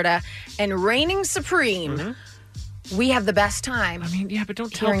 Florida. And reigning supreme, we have the best time. But don't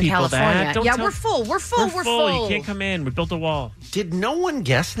here tell in people California. that. Don't yeah, tell- we're full. We're full. You can't come in. We built a wall. Did no one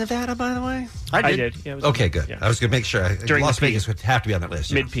guess Nevada, by the way? I did. Yeah, it was- Okay, good. yeah. I was going to make sure. During Las the peak. Vegas would have to be on that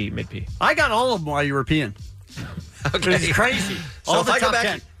list. Mid-P. I got all of them while you were peeing. Okay. It's crazy. So All if the I go top back,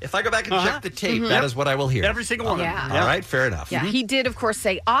 10. if I go back and check the tape, Mhm. that is what I will hear. Every single one. Yeah. Of them. All right, fair enough. Yeah, he did, of course,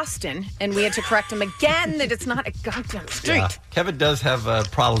 say Austin, and we had to correct him again that it's not a goddamn state. Yeah. Kevin does have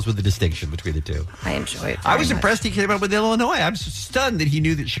problems with the distinction between the two. I enjoy it. I was very much. impressed he came up with Illinois. I'm stunned that he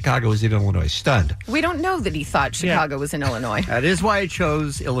knew that Chicago was in Illinois. Stunned. We don't know that he thought Chicago was in Illinois. That is why I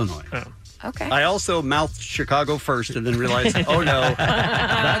chose Illinois. Okay. I also mouthed Chicago first and then realized, oh no,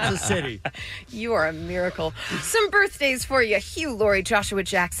 that's a city. You are a miracle. Some birthdays for you. Hugh Laurie, Joshua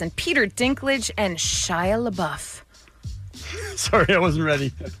Jackson, Peter Dinklage, and Shia LaBeouf. Sorry, I wasn't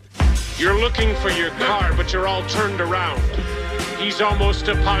ready. You're looking for your car, but you're all turned around. He's almost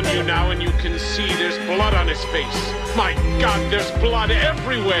upon you now, and you can see there's blood on his face. My God, there's blood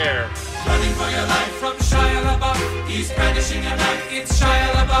everywhere. Running for your life from Shia LaBeouf. He's brandishing a knife. It's Shia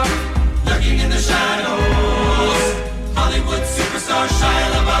LaBeouf. Lurking in the shadows. Hollywood superstar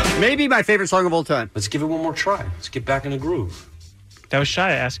Shia LaBeouf. Maybe my favorite song of all time. Let's give it one more try. Let's get back in the groove. That was Shia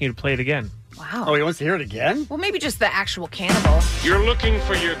asking you to play it again. Wow. Oh, he wants to hear it again? Well, maybe just the actual cannibal. You're looking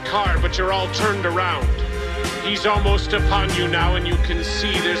for your car, but you're all turned around. He's almost upon you now, and you can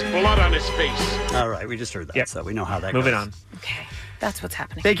see there's blood on his face. All right, we just heard that, so we know how that Moving goes. on. Okay, that's what's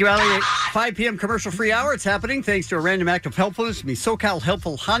happening. Thank you, Allie. 5 p.m. commercial-free hour. It's happening thanks to a random act of helpfulness from the SoCal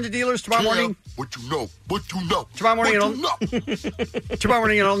Helpful Honda dealers tomorrow morning. What you know? What you know? Tomorrow morning, What you tomorrow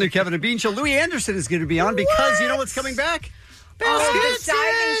morning, an all-new Kevin and Bean show. Louis Anderson is going to be on because you know what's coming back? Baskets. Oh, the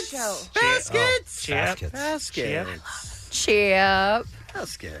diving show. Baskets. Chip. Baskets. Chip.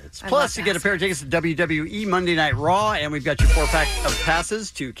 Baskets. I Plus, love you get a pair of tickets to WWE Monday Night Raw, and we've got your 4-pack of passes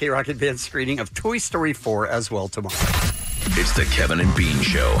to K-Rock Advanced screening of Toy Story 4 as well tomorrow. It's the Kevin and Bean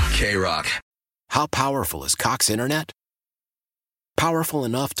Show. K-Rock. How powerful is Cox Internet? Powerful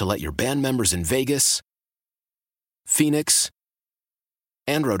enough to let your band members in Vegas, Phoenix,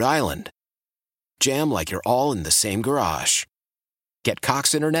 and Rhode Island jam like you're all in the same garage. Get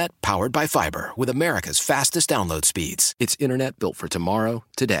Cox Internet powered by fiber with America's fastest download speeds. It's internet built for tomorrow,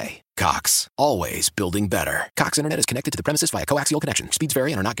 today. Cox, always building better. Cox Internet is connected to the premises via coaxial connection. Speeds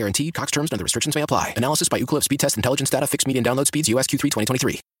vary and are not guaranteed. Cox terms and other restrictions may apply. Analysis by Ookla of Speed Test Intelligence Data. Fixed median download speeds. US Q3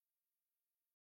 2023.